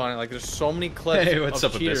made a video on it. Like, there's so many clips Hey, what's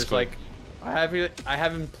of up with cheaters. Biscuit? Like, I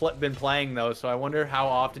haven't been playing those, so I wonder how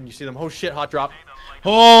often you see them. Oh shit, hot drop.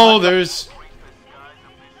 Oh, there's.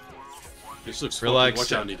 This looks Relax.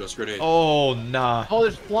 Watch out, Nico's grenade. Oh, nah. Oh,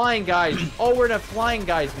 there's flying guys. Oh, we're in a flying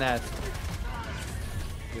guy's nest.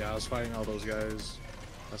 Yeah, I was fighting all those guys.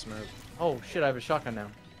 That's mad. Oh shit, I have a shotgun now.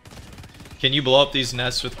 Can you blow up these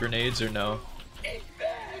nests with grenades or no?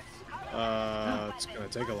 It's gonna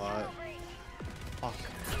take a lot. Fuck.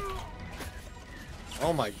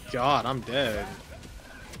 Oh my god, I'm dead.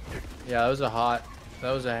 Yeah, that was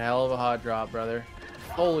a hell of a hot drop, brother.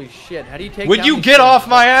 Holy shit, how do you take Would down you these get things? off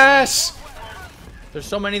my ass? There's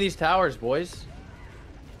so many of these towers, boys.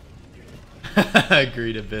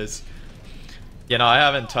 Agreed, Abyss. You know, I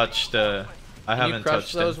haven't touched Can you haven't crush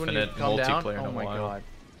touched those when you Infinite come down? multiplayer in Oh a my while. god.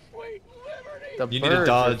 The You need to birds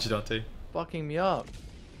dodge, are don't they? fucking me up.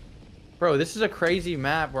 Bro, this is a crazy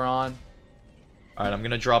map we're on. Alright, I'm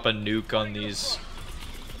gonna drop a nuke on these.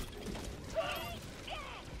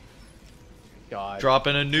 God.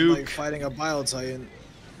 Dropping a Like nuke. fighting a Bile Titan.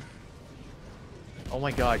 Oh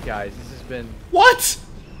my god, guys, this has been... What?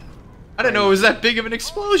 I didn't know it was that big of an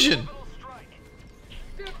explosion.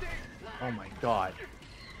 Oh my god.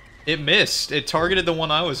 It missed. It targeted the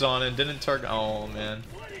one I was on and didn't target. Oh man.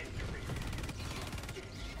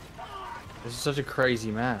 This is such a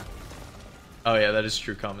crazy map. Oh yeah, that is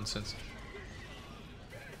true common sense.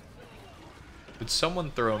 Did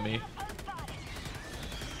someone throw me?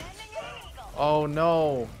 Oh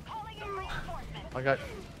no. I got...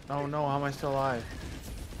 Oh no, how am I still alive?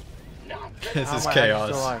 This How is am I actually still chaos.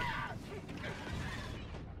 alive?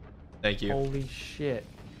 Thank you. Holy shit.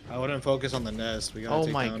 I wouldn't focus on the nest. We gotta Oh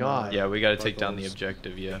take my down, God. Yeah, we gotta take down the Buckles.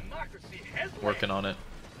 objective, yeah. Democracy has won. Working on it.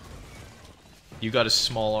 You got a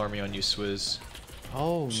small army on you, Swizz.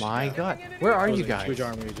 Oh my God. Where are That was you a guys? huge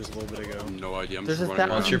army just a little bit ago. No idea. I'm There's just a running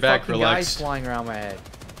Once thousand you're around. back, fucking relax. guys flying around my head.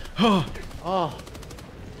 Oh, Oh,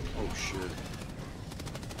 Oh shit.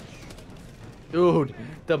 dude,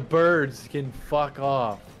 the birds can fuck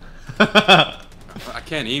off. I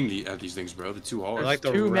can't aim at these things, bro. They're too hard. There's like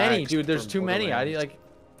the too many, racks dude. There's from too many. Borderlands.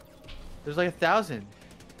 There's like 1,000.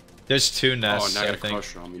 There's 2 Oh, nests, now I I got a think.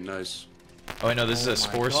 crusher on me. Nice. Oh, I know, this Oh is a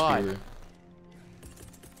my spore God. spewer.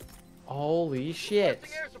 Holy shit.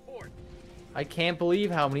 Air support. I can't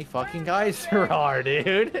believe how many fucking guys there are,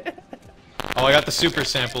 dude. Oh, I got the super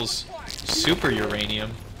samples. Super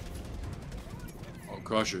uranium. Oh,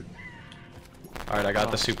 crusher. Alright, I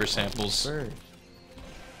got the super samples. Birds.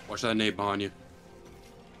 Watch that nade behind you.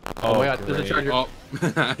 Oh my God, there's a great. charger.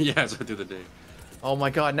 Oh, yes, I did the day. Oh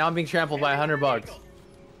my God, now I'm being trampled by 100 bugs.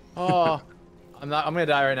 Oh, I'm gonna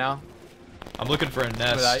die right now. I'm looking for a I'm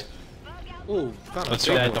gonna die. nest. Ooh, found a Let's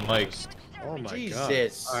do that at double the mic. nest. Oh my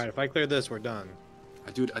Jesus. god. Alright, if I clear this, we're done.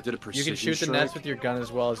 I did a You precision can shoot the strike. nest with your gun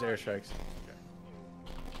as well as airstrikes.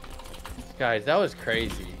 Guys, that was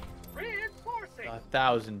crazy. Reinforcing.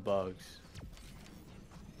 1,000 bugs.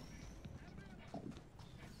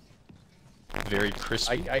 Very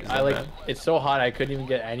crispy. I Is that like, bad? it's so hot I couldn't even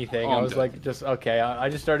get anything. Oh, I I'm was dead. like, just, okay. I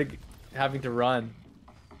just started having to run.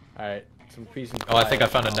 Alright, some peace and Oh, I think I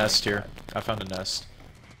quiet. found a Oh, nest here. I found a nest.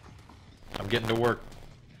 I'm getting to work.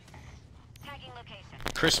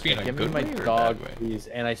 Crispy in a Give me good my way or a dog, bad way? please.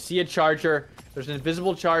 And I see a charger. There's an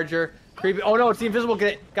invisible charger. Creepy. Oh no, it's the invisible.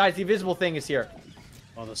 Guys, the invisible thing is here.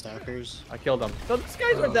 All the stackers. I killed them. So these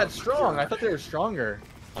guys aren't that strong. I thought they were stronger.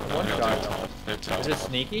 One No, shot. they're tough. They're tough. Is it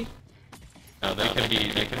sneaky? No, they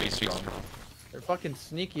can be strong. They're fucking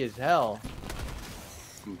sneaky as hell.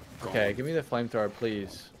 I'm gone. Okay, give me the flamethrower,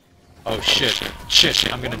 please. Oh shit.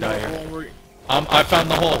 Shit, I'm gonna die here. I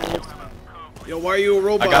found the hole. Yo, why are you a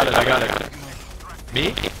robot? I got it. Me?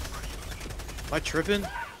 Am I tripping? Am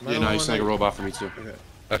I Yeah, the no, one he's like a that- robot for me too. Okay.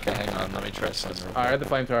 Okay, hang on, let me try something. Alright, I have the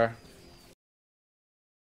flamethrower.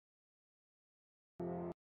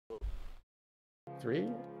 Three?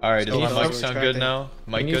 Alright, does Still my have mic those sound good extracting. now?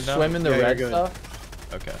 Mic Can you good now? swim in the Yeah, you're red good.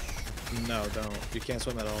 stuff? Okay. No, don't. You can't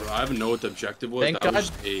swim at all. Bro, I don't know what the objective was. Thank that God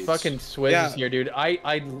was AIDS. fucking Swizz Yeah. is here, dude.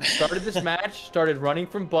 I started this match, started running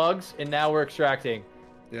from bugs, and now we're extracting.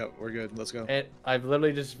 Yep, we're good. Let's go. And I've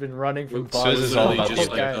literally just been running from We're bugs. Swizz is all literally about just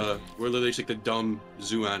the like guy. we're literally just like the dumb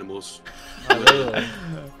zoo animals. Literally.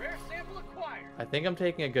 Rare sample acquired. I think I'm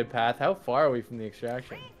taking a good path. How far are we from the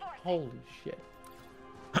extraction? Holy shit.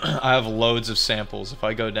 I have loads of samples. If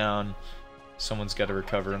I go down, someone's got to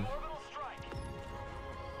recover them.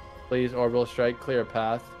 Please, orbital strike, clear a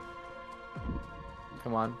path.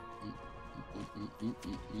 Come on.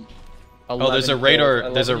 Oh, there's a 11 radar.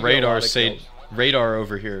 kills. I There's a love when you get radar. lot of Say kills. radar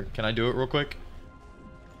over here. Can I do it real quick?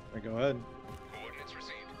 Right, go ahead. Coordinates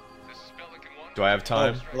received. This is Pelican 1. Do I have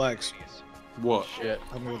time? Oh, relax. What? Shit.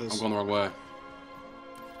 Help me with I'm this. going the wrong way.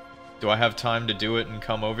 Do I have time to do it and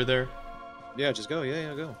come over there? Yeah, just go.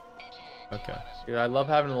 Yeah, go. Okay. Dude, I love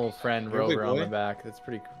having a little friend You're a big rover on my boy. back. That's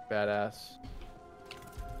pretty badass.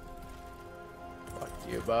 Fuck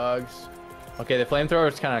you, bugs. Okay, the flamethrower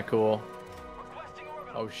is kind of cool. Requesting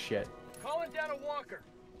orbital. Oh shit. Calling down a walker.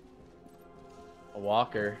 A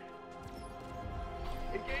walker.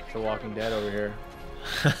 Engaging It's a Walking Dead over here.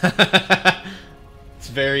 It's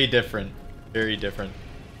very different. Very different.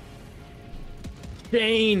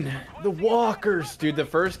 Bane! The walkers! Dude, the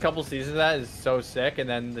first couple seasons of that is so sick, and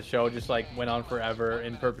then the show just like went on forever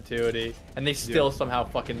in perpetuity. And they still somehow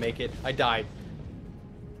fucking make it. I died.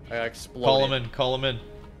 I got exploded. Call him in. Call him in.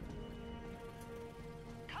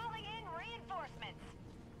 Calling in reinforcements.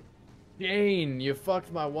 Bane, you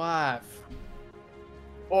fucked my wife.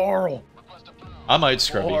 Oral. I might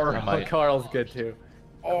scrub you. I Oral. might. Carl's good too.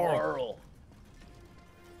 Oral.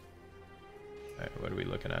 Alright, what are we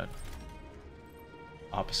looking at?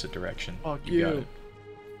 Opposite direction. Fuck Got you.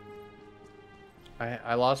 it.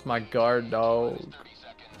 I lost my guard dog.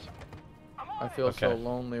 I feel so Okay.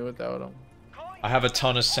 lonely without him. I have a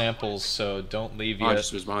ton of samples, so don't leave Oh, I yet.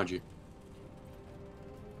 just was behind you.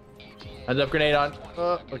 Heads up grenade on.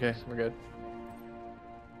 Okay, we're good.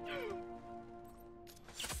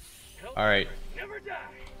 Alright, Never die.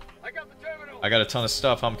 I got the terminal. I got a ton of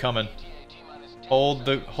stuff. I'm coming. Hold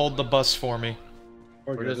the bus for me.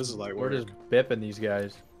 We're We're good. just, This is like we're work. just bipping these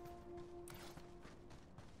guys.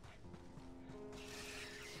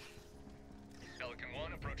 Pelican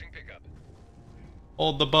 1 approaching pickup.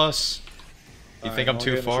 Hold the bus. You think I'm don't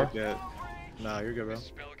too get in the far? ship yet. Nah, you're good, bro. This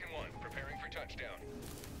is Pelican 1 preparing for touchdown.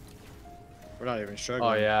 We're not even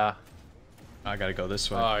struggling. Oh yeah. I gotta go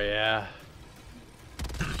this way. Oh yeah.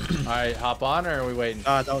 All right, hop on, or are we waiting?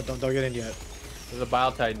 Don't get in yet. There's a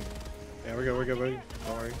Bile Titan. Yeah, we're good, buddy.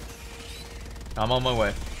 Don't worry. I'm on my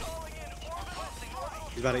way.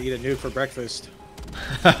 He's about to eat a nuke for breakfast.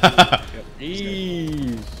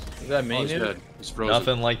 Jeez. Is that Oh, me, he's dude? dead. He's frozen.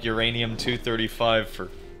 Nothing like uranium-235 for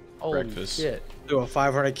Holy breakfast. shit. Do a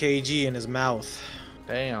 500 kg in his mouth.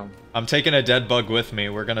 Damn. I'm taking a dead bug with me.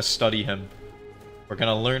 We're gonna study him. We're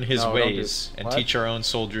gonna learn his No, don't do- ways and what? teach our own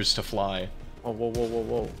soldiers to fly. Whoa, whoa, whoa, whoa,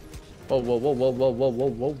 whoa. Whoa, whoa, whoa, whoa, whoa, whoa, whoa,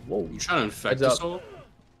 whoa, whoa. You trying to infect Heads us up. all?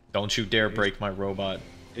 Don't you dare break my robot.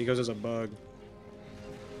 He goes as a bug.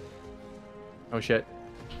 Oh shit.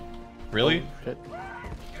 Really? Oh,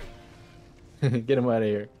 shit. Get him out of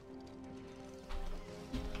here.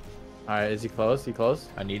 Alright, is he close? He close?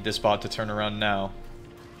 I need this bot to turn around now.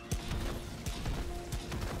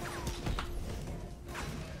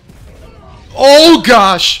 Oh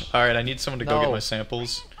gosh! Alright, I need someone to go get No. my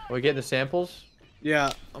samples. Are we getting the samples?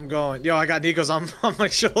 Yeah, I'm going. Yo, I got Nico's on my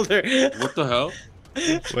shoulder. What the hell?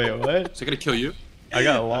 Wait, what? Is it gonna kill you? I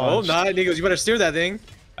got Oh, launched. not Nico's. You better steer that thing.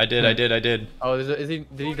 I did. Oh, is he?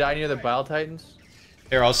 Did he die near the Bile Titans?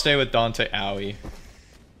 Here, I'll stay with Dante. Owie.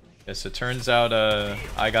 Yes, it turns out,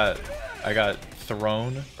 I got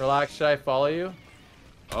thrown. Relax, should I follow you?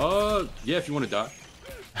 Yeah, if you want to die.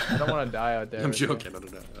 I don't want to die out there. I'm with you. joking. No.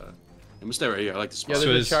 I'm gonna stay right here. I like this Yeah, spot.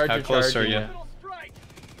 there's Swizz, a charger how close are charging you? ya.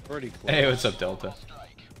 Pretty close. Hey, what's up, Delta?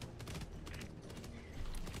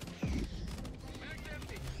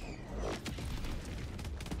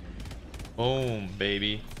 Boom,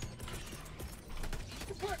 baby.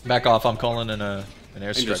 Back off, I'm calling in an I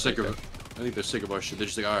think they're airstrike. sick Right of. I think they're sick of our shit. They're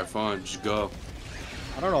just like, all right, fine, just go.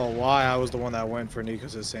 I don't know why I was the one that went for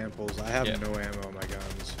Nico's samples. I have Yeah. no ammo on my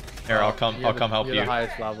guns. Here, I'll come You're help you're you. the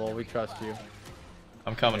highest level. We trust you.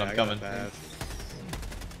 I'm coming, Yeah, I'm I got coming. that.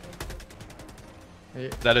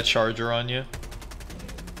 Is that a charger on you?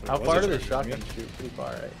 How was far a do the charger, shotguns shoot? Pretty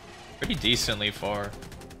far, right? Pretty decently far.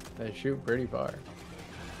 They shoot pretty far.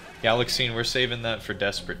 Galaxine, we're saving that for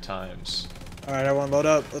desperate times. Alright, everyone load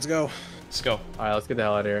up. Let's go. Let's go. Alright, let's get the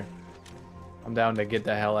hell out of here. I'm down to get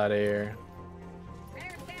the hell out of here.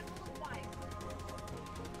 Rare sample acquired.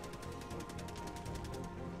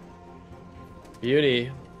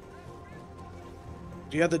 Beauty.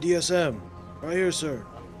 Do you have the DSM? Right here, sir.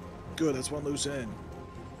 Good, that's one loose end.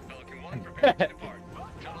 Pelican 1, prepare to depart.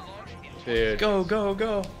 Tunnel launch in Dude. Go, go,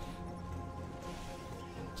 go.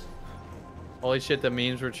 Holy shit, the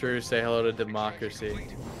memes were true. Say hello to democracy.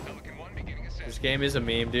 Pelican 1 beginning ascent. This game is a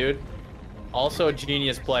meme, dude. Also a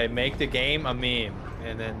genius play. Make the game a meme.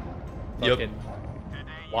 And then Yep. fucking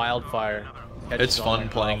wildfire. It's catches on fun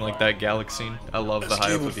like playing like wildfire. that, Galaxine. I love the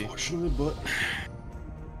Hyophobie. Unfortunately, but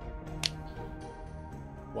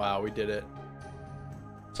Wow, we did it.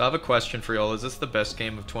 So I have a question for y'all. Is this the best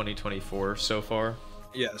game of 2024 so far?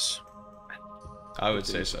 Yes. I would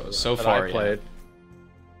say so. So That far, I yeah. played.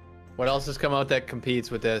 What else has come out that competes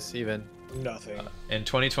with this even? Nothing. In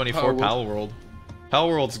 2024, Palworld. Palworld.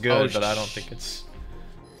 Palworld's good, Oh, but I don't think it's...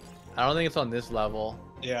 I don't think it's on this level.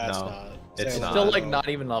 Yeah, it's No, not. it's Same not. Still level. like not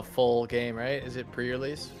even a full game, right? Is it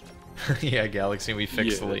pre-release? yeah, Galaxy, we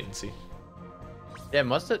fixed the Yeah. latency. Yeah,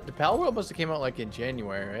 must have. The Palworld must have came out like in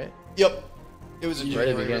January, right? Yep. It was a Right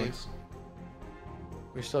at the beginning.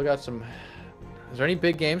 We still got some. Is there any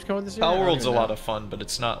big games coming this year? I don't Palworld's a even lot know. of fun, but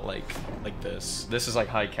it's not like this. This is like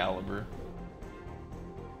high caliber.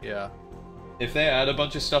 Yeah. If they add a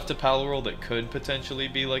bunch of stuff to Palworld, it could potentially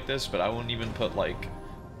be like this, but I wouldn't even put like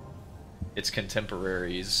its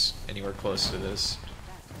contemporaries anywhere close to this.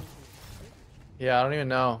 Yeah, I don't even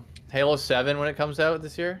know. Halo 7 when it comes out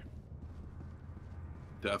this year.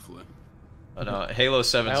 definitely. But no, Halo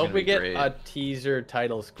 7's I gonna hope we be get great. a teaser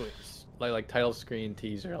title screen, like title screen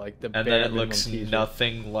teaser, like the. And bare then it minimum looks teaser.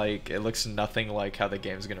 nothing like how the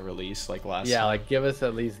game's gonna release like last Yeah, time. like give us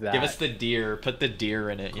at least that. Give us the deer, put the deer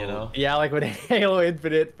in it, you Cool. know? Yeah, like when Halo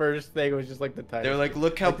Infinite first thing was just like the title. They're like,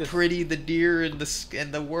 look how Like this- pretty the deer in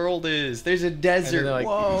the world is. There's a And then desert. they're like,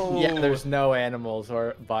 Whoa. yeah, there's no animals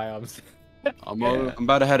or biomes. I'm Yeah.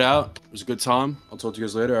 about to head out. It was a good time. I'll talk to you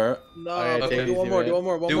guys later. All right. No, Alright, take it do one easy, more, man. do one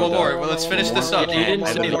more, Do one more. Well, let's finish this up. You didn't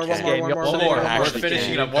say One more. this game. One more. We're Actually,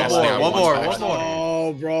 finishing can't. up. One Actually, more. I One want more. to One more.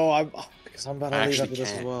 Oh, bro, because I'm about to leave Actually after this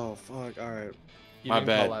as can't. well. Fuck, alright. You My didn't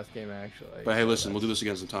bad. call last game actually. But hey, listen, we'll do this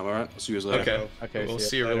again sometime. All right. I'll see you guys later. Okay. Okay, We'll see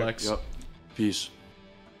see you you, later. relax. Yep. Peace.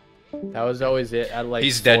 That was always it at like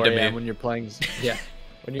He's 4 dead to a.m. me. when you're playing. Yeah,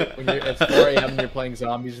 when you're at 4 a.m. and you're playing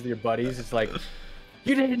zombies with your buddies. It's like,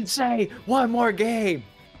 you didn't say one more game.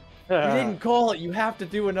 You didn't call it. You have to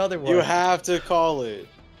do another one. You have to call it.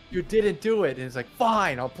 You didn't do it, and it's like,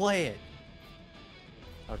 fine, I'll play it.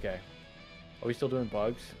 Okay. Are we still doing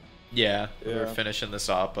bugs? Yeah, we're Yeah. finishing this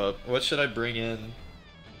op up. What should I bring in?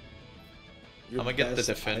 Your I'm gonna get the best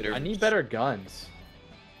defender. I need better guns.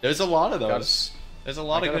 There's a lot of Gotta- those. There's a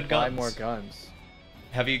lot I of gotta good buy guns. more guns.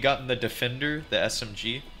 Have you gotten the defender, the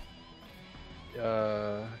SMG?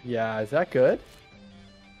 Yeah, is that good?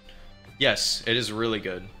 Yes, it is really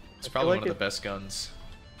good. It's I feel probably like one of it- the best guns.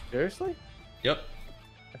 Seriously? Yep.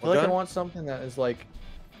 I feel What like I gun? want something that is like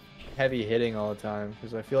heavy hitting all the time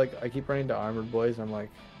because I feel like I keep running to armored boys. I'm like,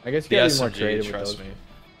 I guess The you gotta be more SMG, creative with trust those. me.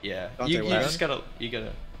 Yeah. Dante, You what just gun?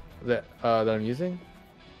 gotta. That I'm using.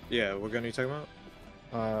 Yeah, what gun are you talking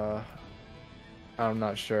about? I'm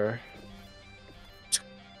not sure.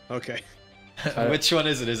 Okay. Which one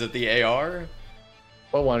is it? Is it the AR?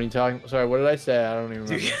 What one are you talking? Sorry, what did I say? I don't even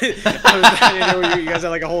remember. I didn't know you guys had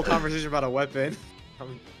like a whole conversation about a weapon.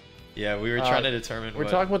 Yeah, we were trying to determine. We're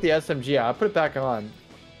what... talking about the SMG. I'll put it back on.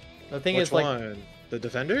 The thing Which is, like, one? The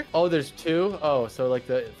Defender? oh, there's two. Oh, so like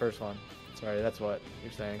the first one. Sorry, that's what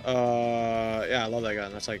you're saying. Yeah, I love that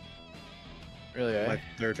gun. That's like Really? Eh? my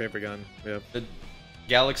third favorite gun. Yeah. The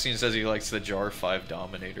Galaxy says he likes the Jar 5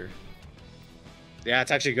 Dominator. Yeah,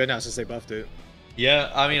 it's actually good now since they buffed it.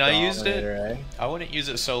 Yeah, I mean, I used it. Dominator, eh? I wouldn't use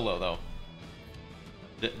it solo though.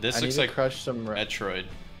 This I need looks to like crush some. Metroid.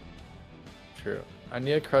 True. I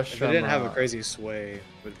need to crush If some. it didn't have a crazy sway, it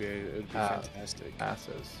would be Ah. fantastic.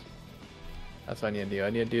 passes. That's what I need to do. I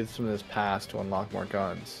need to do some of this pass to unlock more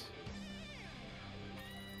guns.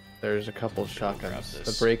 There's a couple shotguns. grab The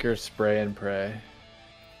this. breaker, spray, and pray.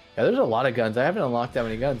 Yeah, there's a lot of guns. I haven't unlocked that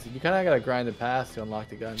many guns. You kind of gotta grind the pass to unlock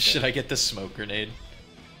the guns. Should I get the smoke grenade?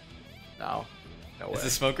 No. No way. Is the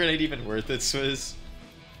smoke grenade even worth it, Swizz?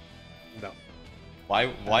 No.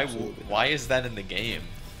 Why Absolutely why is that in the game?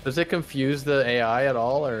 Does it confuse the AI at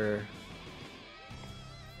all, or?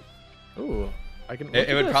 Ooh, I can. look It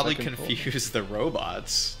at would this, probably I can pull- confuse the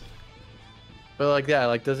robots. But like that,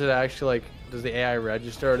 like, does it actually like? Does the AI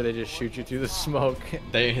register, or do they just shoot you through the smoke?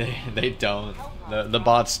 They don't. The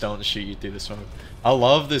bots don't shoot you through the smoke. I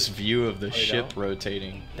love this view of the you ship don't?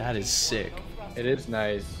 rotating. That is sick. It is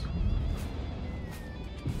nice.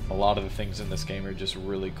 A lot of the things in this game are just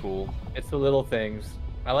really cool. It's the little things.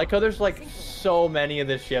 I like how there's like so many of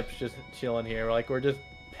the ships just chilling here. Like we're just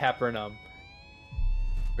peppering them.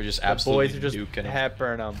 We're just The absolutely boys are just duking 'em.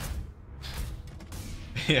 peppering them.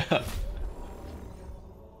 Yeah.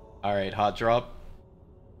 All right, hot drop.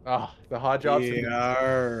 Oh, the hot drops are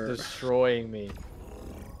Yeah. destroying me.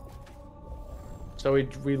 So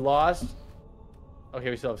we lost.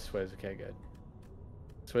 Okay, we still have Swizz. Okay, good.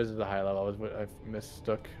 Swizz is the high level. I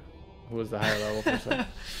mistook who was the higher level for a second.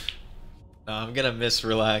 No, I'm gonna miss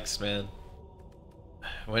relax, man.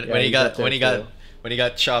 When Yeah, when he he's got up there when he too. got when he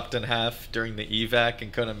got chopped in half during the evac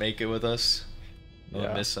and couldn't make it with us, I'll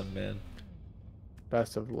Yeah. miss him, man.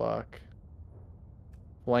 Best of luck.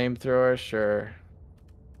 Flamethrower, sure.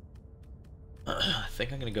 I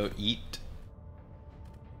think I'm gonna go eat,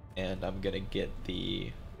 and I'm gonna get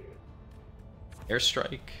the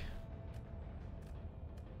airstrike.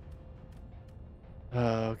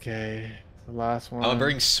 Okay, the last one. I'm gonna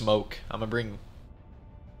bring smoke. I'm gonna bring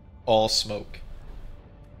all smoke.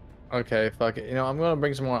 Okay, fuck it. You know, I'm gonna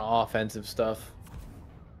bring some more offensive stuff.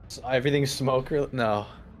 Everything's smoker. No.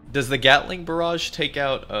 Does the Gatling barrage take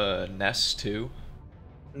out Nest too?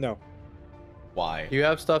 No. Why? You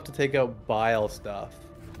have stuff to take out bile stuff.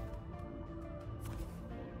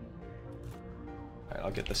 Alright,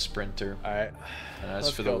 I'll get the sprinter. Alright. And as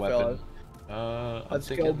Let's for the go, weapon, fellas. I'm Let's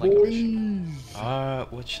thinking go,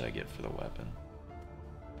 like what should I get for the weapon?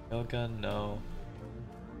 Railgun, no.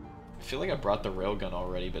 I feel like I brought the railgun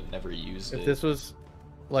already, but never used If it. this was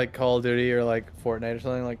like Call of Duty or like Fortnite or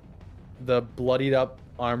something, like the bloodied up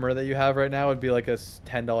armor that you have right now would be like a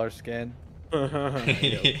 $10 skin.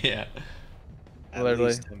 Yeah. At Literally.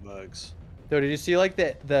 least 10 bucks. Dude, did you see like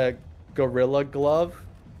the gorilla glove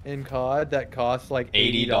in COD that costs like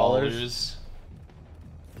 $80? $80.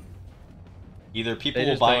 Either people They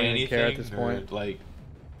will just buy don't even anything care at this or point. like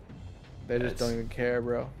They just That's- don't even care,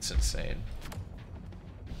 bro. it's insane.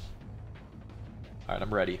 Alright,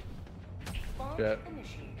 I'm ready. Shit.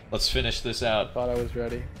 Let's finish this out. Thought I was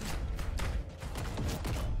ready.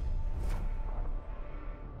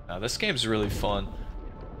 Now this game's really fun.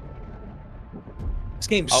 This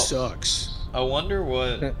game Oh. sucks. I wonder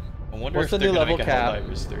what I wonder What's if the they're new gonna level make a cap?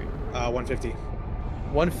 Helldivers 3. 150.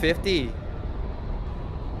 150.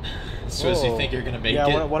 So as you Whoa. think you're gonna make Yeah,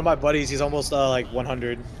 it? one of my buddies, he's almost like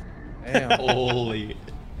 100. Damn. Holy.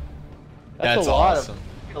 That's That's a lot awesome.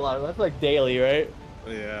 A lot. That's like daily, right?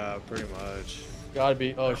 Yeah, pretty much. Gotta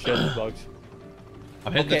be. Oh shit, the bugs.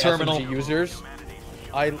 I'm hitting Okay, the terminal. SMG users.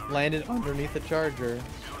 I landed underneath the charger.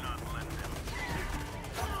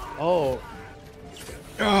 Oh.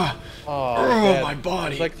 Ah, Oh, oh, man. my body.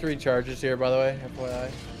 There's like 3 charges here, by the way.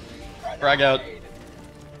 FYI. Frag out.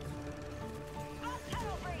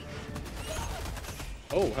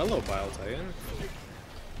 Oh, hello, Bile Titan.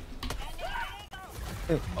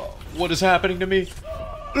 What is happening to me?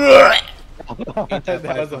 That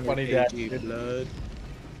was a funny dash. dude. Blood.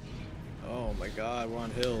 Oh my god, we're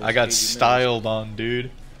on hills. I got 80 styled on,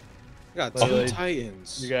 dude. minutes. I got Literally. 2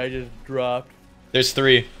 Titans. You guys just dropped. There's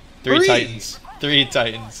 3. 3 Three? Titans. 3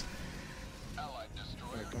 Titans.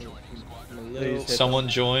 Please hit Someone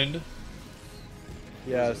joined.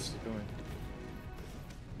 Yes.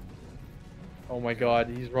 Oh my god,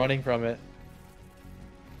 he's running from it.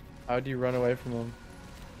 How do you run away from him?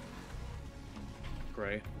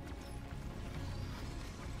 Great.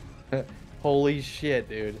 Holy shit,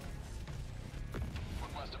 dude.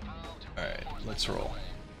 Alright, let's roll.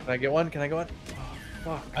 Can I get one? Can I get one? Oh,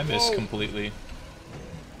 fuck. I missed completely.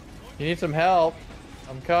 You need some help.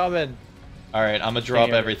 I'm coming. Alright, I'm gonna drop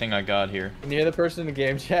Dang it. everything I got here. Can you hear the person in the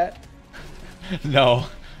game chat? No,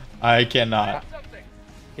 I cannot.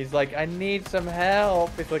 He's like, I need some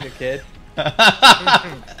help. He's like a kid.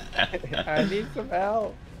 I need some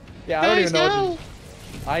help. Yeah, I don't even know what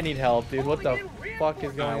I need help, dude. What the fuck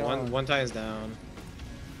is going on? One Titan's down.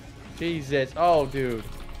 Jesus. Oh, dude.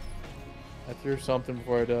 I threw something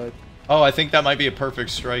before I died. Oh, I think that might be a perfect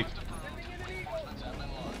strike.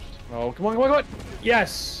 Oh, come on, come on, come on.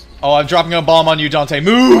 Yes. Oh, I'm dropping a bomb on you, Dante.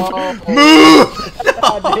 Move! Oh. Move!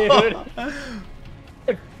 God,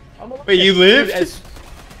 dude. Wait, you lived?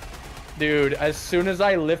 Dude, as soon as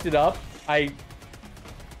I lifted up, as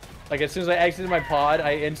soon as I exited my pod,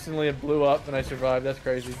 I instantly blew up and I survived. That's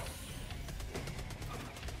crazy.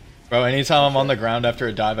 Bro, anytime I'm on the ground after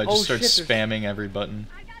a dive, I just Oh, start shit, spamming every button.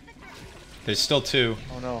 There's still 2.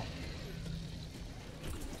 Oh no.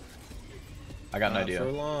 I got an Not idea. for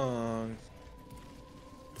long.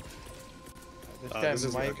 This guy This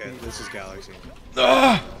is might okay. be... This is Galaxy.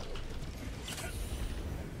 Ah!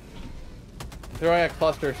 throwing a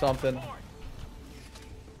cluster or something.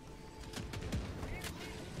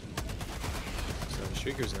 So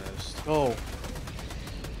Shrieker's Nest. Oh.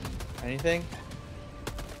 Anything?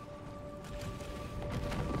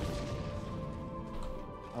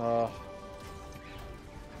 Oh,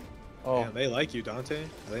 Yeah, they like you, Dante.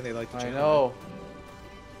 I think they like the I channel. know.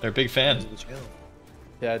 They're a big Fans fan. of the channel.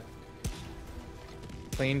 Yeah.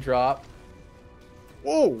 Clean drop.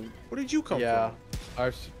 Whoa! Where did you come Yeah.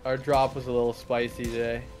 from? Our drop was a little spicy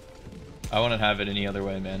today. I wouldn't have it any other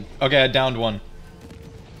way, man. Okay, I downed 1.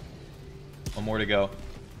 1 more to go.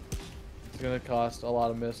 It's gonna cost a lot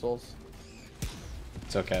of missiles.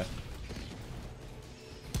 It's okay.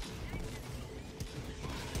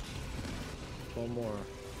 One more.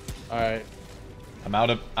 All right. I'm out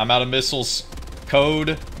of missiles.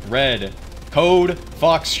 Code red. Code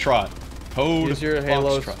Foxtrot. Code Use your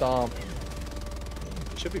Halo Foxtrot. stomp.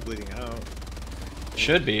 He should be bleeding out.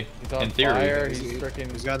 Should be, He's on in theory. fire. He's He's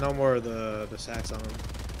freaking. He's got no more of the sacks on him.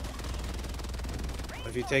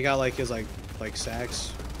 If you take out like his like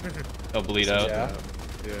sacks. He'll bleed out. Yeah.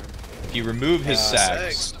 Yeah. If you remove his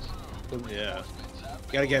sacks, Yeah.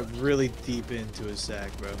 You gotta get really deep into his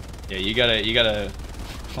sack, bro. yeah, you gotta.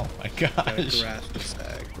 Oh my You gotta gosh. grasp his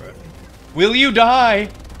sack, bro. Will you die?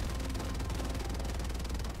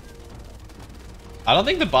 I don't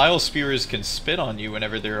think the bile spears can spit on you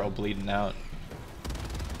whenever they're all bleeding out.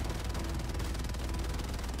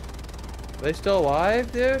 Are they still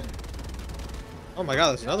alive, dude? Oh my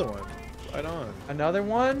god, that's another one. Right on. Another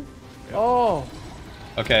one? Yep. Oh.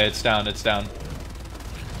 Okay, it's down. It's down. Oh,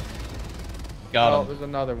 Got him. there's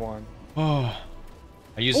another one. Oh,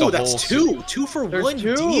 I used Oh, a that's whole. two. 2 for There's 1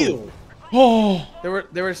 2. deal. Oh.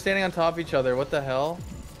 They were standing on top of each other. What the hell?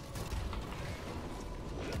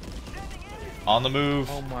 On the move.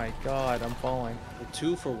 Oh my god, I'm falling. The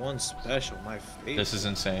 2 for 1 special. My favorite. This is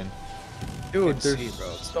insane. Dude, Can't there's see,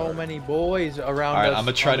 bro. It's so hard. many boys around All right, us. I'm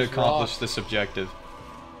gonna try on to this accomplish rock. this objective.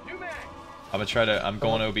 I'm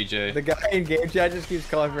going OBJ. The guy in game chat just keeps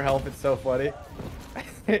calling for help. It's so funny.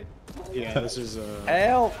 Yeah, this is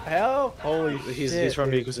Help! Help! Holy he's shit!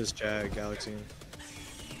 from dude. Nico's chat, Galaxy.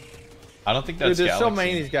 I don't think Dude, that's there's so Galaxy.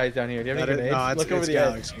 many of these guys down here. Do you have any grenades? No, Look over it's the edge.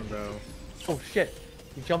 Galaxy, bro. Oh shit!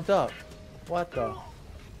 He jumped up. What the?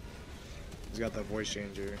 He's got that voice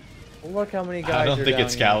changer. Well, look how many guys I don't are think down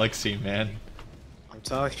it's here. Galaxy, man. I'm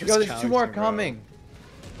telling you, Yo, it's there's 2 more Galaxy, bro. coming.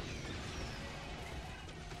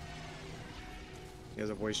 He has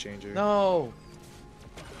a voice changer. No.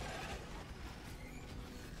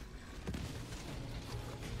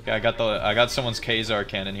 Okay, I got someone's Kazar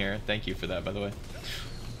cannon here. Thank you for that, by the way.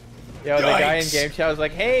 Yo, the guy in Yikes. game chat was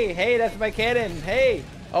like, hey, that's my cannon. Hey.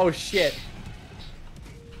 Oh shit.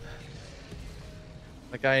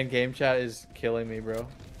 The guy in game chat is killing me, bro.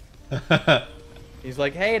 He's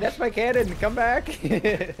like, hey, that's my cannon. Come back.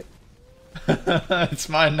 It's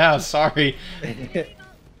mine now. Sorry.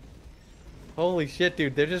 Holy shit,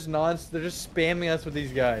 dude. They're just spamming us with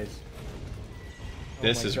these guys.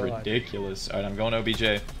 This my is God. ridiculous. All right, I'm going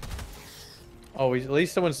OBJ. Oh, at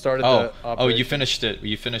least someone started Oh, the oh, operation. you finished it.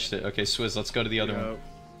 You finished it. Okay, Swizz, let's go to the other one.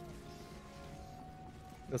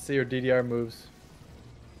 Let's see your DDR moves.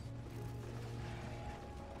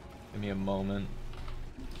 Give me a moment.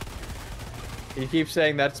 He keeps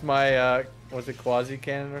saying that's my, was it quasi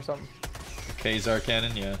cannon or something? Kazar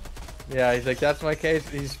cannon, yeah. Yeah, he's like, that's my case.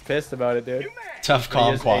 He's pissed about it, dude. Tough But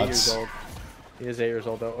he is 8 years quads. old. He is 8 years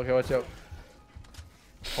old, though. Okay, watch out.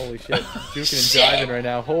 Holy shit. Juking and driving right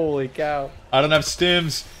now. Holy cow. I don't have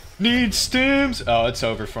stims. Need stims. Oh, it's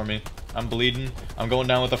over for me. I'm bleeding. I'm going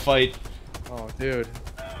down with a fight. Oh, dude.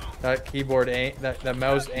 That keyboard aim, that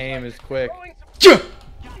mouse aim is quick. Yeah!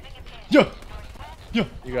 Yeah! Yeah!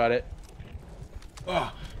 You got it.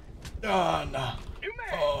 Oh, oh no.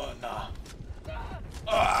 Oh, no.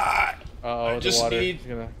 Ah! Uh-oh, the just water need- is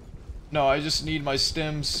gonna... No, I just need my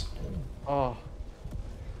stims. Oh.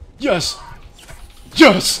 Yes!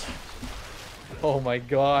 Yes! Oh my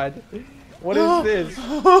god. What is this?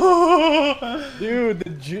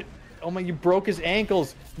 Dude, oh my, you broke his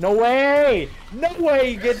ankles. No way! No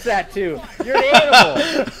way he gets that too. You're an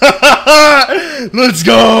animal. Let's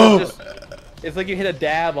go! It's like you hit a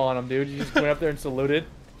dab on him, dude. You just went up there and saluted.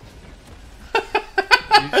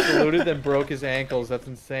 You saluted, then broke his ankles. That's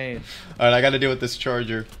insane. Alright, I gotta deal with this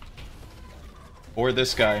charger. Or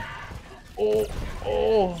this guy. Oh,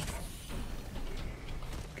 oh.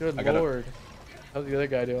 Good I gotta- lord. How's the other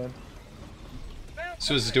guy doing?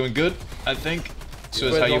 Swizz is doing good, I think.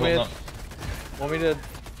 Swizz, Swizz, how you want me will to- not. Want me to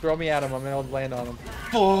throw me at him? I'm gonna land on him.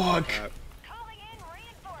 Fuck! Calling in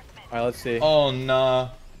reinforcements. Alright, let's see. Oh nah.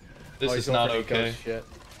 This Oh, he's is going not for Nico's okay. Shit.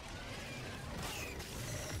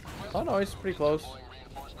 Oh no, he's pretty close.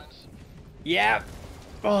 Yeah.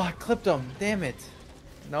 Oh, I clipped him. Damn it.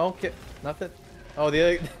 No, nothing. Oh, the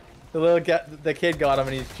other, the little guy, the kid got him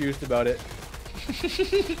and he's juiced about it.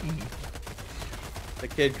 The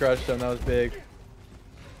kid crushed him. That was big.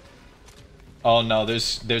 Oh no,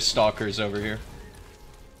 there's stalkers over here.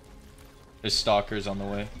 There's stalkers on the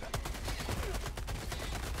way.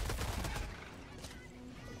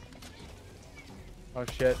 Oh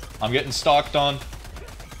shit. I'm getting stalked on.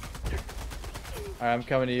 Alright, I'm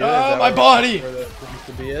coming to you. Ah, Is that my where- body! Where the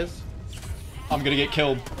Mr. B is? I'm gonna get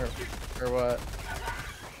killed. Or what?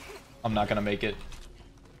 I'm not gonna make it.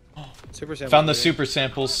 Super sample. Found the super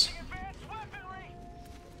samples.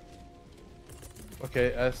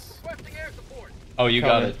 Okay, S. Requesting air support. Oh, you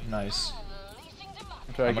got Coming. it. Nice. I'm trying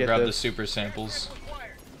I'm to gonna get grab the this. super samples.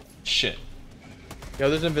 Required. Shit. Yo,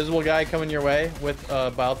 there's an invisible guy coming your way with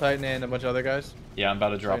Bile Titan and a bunch of other guys. Yeah, I'm about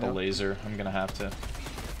to drop I a know. laser. I'm gonna have to.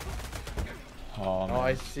 Oh, Oh, man.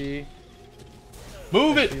 I see.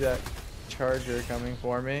 Move I it! see that charger coming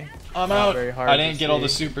for me. I'm Not out. very hard I to didn't get all the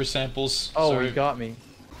see. super samples. Oh, Sorry. he got me.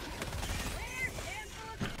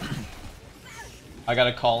 I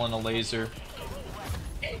gotta call in a laser.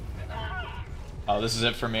 Oh, this is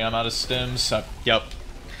it for me. I'm out of stims. Yep.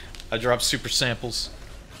 I dropped super samples.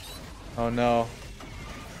 Oh no.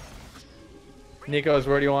 Nikos,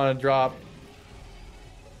 where do you want to drop?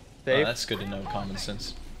 Oh, Safe? that's good to know. Common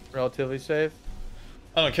sense. Relatively safe?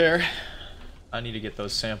 I don't care. I need to get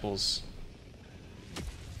those samples.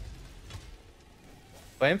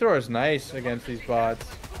 Flamethrower is nice against these bots.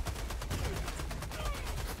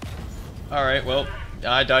 Alright, well,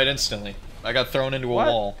 I died instantly. I got thrown into a What?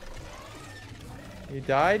 wall. You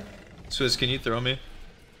died? Swizz, can you throw me?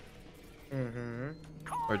 Mm-hmm.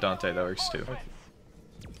 Or Dante, that works too.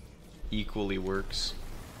 Equally works.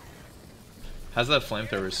 How's that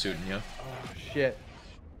flamethrower suiting you? Oh, shit.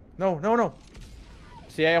 No, no, no.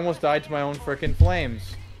 See, I almost died to my own frickin'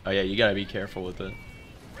 flames. Oh yeah, you gotta be careful with it.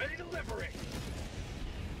 Ready to liberate.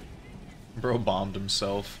 Bro bombed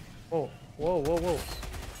himself. Whoa, whoa, whoa, whoa.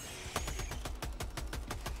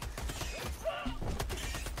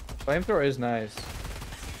 Flamethrower is nice.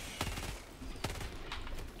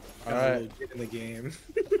 Got a Alright. little jit in the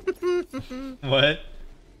game. What?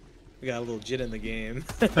 We got a little jit in the game.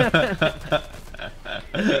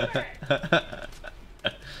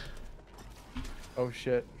 Oh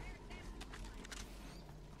shit.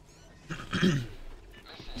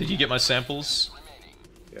 Did you get my samples?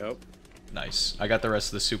 Yep. Nice. I got the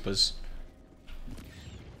rest of the supas.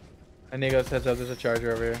 And Nico says that there's a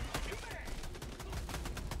charger over here.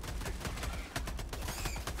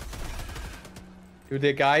 Dude,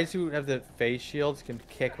 the guys who have the face shields can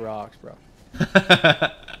kick rocks, bro.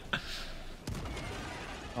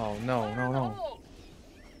 Oh, no, no, no.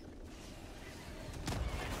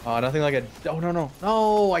 Oh, nothing like a... Oh, no, no.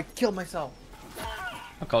 No, I killed myself.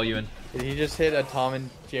 I'll call you in. Did he just hit a Tom and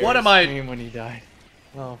Jerry What am I- scream when he died?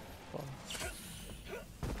 Oh, fuck.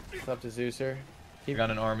 What's up to Zeuser? You got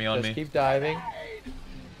an army on Just me. keep diving.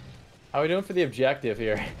 How are we doing for the objective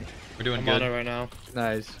here? We're doing I'm on it good. right now.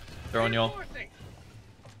 Nice. Throwing y'all.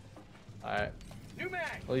 Alright. New mag.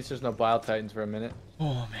 At least there's no Bile Titans for a minute.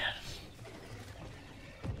 Oh man.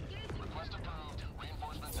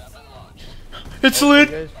 It's You lit.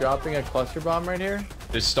 guys dropping a cluster bomb right here?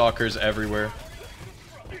 There's stalkers everywhere.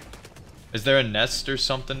 Is there a nest or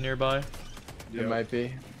something nearby? It might be.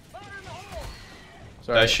 Did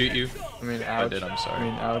Sorry. I shoot you? I mean, ouch. I did, I'm sorry. I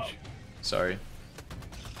mean, ouch. Sorry.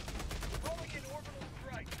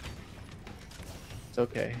 It's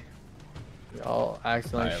okay. We all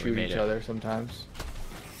accidentally Alright, we shoot made each it. other sometimes.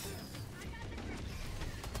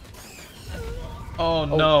 Oh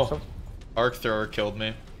no. some- Arc thrower killed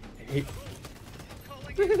me. He,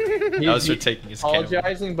 Those are taking his camera.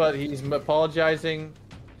 apologizing, but he's apologizing.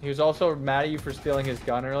 He was also mad at you for stealing his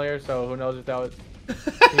gun earlier, so who knows if that was...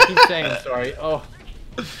 He keeps saying I'm sorry. Oh.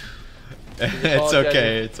 It's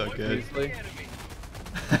okay, it's okay. Easily.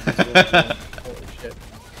 Holy shit.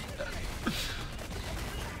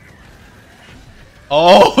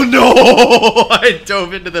 Oh no! I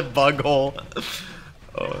dove into the bug hole.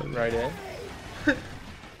 Oh. Right in.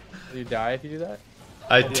 Will you die if you do that?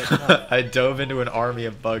 I dove into an army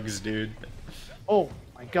of bugs, dude. Oh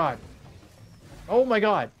my god. Oh my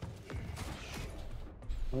god.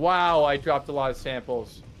 Wow, I dropped a lot of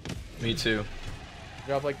samples. Me too.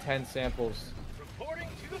 Dropped like 10 samples. Reporting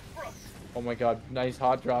to the front. Oh my god, nice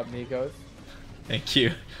hot drop, Nikos. Thank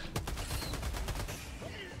you.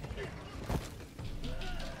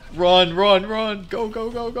 Run, run, run! Go, go,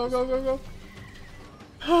 go, go, go, go,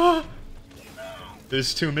 go!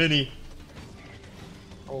 There's too many.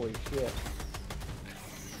 Holy shit.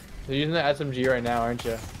 You're using the SMG right now, aren't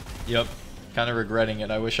you? Yep. Kind of regretting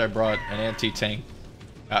it. I wish I brought an anti-tank.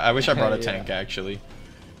 I wish I brought a Yeah. tank, actually.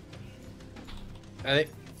 I think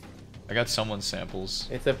I got someone's samples.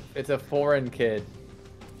 it's a foreign kid.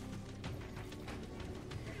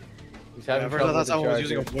 He's Yeah, having at first I trouble thought with the someone was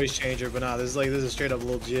using a charger. voice changer, but nah, this is straight up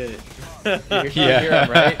legit. You can hear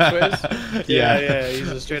him, right, Swizz? Yeah, yeah, he's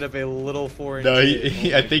a straight up a little foreign No,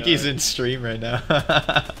 kid. Oh I my think he's God. in stream right now.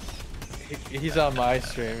 He's on my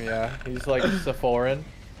stream, yeah. He's like just a foreign.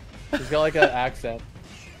 He's got like an accent.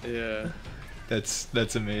 Yeah, That's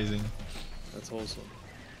amazing. that's wholesome.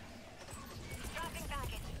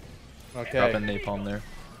 Okay. Dropping napalm there.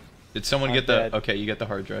 Did someone I'm get the... dead. Okay, you get the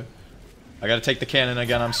hard drive. I gotta take the cannon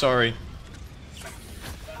again, I'm sorry.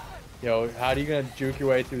 Yo, how are you gonna juke your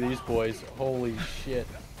way through these boys? Holy shit.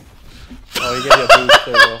 Oh, you get a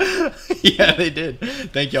boost there, Yeah, they did.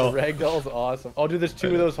 Thank though. y'all. Ragdoll's awesome. Oh, dude, there's two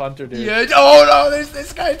of those hunter dudes. Yeah. Oh no, there's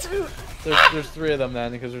this guy too. There's three of them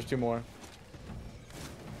then, because there's two more.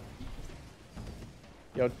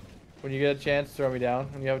 Yo, when you get a chance, throw me down.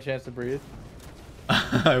 When you have a chance to breathe.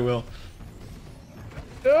 I will.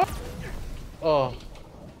 Oh.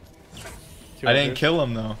 I didn't kill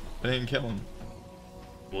him though. I didn't kill him.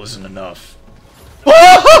 Wasn't enough. The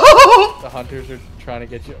hunters are trying to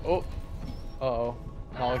get you. Oh. Uh-oh.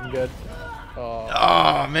 Not looking good. Oh.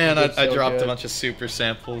 Oh man, You I did so dropped good. a bunch of super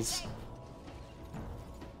samples.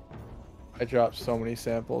 I dropped so many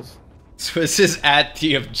samples. Swiss is at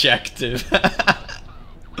the objective.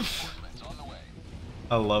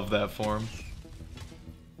 I love that form.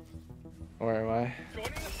 Where am I?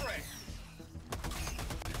 Joining the fray.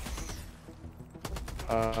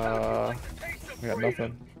 I got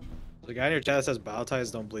nothing. The guy in your chat that says bow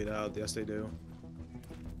ties don't bleed out. Yes, they do.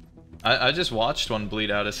 I just watched one bleed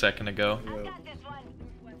out a second ago. Yeah. Got this one.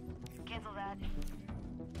 Cancel that.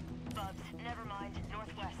 Bubs, never mind.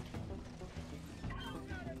 Northwest.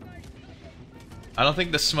 I don't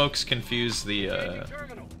think the smokes confuse the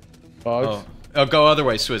Terminal. Bugs? Oh, go other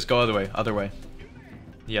way, Swizz. Go other way. Other way.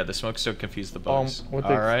 Yeah, the smokes don't confuse the bugs. what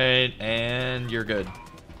the- Alright, and you're good.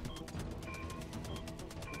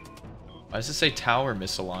 Why does it say tower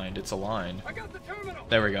misaligned? It's aligned. I got the terminal.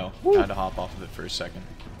 There we go. Had to hop off of it for a second.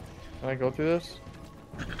 Can I go through this?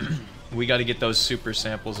 We gotta get those super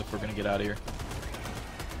samples if we're gonna get out of here.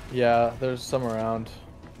 Yeah, there's some around.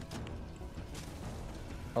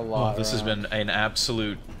 A lot. Oh, this has around. been an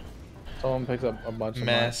absolute Someone picks up a bunch of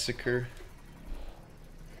mine. massacre.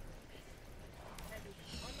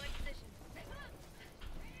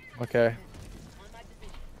 Okay.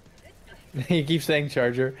 He keeps saying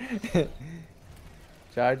charger.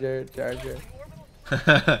 Charger, charger,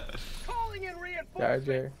 Calling in reinforcements.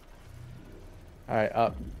 charger. Alright,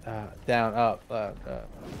 up, down, up,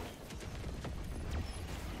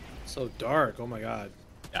 So dark. Oh my god.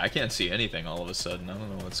 Yeah, I can't see anything all of a sudden. I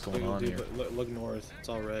don't know what's going on Dude, here. look north. It's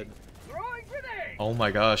all red. Throwing grenade. Oh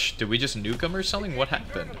my gosh, did we just nuke them or something? What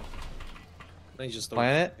happened? I think just the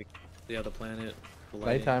Planet? Yeah, the planet. The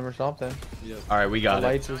lighting. Nighttime or something. Yep. Alright, we The got it.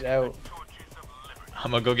 lights is out.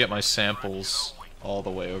 I'm gonna go get my samples all the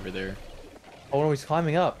way over there. Oh no, he's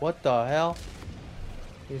climbing up. What the hell?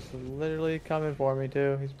 He's literally coming for me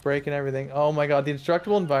too. He's breaking everything. Oh my god, the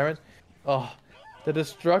indestructible environments. Oh, the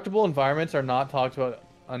destructible environments are not talked about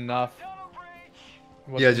enough.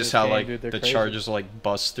 What's Yeah, in just this how game, like dude, they're the crazy. charges like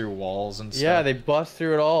bust through walls and stuff. Yeah, they bust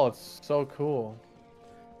through it all. It's so cool.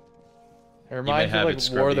 It reminds me have of it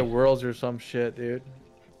like War of the scrubby. Worlds or some shit, dude.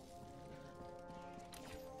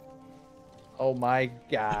 Oh my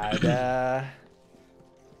god.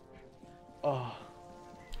 Oh.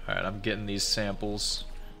 Alright, I'm getting these samples.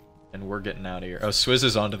 And we're getting out of here. Oh, Swizz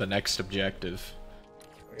is on to the next objective.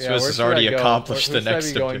 Yeah, Swizz where has should already I go? accomplished Where the should I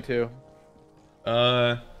next be going objective.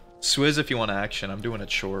 to? Swizz, if you want action, I'm doing a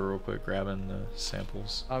chore real quick, grabbing the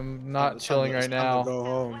samples. I'm not It's chilling time right to now. Go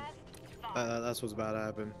home. That's what's about to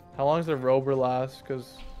happen. How long does the rover last?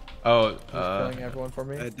 Because Oh, he's killing everyone for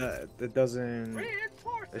me. It doesn't. It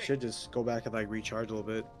Reinforcing. should just go back and like recharge a little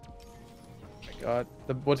bit. Oh my god.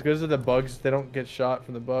 What's good is that the bugs, they don't get shot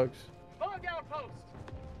from the bugs. Bug outpost.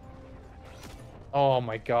 Oh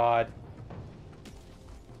my god.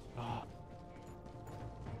 Oh.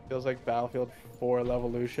 Feels like Battlefield 4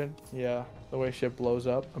 Evolution. Yeah, the way shit blows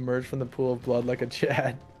up. Emerge from the pool of blood like a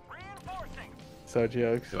Chad. Reinforcing. So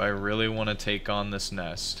jokes. do I really want to take on this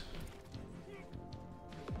nest?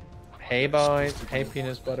 Hey boys. Hey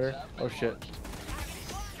penis butter. Oh shit.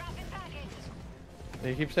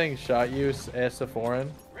 He keeps saying shot you as the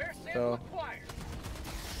foreign. Rare sample So. acquired.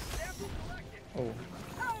 Sample collected. Oh.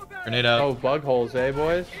 How about Grenade out. Oh, bug holes, eh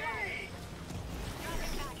boys? Yay?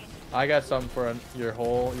 I got something for your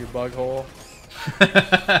hole, your bug hole.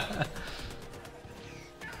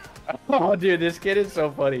 Oh dude, this kid is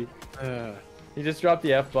so funny. He just dropped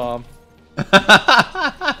the F-bomb.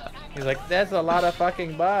 He's like, that's a lot of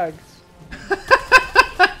fucking bugs.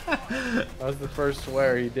 That was the first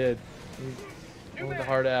swear he did. He went with the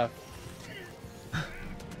hard F.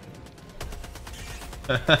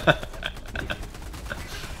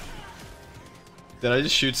 Did I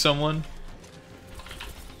just shoot someone?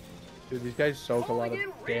 Dude, these guys soak a lot Calling of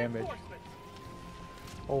in damage. reinforcements.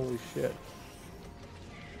 Holy shit.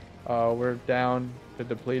 We're down to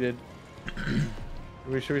depleted.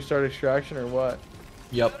 Should we start extraction or what?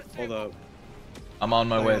 Yep, Hold up. I'm on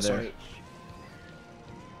my Oh, way yeah, there. sorry.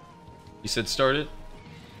 You said start it?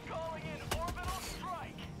 Calling in orbital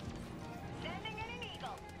strike. Sending in an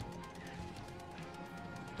eagle.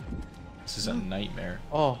 This is a nightmare.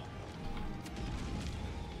 Oh,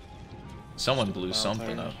 Someone blew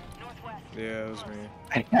something up. Northwest. Yeah, it was me.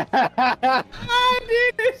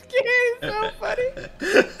 dude, this kid is so funny.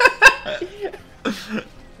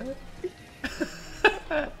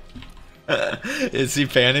 Is he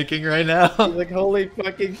panicking right now? He's like, holy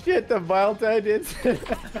fucking shit, the Valentine incident.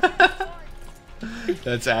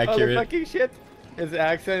 That's Holy accurate. fucking shit. His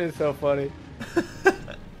accent is so funny.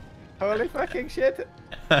 Holy fucking shit.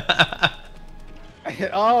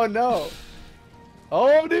 Oh no.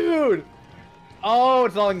 Oh dude. Oh,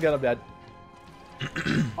 it's all good. I'm dead.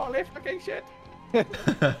 Holy fucking shit.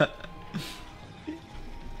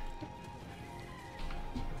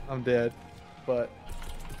 I'm dead. But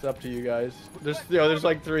it's up to you guys. There's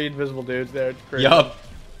like 3 invisible dudes there. It's crazy.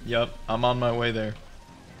 Yup, I'm on my way there.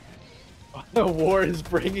 The war is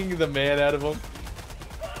bringing the man out of him.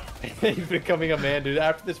 He's becoming a man, dude.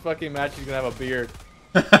 After this fucking match, he's gonna have a beard.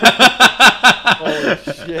 Holy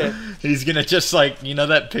shit. He's gonna just like, you know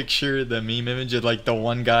that picture, the meme image of like the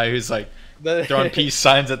one guy who's like throwing peace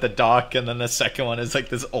signs at the dock, and then the second one is like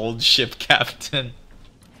this old ship captain.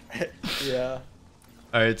 Yeah.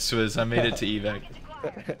 Alright, Swizz, I made it to evac.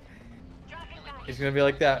 He's gonna be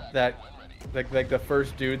like like the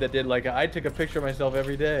first dude that did like I took a picture of myself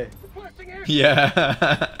every day. Requesting air.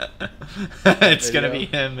 Yeah. It's gonna Video. be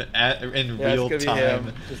him in Yeah, it's real gonna be time.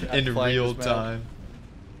 him, just In flying real his mouth. time.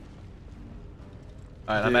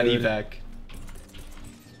 Alright, I'm at Dude. evac.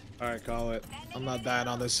 Alright, call it. I'm not dying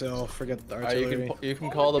on this hill. Forget the Alright, artillery. you can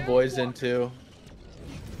call the boys in too.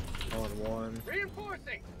 All in one.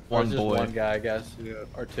 Reinforcing. Or One just boy. one guy, I guess. Yeah.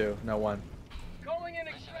 Or 2. No, 1. Calling in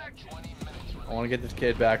extraction. I want to get this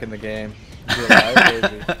kid back in the game. He's alive,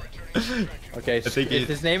 baby. Okay, I think if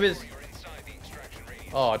his name is. We're inside the extraction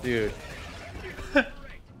range. Oh, dude.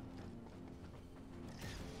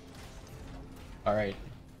 All right.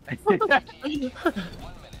 1 minute, 30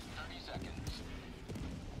 seconds.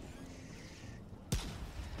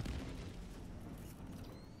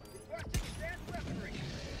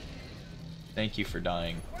 Thank you for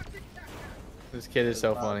dying. This kid is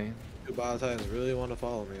so funny. Two Bio Titans really want to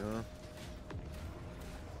follow me, huh?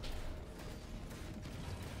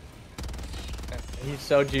 He's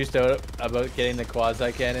so juiced out about getting the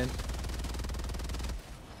quasi cannon.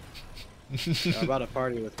 They're about to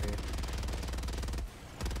party with me.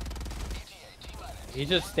 He's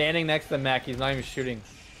just standing next to the mech. He's not even shooting.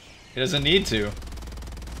 He doesn't need to.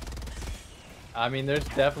 I mean, there's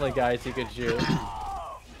definitely guys he could shoot.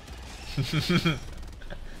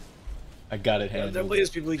 I got it Yeah, handled. definitely is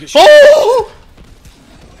people you can shoot. Oh!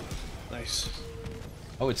 Nice.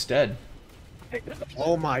 Oh, it's dead.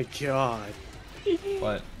 Oh my god.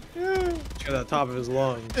 What? Check out the top of his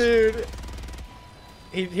lungs. Dude.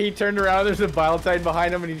 He turned around, there's a Biotite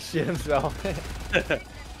behind him and he shit himself.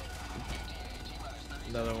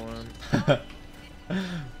 Another one.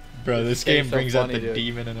 Bro, this game's game so brings funny, out the dude.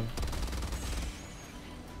 demon in him.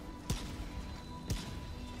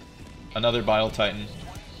 Another Bile Titan.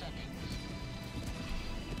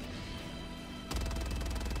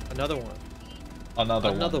 Another one. Another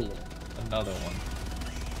Another one. one. Another one.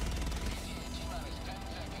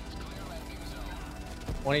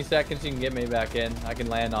 20 seconds, you can get me back in. I can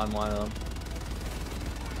land on one of them.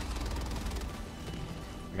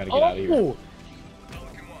 I gotta get out of here. Oh!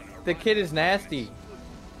 The kid is nasty.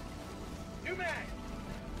 New mag.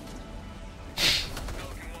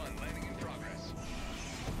 Pelican 1 landing in progress.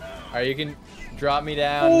 Alright, you can drop me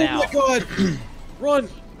down Oh now. my god! Run!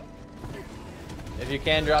 If you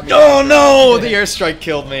can drop me down. Oh no! The airstrike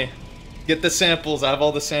killed me. Get the samples. I have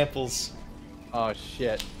all the samples. Oh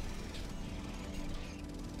shit.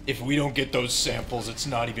 If we don't get those samples, it's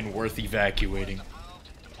not even worth evacuating.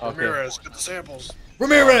 Okay. Ramirez, get the samples.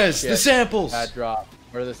 Ramirez, the shit. samples. Bad drop.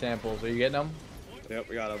 Where are the samples? Are you getting them? Yep,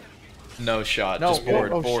 we got him. No shot. No, Just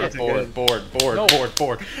board, oh, board, shit. board, board, board, No. board,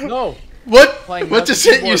 board. No. What? Playing What mouse just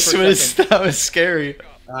and hit you, keyboard for a Swizz? That was scary.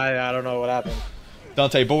 I don't know what happened.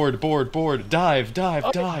 Dante, board, board, board. Dive,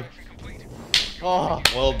 dive, dive. Oh.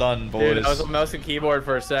 Well done, boys. Dude, I was on mouse and keyboard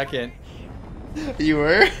for a second. You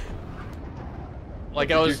were? Like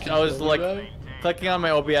I was like clicking on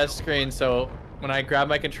my OBS screen, so when I grabbed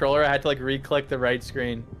my controller, I had to like re-click the right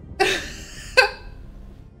screen. That's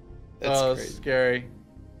Oh, great. scary.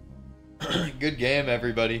 Good game,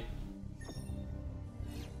 everybody.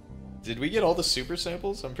 Did we get all the super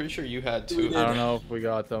samples? I'm pretty sure you had two. I don't know if we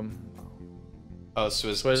got them. Oh,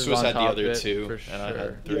 Swizz Swizz is had on the top of other it, two, for and I sure.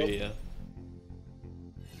 had three. Yeah.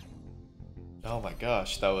 Oh my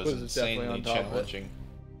gosh, that was Swizz is definitely insanely on top of it. challenging.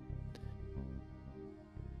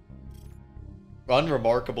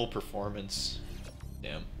 Unremarkable performance.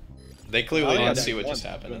 Damn. They clearly didn't see what just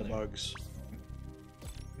happened in The there. bugs.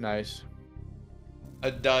 Nice. I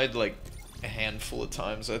died like a handful of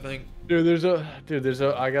times, I think. Dude,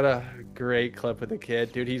 I got a great clip with the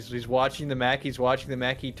kid. Dude, he's watching the mech, he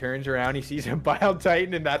turns around, he sees a Bio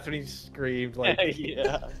Titan, and that's when he screams like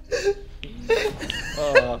Yeah.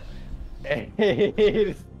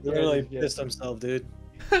 Literally pissed himself, dude.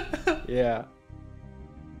 Yeah.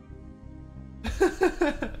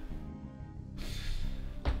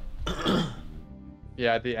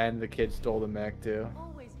 Yeah, at the end the kid stole the mech too.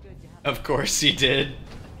 Of course he did.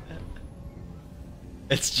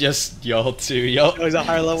 It's just y'all two. Y'all. Oh, he's a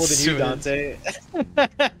higher level than you, Swizz.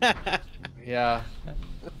 Dante. Yeah.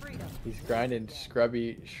 He's grinding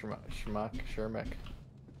scrubby Shermick.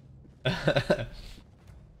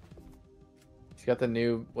 He's got the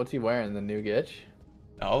new, what's he wearing? The new Gitch?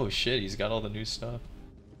 Oh shit, he's got all the new stuff.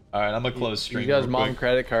 Alright, I'm gonna close stream. He's got his real mom quick.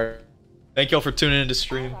 credit card. Thank y'all for tuning into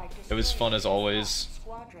stream. It was fun as always.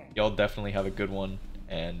 Y'all definitely have a good one.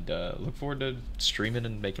 And look forward to streaming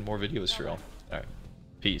and making more videos for y'all. Alright,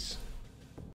 peace.